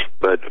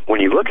 But when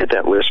you look at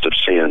that list of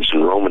sins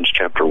in Romans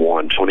chapter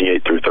 1,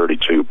 28 through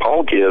 32,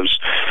 Paul gives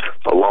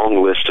a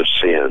long list of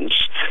sins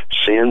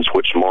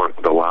which mark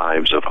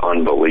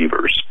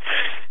unbelievers.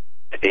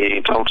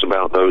 He talks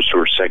about those who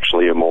are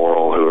sexually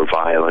immoral, who are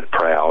violent,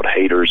 proud,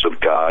 haters of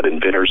God,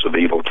 inventors of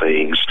evil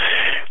things,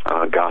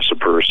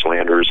 gossipers,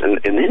 slanderers, and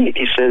then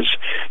he says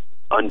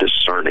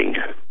undiscerning.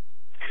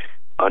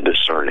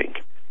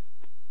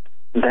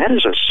 That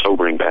is a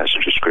sobering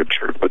passage of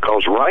Scripture,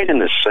 because right in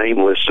the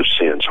same list of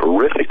sins,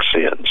 horrific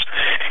sins,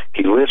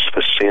 he lists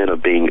the sin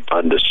of being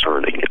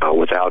undiscerning,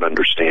 without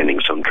understanding.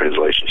 Some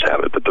translations have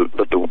it, but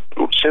the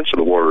sense of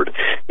the word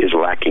is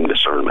lacking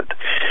discernment.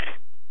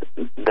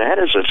 That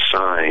is a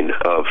sign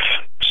of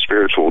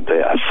spiritual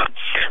death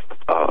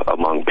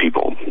among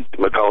people,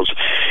 because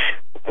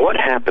what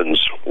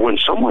happens when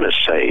someone is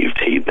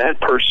saved?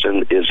 That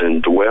person is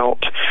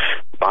indwelt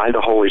by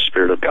the Holy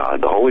Spirit of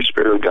God. The Holy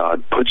Spirit of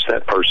God puts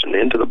that person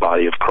into the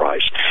body of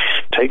Christ,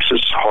 takes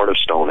his heart of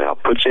stone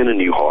out, puts in a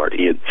new heart.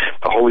 The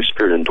Holy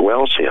Spirit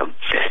indwells him.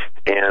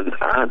 And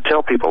I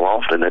tell people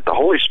often that the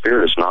Holy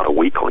Spirit is not a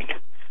weakling.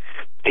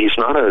 He's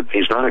not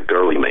a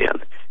girly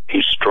man.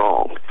 He's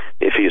strong.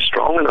 If he is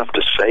strong enough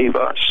to save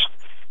us,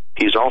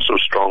 he's also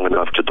strong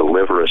enough to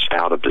deliver us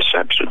out of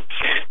deception.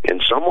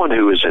 And someone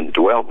who is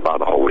indwelt by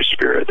the Holy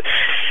Spirit,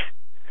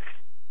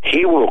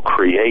 he will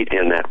create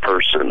in that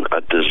person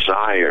a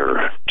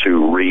desire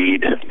to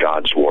read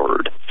God's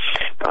Word.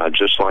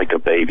 Just like a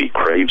baby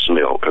craves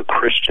milk, a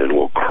Christian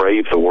will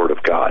crave the Word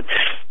of God.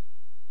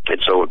 And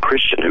so a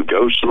Christian who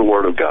goes to the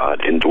Word of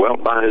God,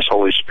 indwelt by his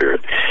Holy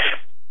Spirit,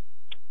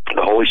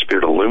 the Holy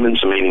Spirit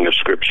illumines the meaning of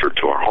Scripture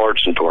to our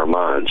hearts and to our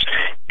minds.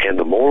 And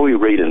the more we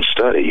read and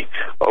study,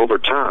 over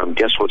time,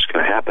 guess what's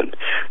going to happen?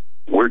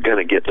 We're going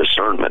to get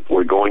discernment.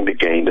 We're going to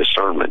gain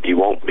discernment. You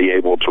won't be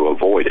able to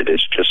avoid it.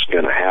 It's just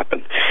going to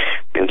happen.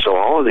 And so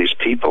all of these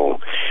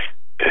people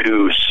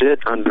who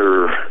sit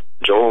under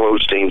Joel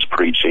Osteen's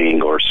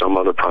preaching or some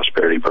other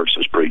prosperity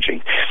person's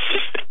preaching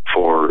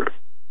for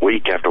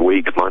week after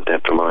week, month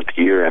after month,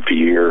 year after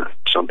year,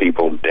 some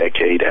people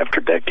decade after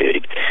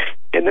decade,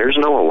 and there's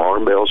no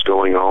alarm bells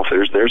going off.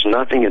 There's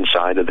nothing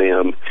inside of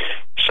them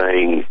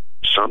saying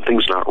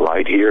something's not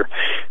right here,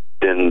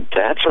 then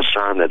that's a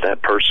sign that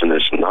that person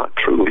is not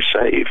truly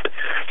saved.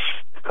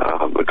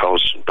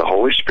 Because the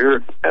Holy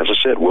Spirit, as I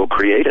said, will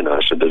create in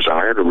us a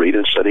desire to read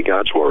and study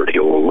God's Word.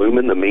 He'll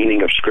illumine the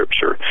meaning of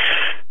Scripture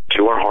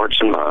to our hearts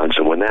and minds,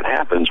 and when that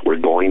happens, we're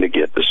going to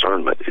get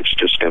discernment. It's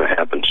just going to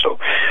happen. So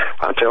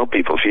I tell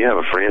people, if you have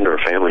a friend or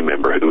a family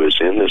member who is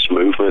in this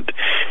movement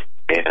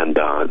and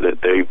that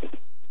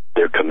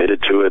they're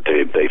committed to it,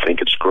 they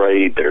think it's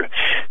great,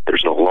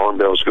 there's no alarm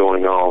bells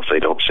going off, they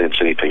don't sense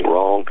anything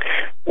wrong,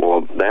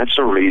 well, that's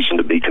a reason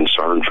to be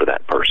concerned for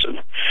that person.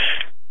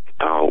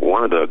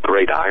 One of the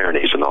great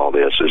ironies in all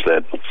this is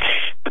that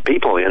the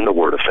people in the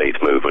Word of Faith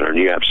movement or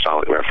New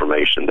Apostolic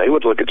Reformation, they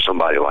would look at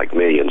somebody like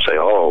me and say,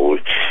 oh,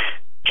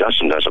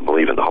 Justin doesn't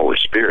believe in the Holy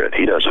Spirit.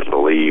 He doesn't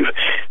believe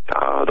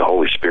the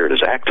Holy Spirit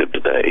is active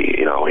today.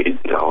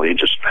 He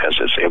just has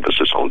this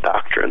emphasis on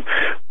doctrine.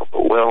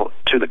 Well,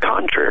 to the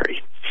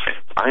contrary,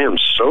 I am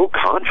so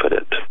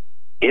confident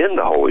in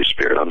the Holy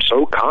Spirit. I'm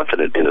so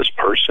confident in His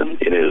person,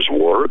 in His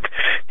work,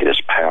 in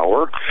His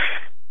power,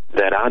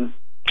 that I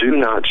do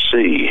not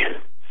see,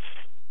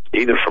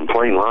 either from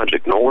plain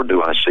logic, nor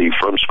do I see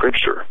from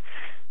Scripture,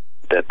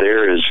 that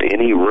there is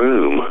any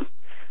room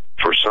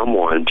for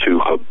someone to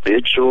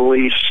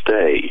habitually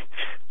stay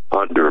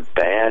under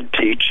bad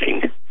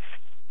teaching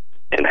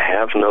and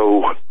have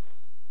no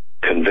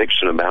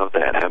conviction about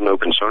that, have no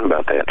concern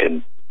about that,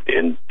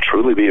 and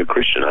truly be a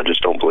Christian. I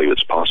just don't believe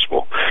it's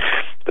possible.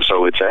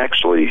 So it's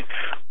actually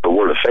the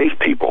Word of Faith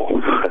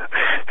people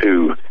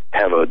who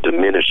have a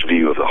diminished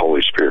view of the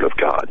Holy Spirit of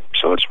God.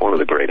 So it's one of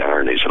the great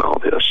ironies in all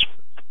this.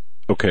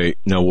 Okay,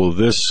 now will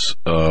this,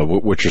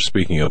 what you're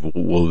speaking of,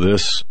 will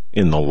this,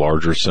 in the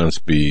larger sense,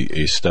 be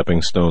a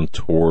stepping stone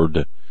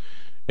toward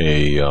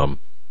a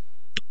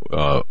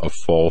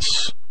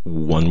false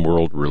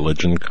one-world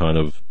religion kind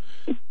of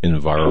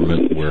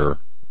environment where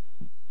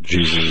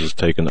Jesus is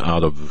taken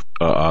out of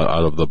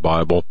the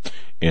Bible,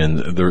 and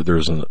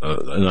there's and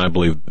I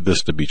believe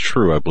this to be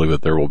true. I believe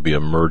that there will be a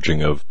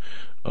merging of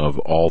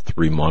all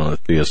three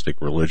monotheistic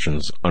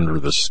religions under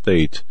the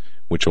state,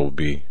 which will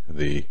be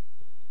the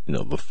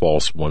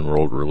false one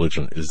world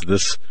religion. Is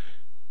this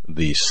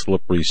the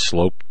slippery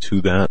slope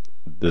to that?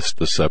 This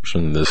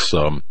deception? This?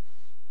 Oh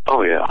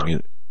yeah.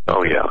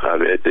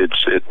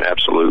 It's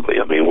absolutely.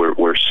 I mean,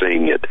 we're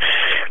seeing it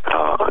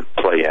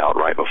play out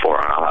right before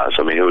our eyes.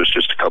 I mean, it was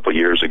just a couple of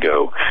years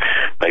ago,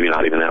 maybe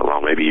not even that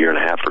long, maybe a year and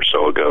a half or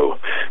so ago,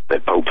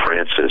 that Pope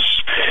Francis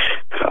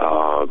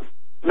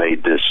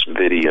made this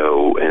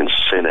video and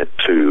sent it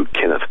to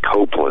Kenneth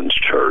Copeland's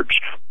church,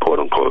 quote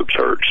unquote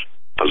church,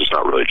 because it's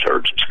not really a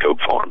church, it's a goat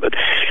farm. But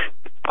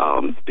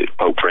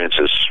Pope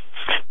Francis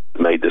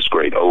made this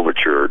great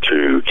overture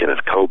to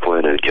Kenneth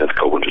Copeland, and Kenneth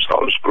Copeland just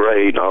thought it was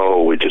great.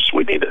 No, we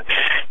need to,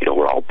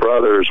 we're all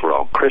brothers, we're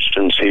all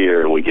Christians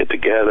here, and we get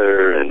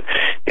together, and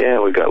yeah,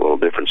 we've got little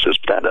differences,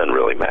 but that doesn't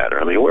really matter.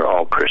 I mean, we're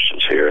all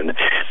Christians here, and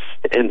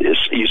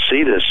you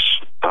see this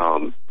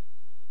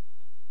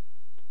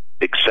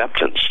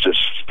acceptance, just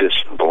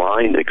this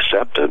blind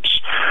acceptance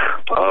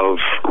of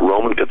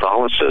Roman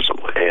Catholicism.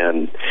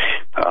 And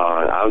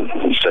I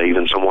would say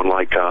even someone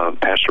like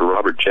Pastor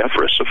Robert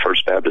Jeffress of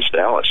First Baptist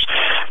Dallas,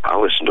 I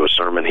listened to a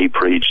sermon he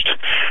preached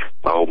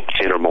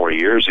 10 or more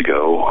years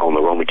ago on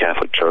the Roman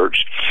Catholic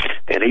Church,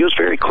 and he was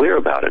very clear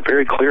about it,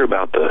 very clear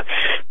about the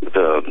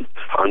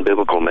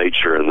unbiblical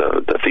nature and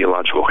the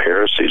theological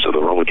heresies of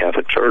the Roman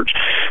Catholic Church.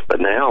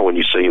 But now when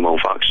you see him on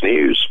Fox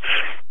News,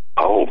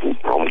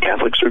 Roman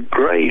Catholics are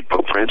great.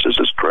 Pope Francis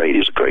is great.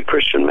 He's a great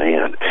Christian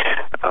man.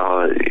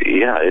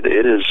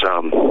 It is.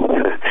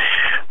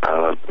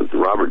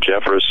 Robert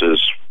Jeffress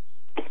is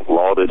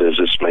lauded as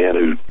this man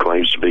who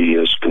claims to be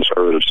his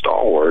conservative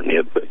stalwart, and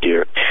yet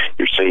you're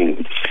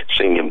seeing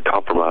him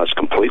compromise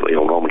completely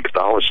on Roman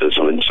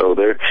Catholicism. And so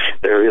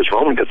there is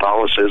Roman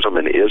Catholicism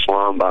and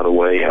Islam, by the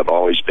way, have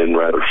always been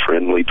rather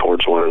friendly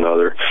towards one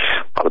another.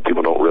 A lot of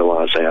people don't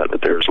realize that,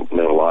 but there's been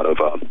a lot of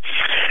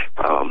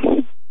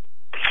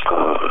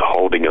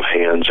holding of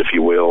hands, if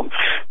you will,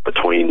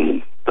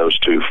 between those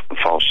two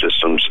false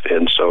systems.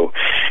 And so,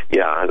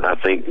 I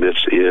think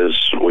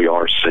we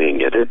are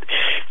seeing it.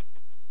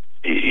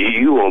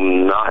 You will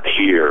not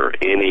hear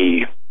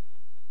any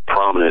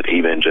prominent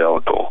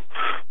evangelical,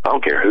 I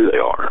don't care who they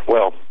are.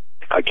 Well,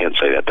 I can't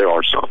say that. There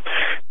are some.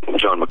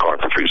 John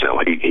MacArthur, for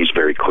example, he's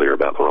very clear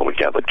about the Roman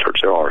Catholic Church.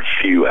 There are a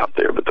few out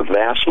there, but the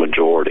vast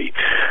majority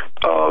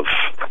of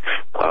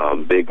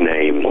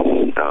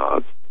big-name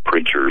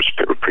preachers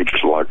of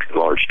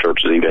large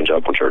churches,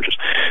 evangelical churches,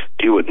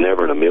 you would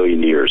never in a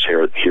million years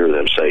hear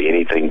them say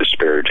anything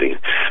disparaging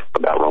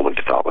about Roman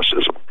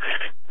Catholicism.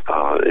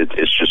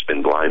 It's just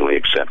been blindly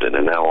accepted,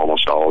 and now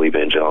almost all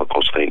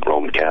evangelicals think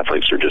Roman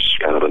Catholics are just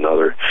kind of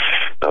another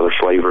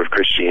flavor of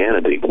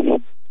Christianity.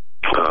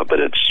 But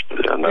it's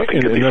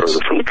nothing could be further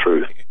from the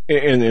truth.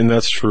 And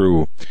that's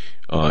true.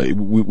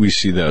 We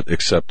see that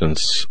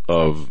acceptance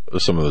of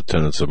some of the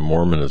tenets of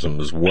Mormonism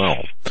as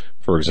well,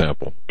 for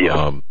example.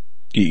 Yeah.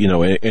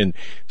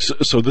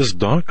 So this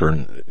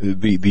doctrine,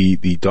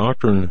 the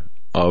doctrine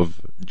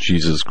of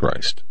Jesus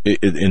Christ,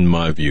 in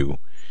my view,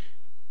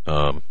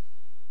 and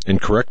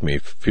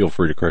feel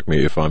free to correct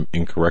me if I'm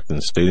incorrect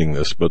in stating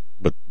this, but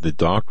the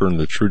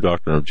true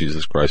doctrine of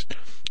Jesus Christ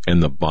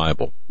and the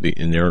Bible, the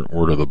inerrant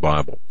word of the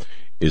Bible,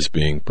 is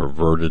being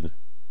perverted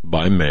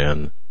by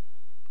man,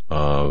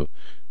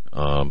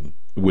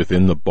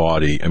 within the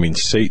body. I mean,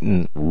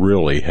 Satan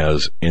really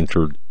has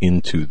entered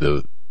into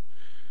the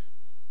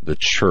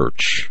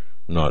church,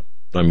 the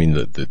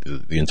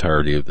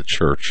entirety of the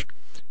church,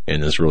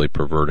 and is really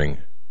perverting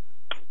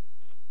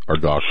our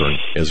doctrine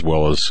as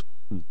well as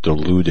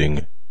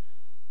deluding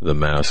the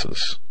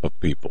masses of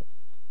people.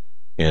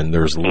 And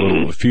there's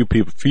few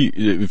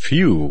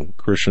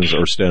Christians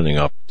are standing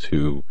up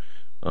to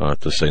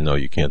say, no,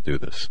 you can't do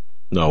this.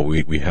 No,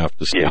 we have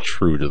to stay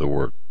true to the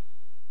word.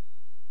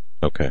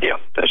 Okay. Yeah,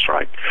 that's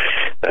right.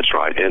 That's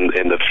right. And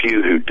the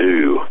few who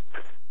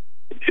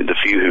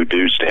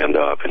do stand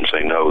up and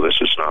say, no, this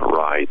is not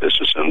right, this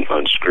is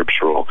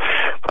unscriptural,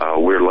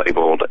 we're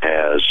labeled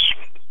as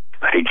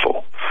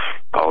hateful.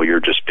 Oh,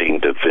 you're just being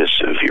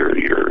divisive. You're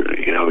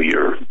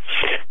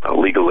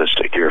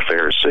legalistic. You're a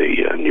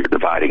Pharisee, and you're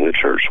dividing the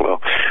church.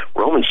 Well,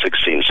 Romans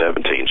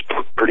 16:17 is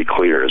pretty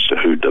clear as to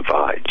who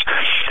divides.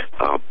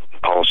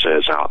 Paul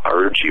says, "I'll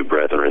urge you,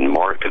 brethren,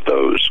 mark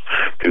those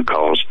who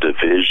cause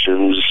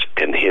divisions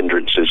and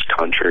hindrances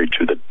contrary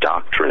to the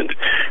doctrine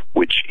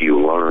which you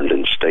learned,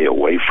 and stay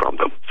away from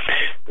them."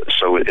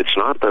 So it's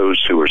not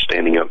those who are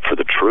standing up for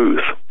the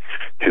truth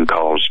who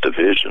cause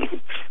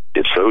division.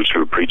 It's those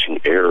who are preaching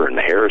error and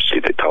heresy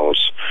that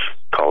cause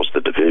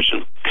the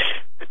division.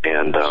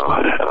 And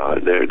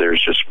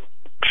there's just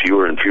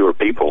fewer and fewer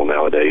people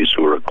nowadays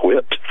who are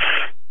equipped.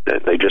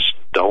 That they just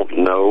don't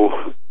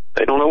know.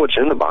 They don't know what's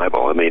in the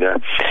Bible. I mean,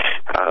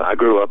 I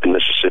grew up in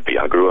Mississippi.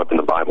 I grew up in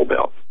the Bible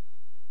Belt,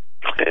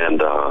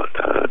 and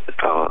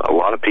a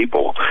lot of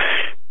people,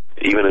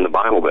 even in the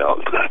Bible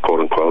Belt,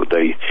 quote unquote,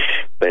 they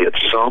at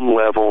some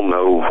level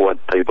know what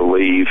they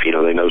believe. You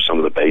know, they know some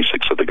of the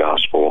basics of the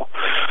gospel.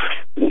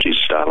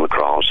 Jesus died on the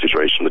cross. He's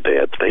raised from the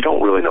dead. They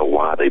don't really know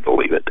why they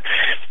believe it.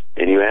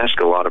 And you ask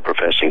a lot of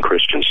professing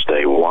Christians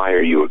today, why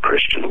are you a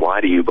Christian?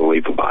 Why do you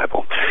believe the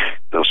Bible?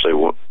 They'll say,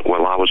 well,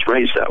 I was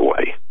raised that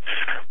way.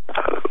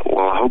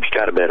 Well, I hope you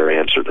got a better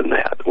answer than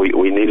that.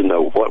 We need to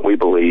know what we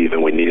believe,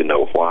 and we need to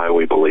know why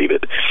we believe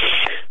it.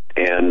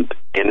 And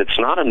it's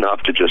not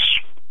enough to just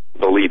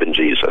believe in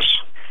Jesus.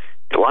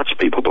 Lots of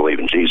people believe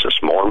in Jesus.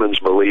 Mormons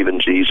believe in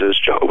Jesus.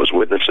 Jehovah's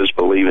Witnesses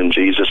believe in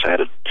Jesus. I had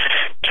a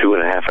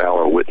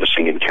 2.5-hour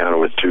witnessing encounter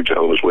with 2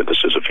 Jehovah's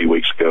Witnesses a few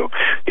weeks ago.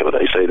 You know,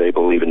 they say they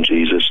believe in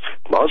Jesus.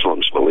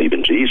 Muslims believe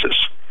in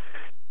Jesus,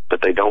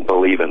 but they don't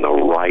believe in the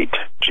right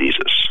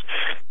Jesus.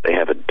 They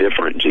have a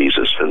different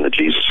Jesus than the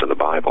Jesus in the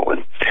Bible.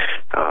 And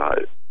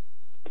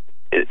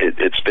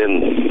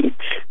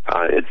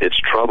it's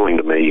troubling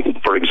to me,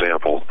 for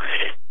example,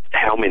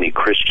 how many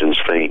Christians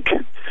think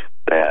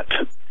that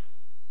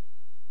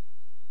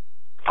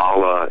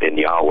Allah and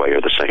Yahweh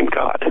are the same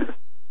God.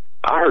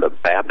 I heard a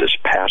Baptist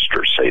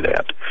pastor say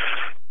that.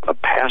 a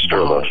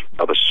pastor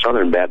of a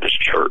Southern Baptist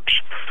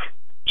church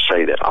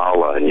say that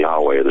Allah and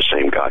Yahweh are the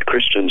same God.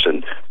 Christians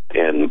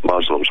and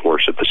Muslims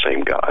worship the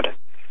same God.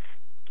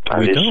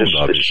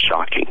 It's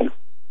shocking.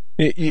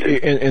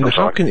 And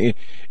how can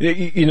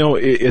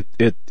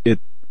it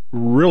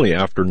really,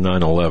 after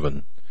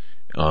 9/11,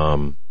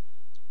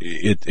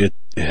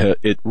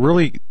 it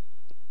really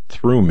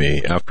threw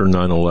me after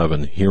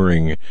 9/11,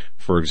 hearing,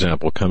 for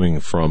example, coming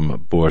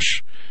from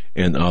Bush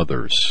and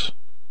others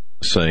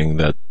saying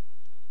that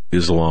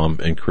Islam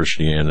and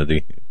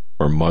Christianity,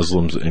 or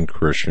Muslims and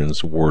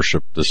Christians,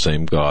 worship the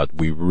same God.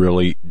 We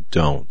really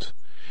don't.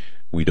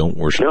 We don't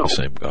worship the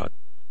same God.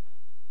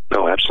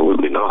 No,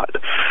 absolutely not.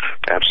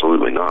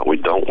 Absolutely not. We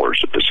don't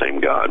worship the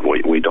same God.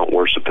 We don't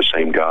worship the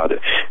same God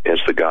as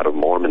the God of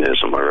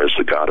Mormonism or as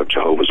the God of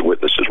Jehovah's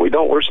Witnesses. We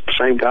don't worship the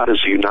same God as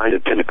the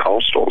United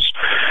Pentecostals.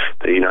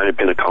 The United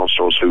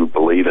Pentecostals who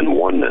believe in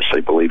oneness.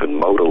 They believe in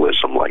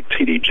modalism like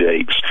T.D.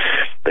 Jakes.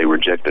 They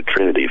reject the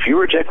Trinity. If you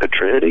reject the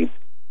Trinity,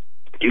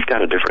 you've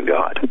got a different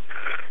God.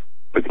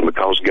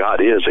 Because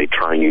God is a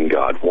triune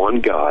God,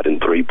 one God in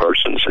three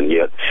persons, and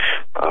yet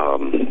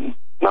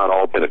not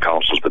all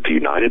Pentecostals, but the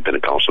United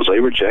Pentecostals,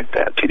 they reject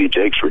that. T.D.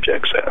 Jakes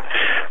rejects that.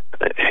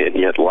 And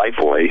yet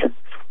Lifeway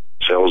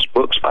sells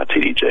books by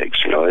T.D.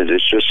 Jakes.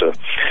 It's just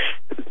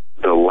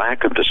the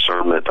lack of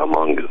discernment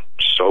among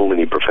so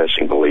many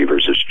professing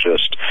believers is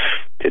just,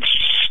 it's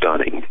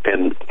stunning.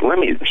 And let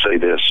me say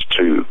this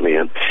too,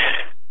 man,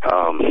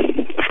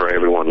 for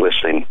everyone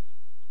listening.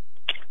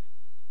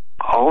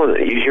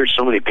 You hear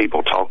so many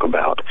people talk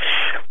about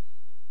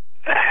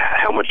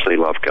how much they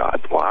love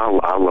God. Well,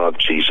 I love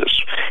Jesus.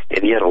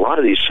 And yet a lot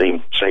of these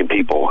same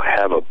people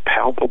have a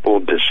palpable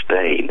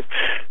disdain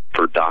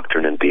for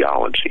doctrine and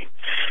theology.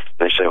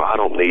 They say, well, I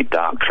don't need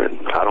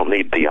doctrine. I don't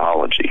need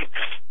theology.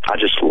 I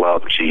just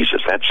love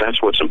Jesus.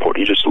 That's what's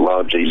important. You just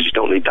love Jesus. You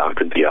don't need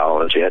doctrine,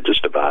 theology. That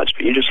just divides,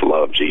 but you just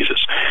love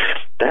Jesus.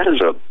 That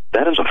is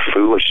a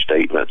foolish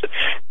statement,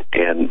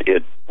 and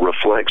it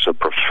reflects a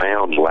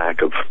profound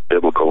lack of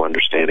biblical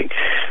understanding.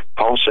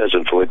 Paul says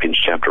in Philippians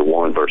chapter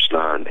 1, verse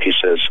 9, he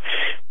says,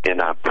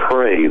 and I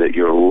pray that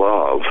your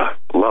love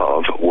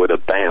would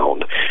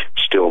abound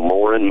still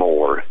more and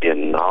more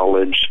in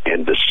knowledge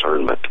and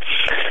discernment.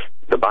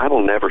 The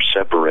Bible never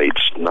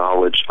separates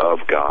knowledge of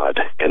God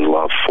and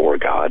love for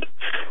God.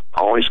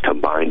 Always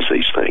combines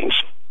these things.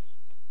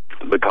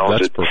 Because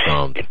that's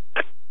profound.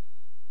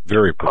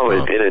 Very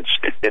profound. And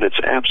it's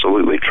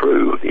absolutely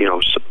true.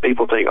 Some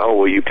people think, oh,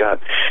 well, you've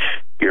got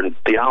your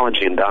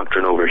theology and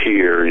doctrine over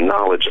here, your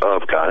knowledge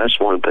of God. That's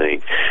one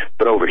thing.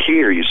 But over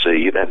here, you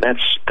see,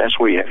 that's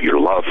where you have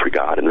your love for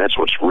God, and that's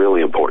what's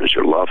really important is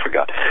your love for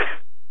God.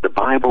 The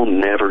Bible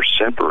never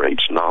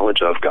separates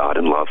knowledge of God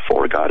and love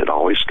for God. It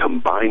always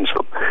combines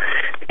them.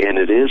 And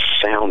it is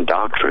sound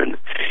doctrine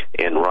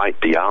and right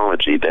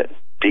theology that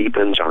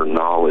deepens our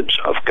knowledge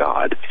of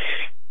God.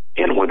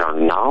 And when our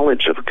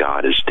knowledge of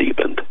God is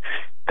deepened,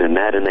 then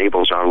that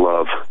enables our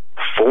love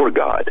for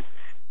God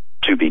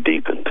to be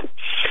deepened.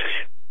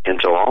 And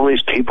so all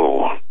these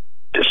people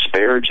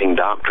disparaging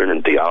doctrine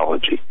and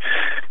theology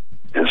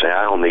and say,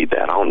 I don't need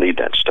that. I don't need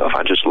that stuff.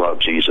 I just love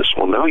Jesus.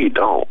 Well, no, you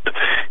don't.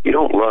 You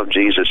don't love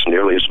Jesus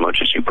nearly as much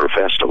as you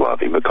profess to love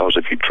him, because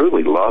if you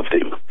truly loved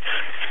him,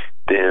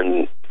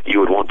 then you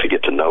would want to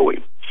get to know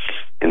him.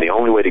 And the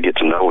only way to get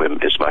to know him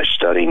is by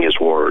studying his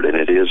word. And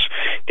it is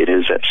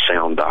that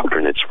sound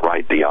doctrine. It's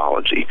right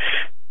theology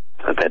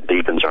that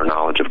deepens our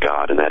knowledge of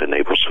God, and that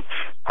enables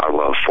our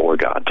love for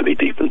God to be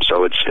deepened.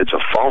 So it's a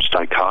false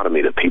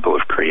dichotomy that people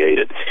have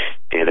created,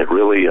 and it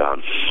really,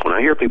 when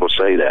I hear people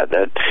say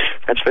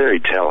that's very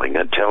telling.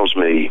 That tells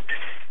me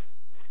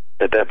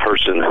that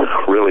person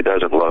really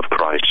doesn't love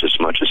Christ as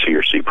much as he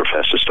or she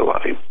professes to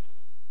love him.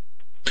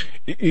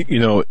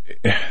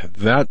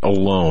 That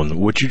alone,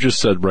 what you just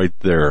said right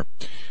there,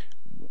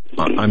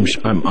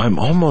 I'm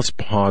almost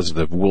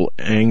positive will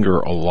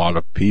anger a lot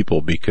of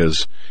people,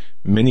 because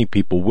many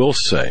people will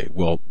say,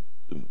 well,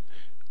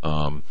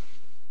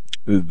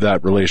 that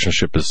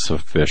relationship is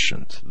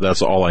sufficient.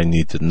 That's all I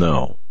need to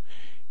know.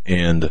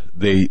 And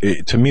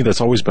to me,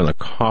 that's always been a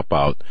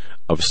cop-out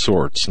of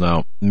sorts.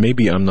 Now,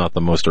 maybe I'm not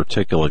the most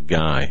articulate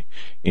guy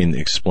in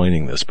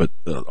explaining this, but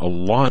a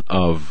lot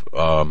of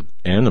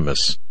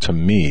animus, to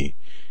me,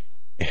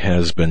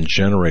 has been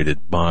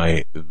generated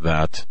by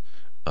that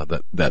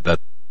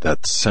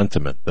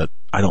sentiment that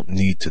I don't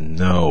need to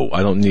know.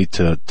 I don't need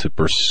to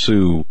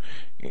pursue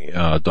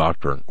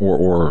doctrine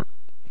or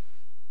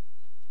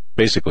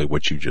basically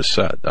what you just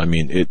said. I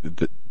mean,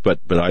 but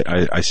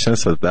I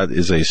sense that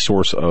is a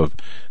source of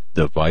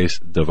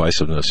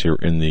divisiveness here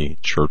in the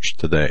church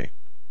today.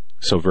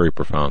 So very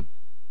profound.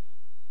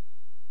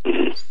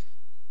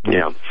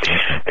 Yeah,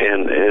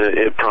 and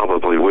it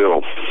probably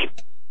will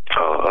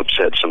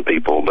upset some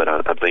people, but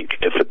I think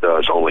if it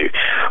does, only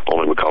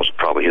because it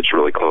probably hits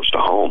really close to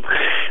home.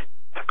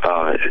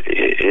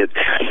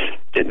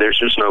 There's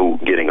just no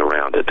getting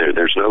around it.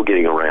 There's no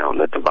getting around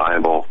that the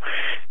Bible,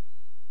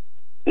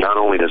 not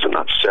only does it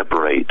not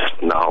separate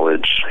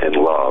knowledge and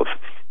love,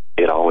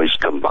 it always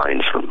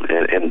combines them.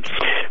 And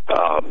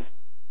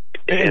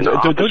And the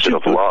opposite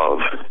of love.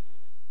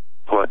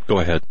 What? Go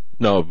ahead.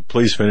 No,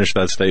 please finish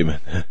that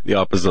statement. The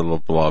opposite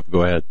of love.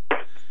 Go ahead.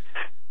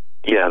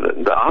 Yeah,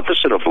 the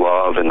opposite of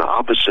love and the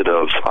opposite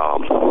of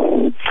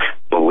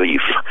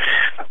belief.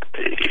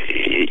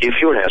 If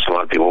you were to ask a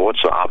lot of people,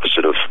 what's the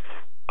opposite of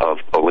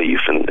belief?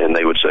 And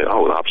they would say,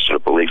 oh, the opposite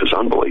of belief is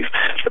unbelief.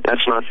 But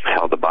that's not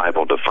how the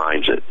Bible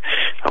defines it.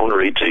 I want to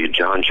read to you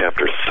John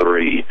chapter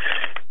 3,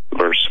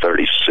 verse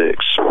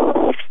 36.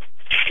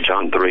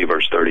 John 3,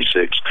 verse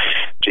 36.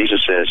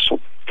 Jesus says,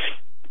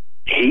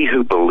 he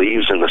who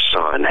believes in the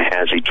Son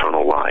has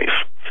eternal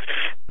life,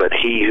 but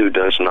he who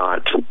does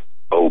not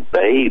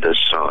obey the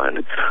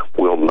Son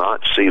will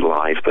not see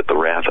life, but the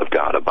wrath of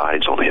God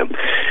abides on him.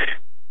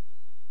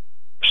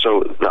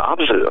 So the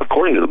opposite,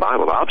 according to the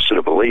Bible, the opposite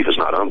of belief is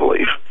not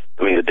unbelief.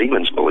 I mean, the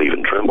demons believe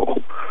and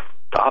tremble.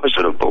 The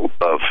opposite of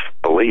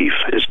belief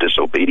is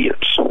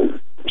disobedience.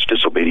 It's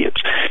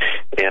disobedience.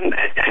 And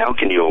how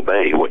can you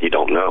obey what you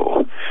don't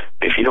know?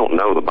 If you don't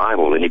know the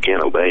Bible, then you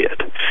can't obey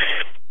it.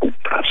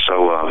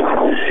 So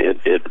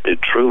it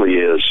truly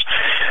is.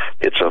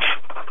 It's a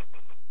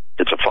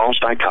false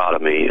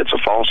dichotomy. It's a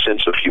false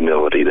sense of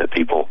humility that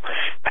people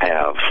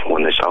have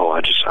when they say, "Oh,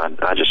 I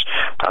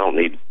don't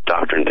need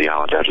doctrine and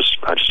theology. I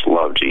just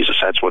love Jesus.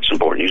 That's what's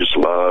important. You just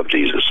love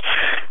Jesus."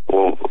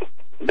 Well,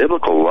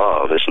 biblical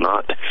love is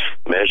not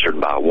measured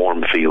by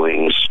warm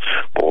feelings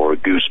or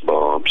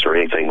goosebumps or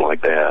anything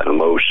like that.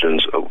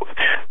 Emotions.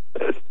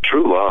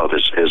 True love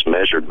is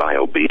measured by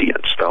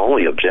obedience. The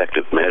only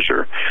objective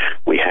measure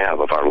we have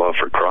of our love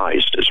for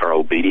Christ is our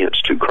obedience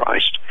to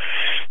Christ.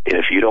 And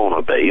if you don't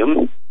obey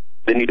Him,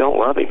 then you don't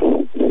love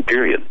Him.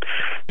 Period.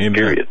 Amen.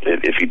 Period.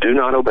 If you do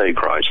not obey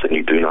Christ, then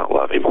you do not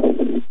love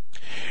Him.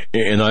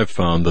 And I've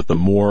found that the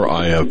more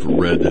I have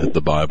read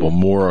the Bible,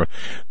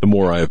 the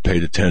more I have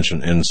paid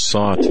attention and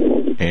sought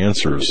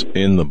answers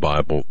in the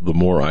Bible, the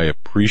more I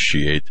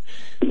appreciate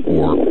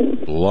or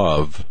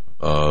love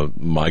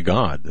my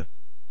God.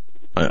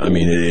 I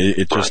mean,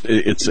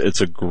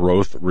 it's a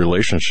growth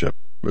relationship,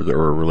 or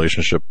a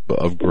relationship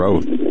of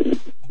growth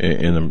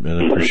and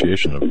an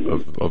appreciation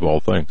of all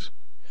things.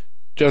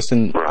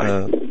 Justin,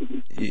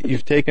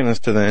 you've taken us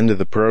to the end of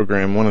the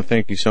program. I want to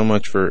thank you so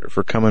much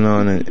for coming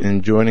on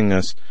and joining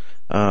us.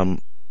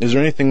 Is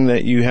there anything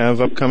that you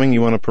have upcoming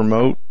you want to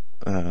promote?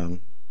 Any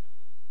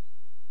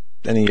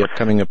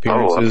upcoming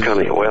appearances?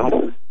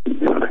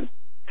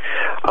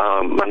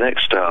 My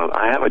next,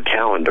 I have a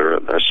calendar,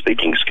 a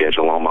speaking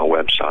schedule on my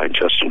website,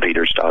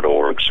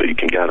 justinpeters.org, so you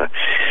can kind of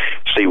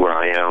see where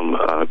I am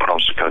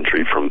across the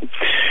country from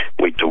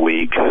week to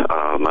week.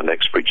 My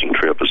next preaching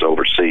trip is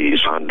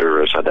overseas,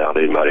 Honduras. I doubt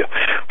anybody will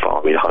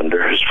follow me to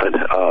Honduras, but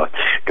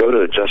go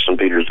to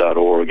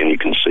justinpeters.org and you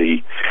can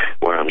see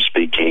where I'm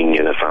speaking,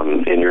 and if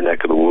I'm in your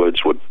neck of the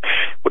woods, would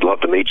love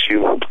to meet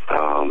you.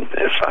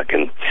 If I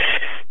can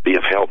be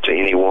of help to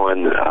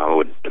anyone, I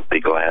would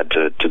be glad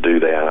to do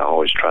that. I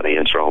always try to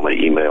answer all my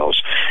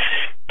emails,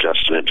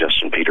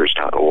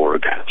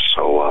 justin@justinpeters.org.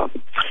 So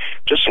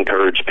just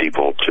encourage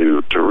people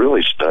to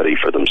really study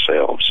for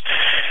themselves.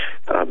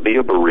 Be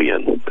a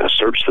Berean.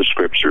 Search the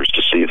Scriptures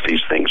to see if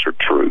these things are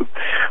true.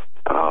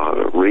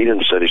 Read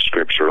and study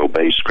Scripture,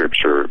 obey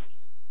Scripture.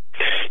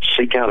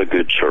 Seek out a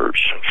good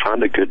church.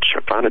 Find a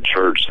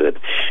church that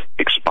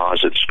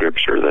exposits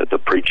Scripture, that the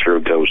preacher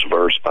goes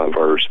verse by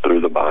verse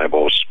through the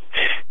Bible,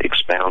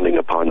 expounding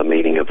upon the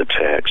meaning of the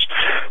text.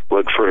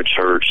 Look for a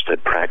church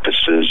that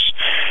practices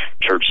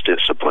church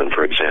discipline,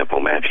 for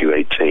example, Matthew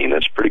 18.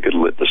 That's a pretty good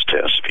litmus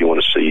test if you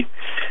want to see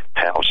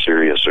how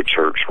serious a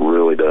church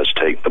really does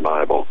take the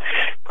Bible.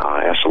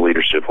 Ask the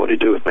leadership what to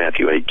do with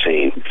Matthew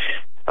 18,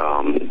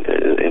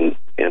 and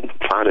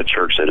find a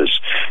church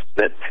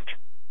that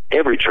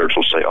every church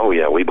will say, "Oh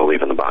yeah, we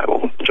believe in the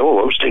Bible."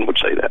 Joel Osteen would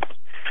say that.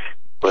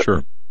 But,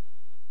 sure.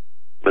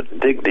 But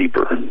dig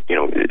deeper.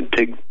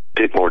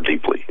 Dig more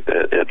deeply.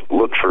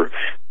 Look for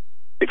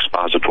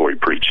expository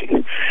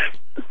preaching.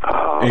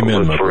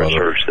 Amen, look for my a brother.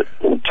 church that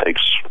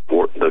takes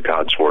the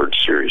God's Word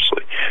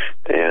seriously.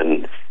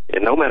 And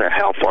no matter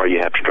how far you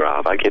have to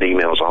drive, I get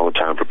emails all the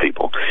time from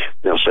people.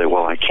 They'll say,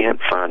 "Well, I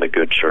can't find a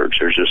good church.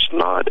 There's just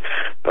not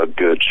a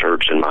good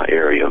church in my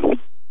area.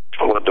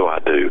 What do I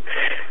do?"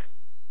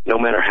 No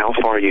matter how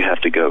far you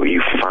have to go,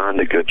 you find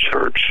a good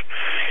church.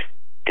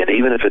 And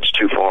even if it's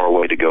too far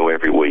away to go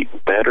every week,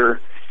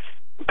 better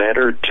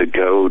to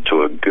go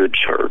to a good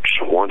church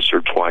once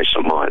or twice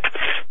a month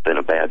than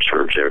a bad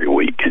church every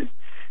week.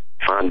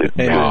 Find a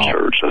good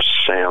church, a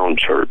sound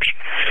church,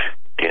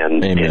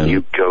 and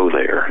you go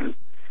there.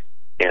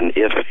 And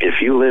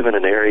if you live in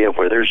an area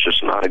where there's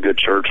just not a good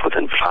church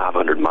within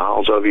 500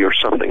 miles of you or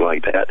something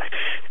like that,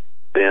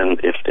 then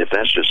if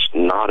that's just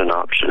not an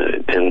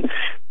option, then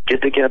get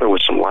together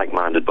with some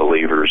like-minded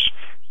believers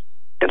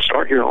and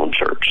start your own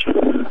church.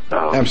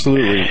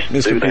 Absolutely.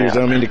 Mr. Peters,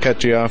 I don't mean to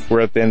cut you off.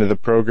 We're at the end of the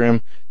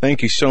program.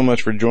 Thank you so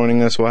much for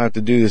joining us. We'll have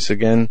to do this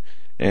again,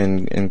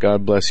 and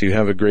God bless you.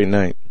 Have a great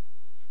night.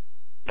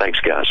 Thanks,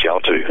 guys.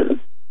 Y'all too.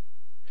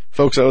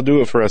 Folks, that'll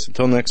do it for us.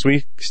 Until next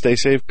week, stay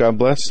safe. God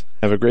bless.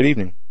 Have a great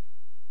evening.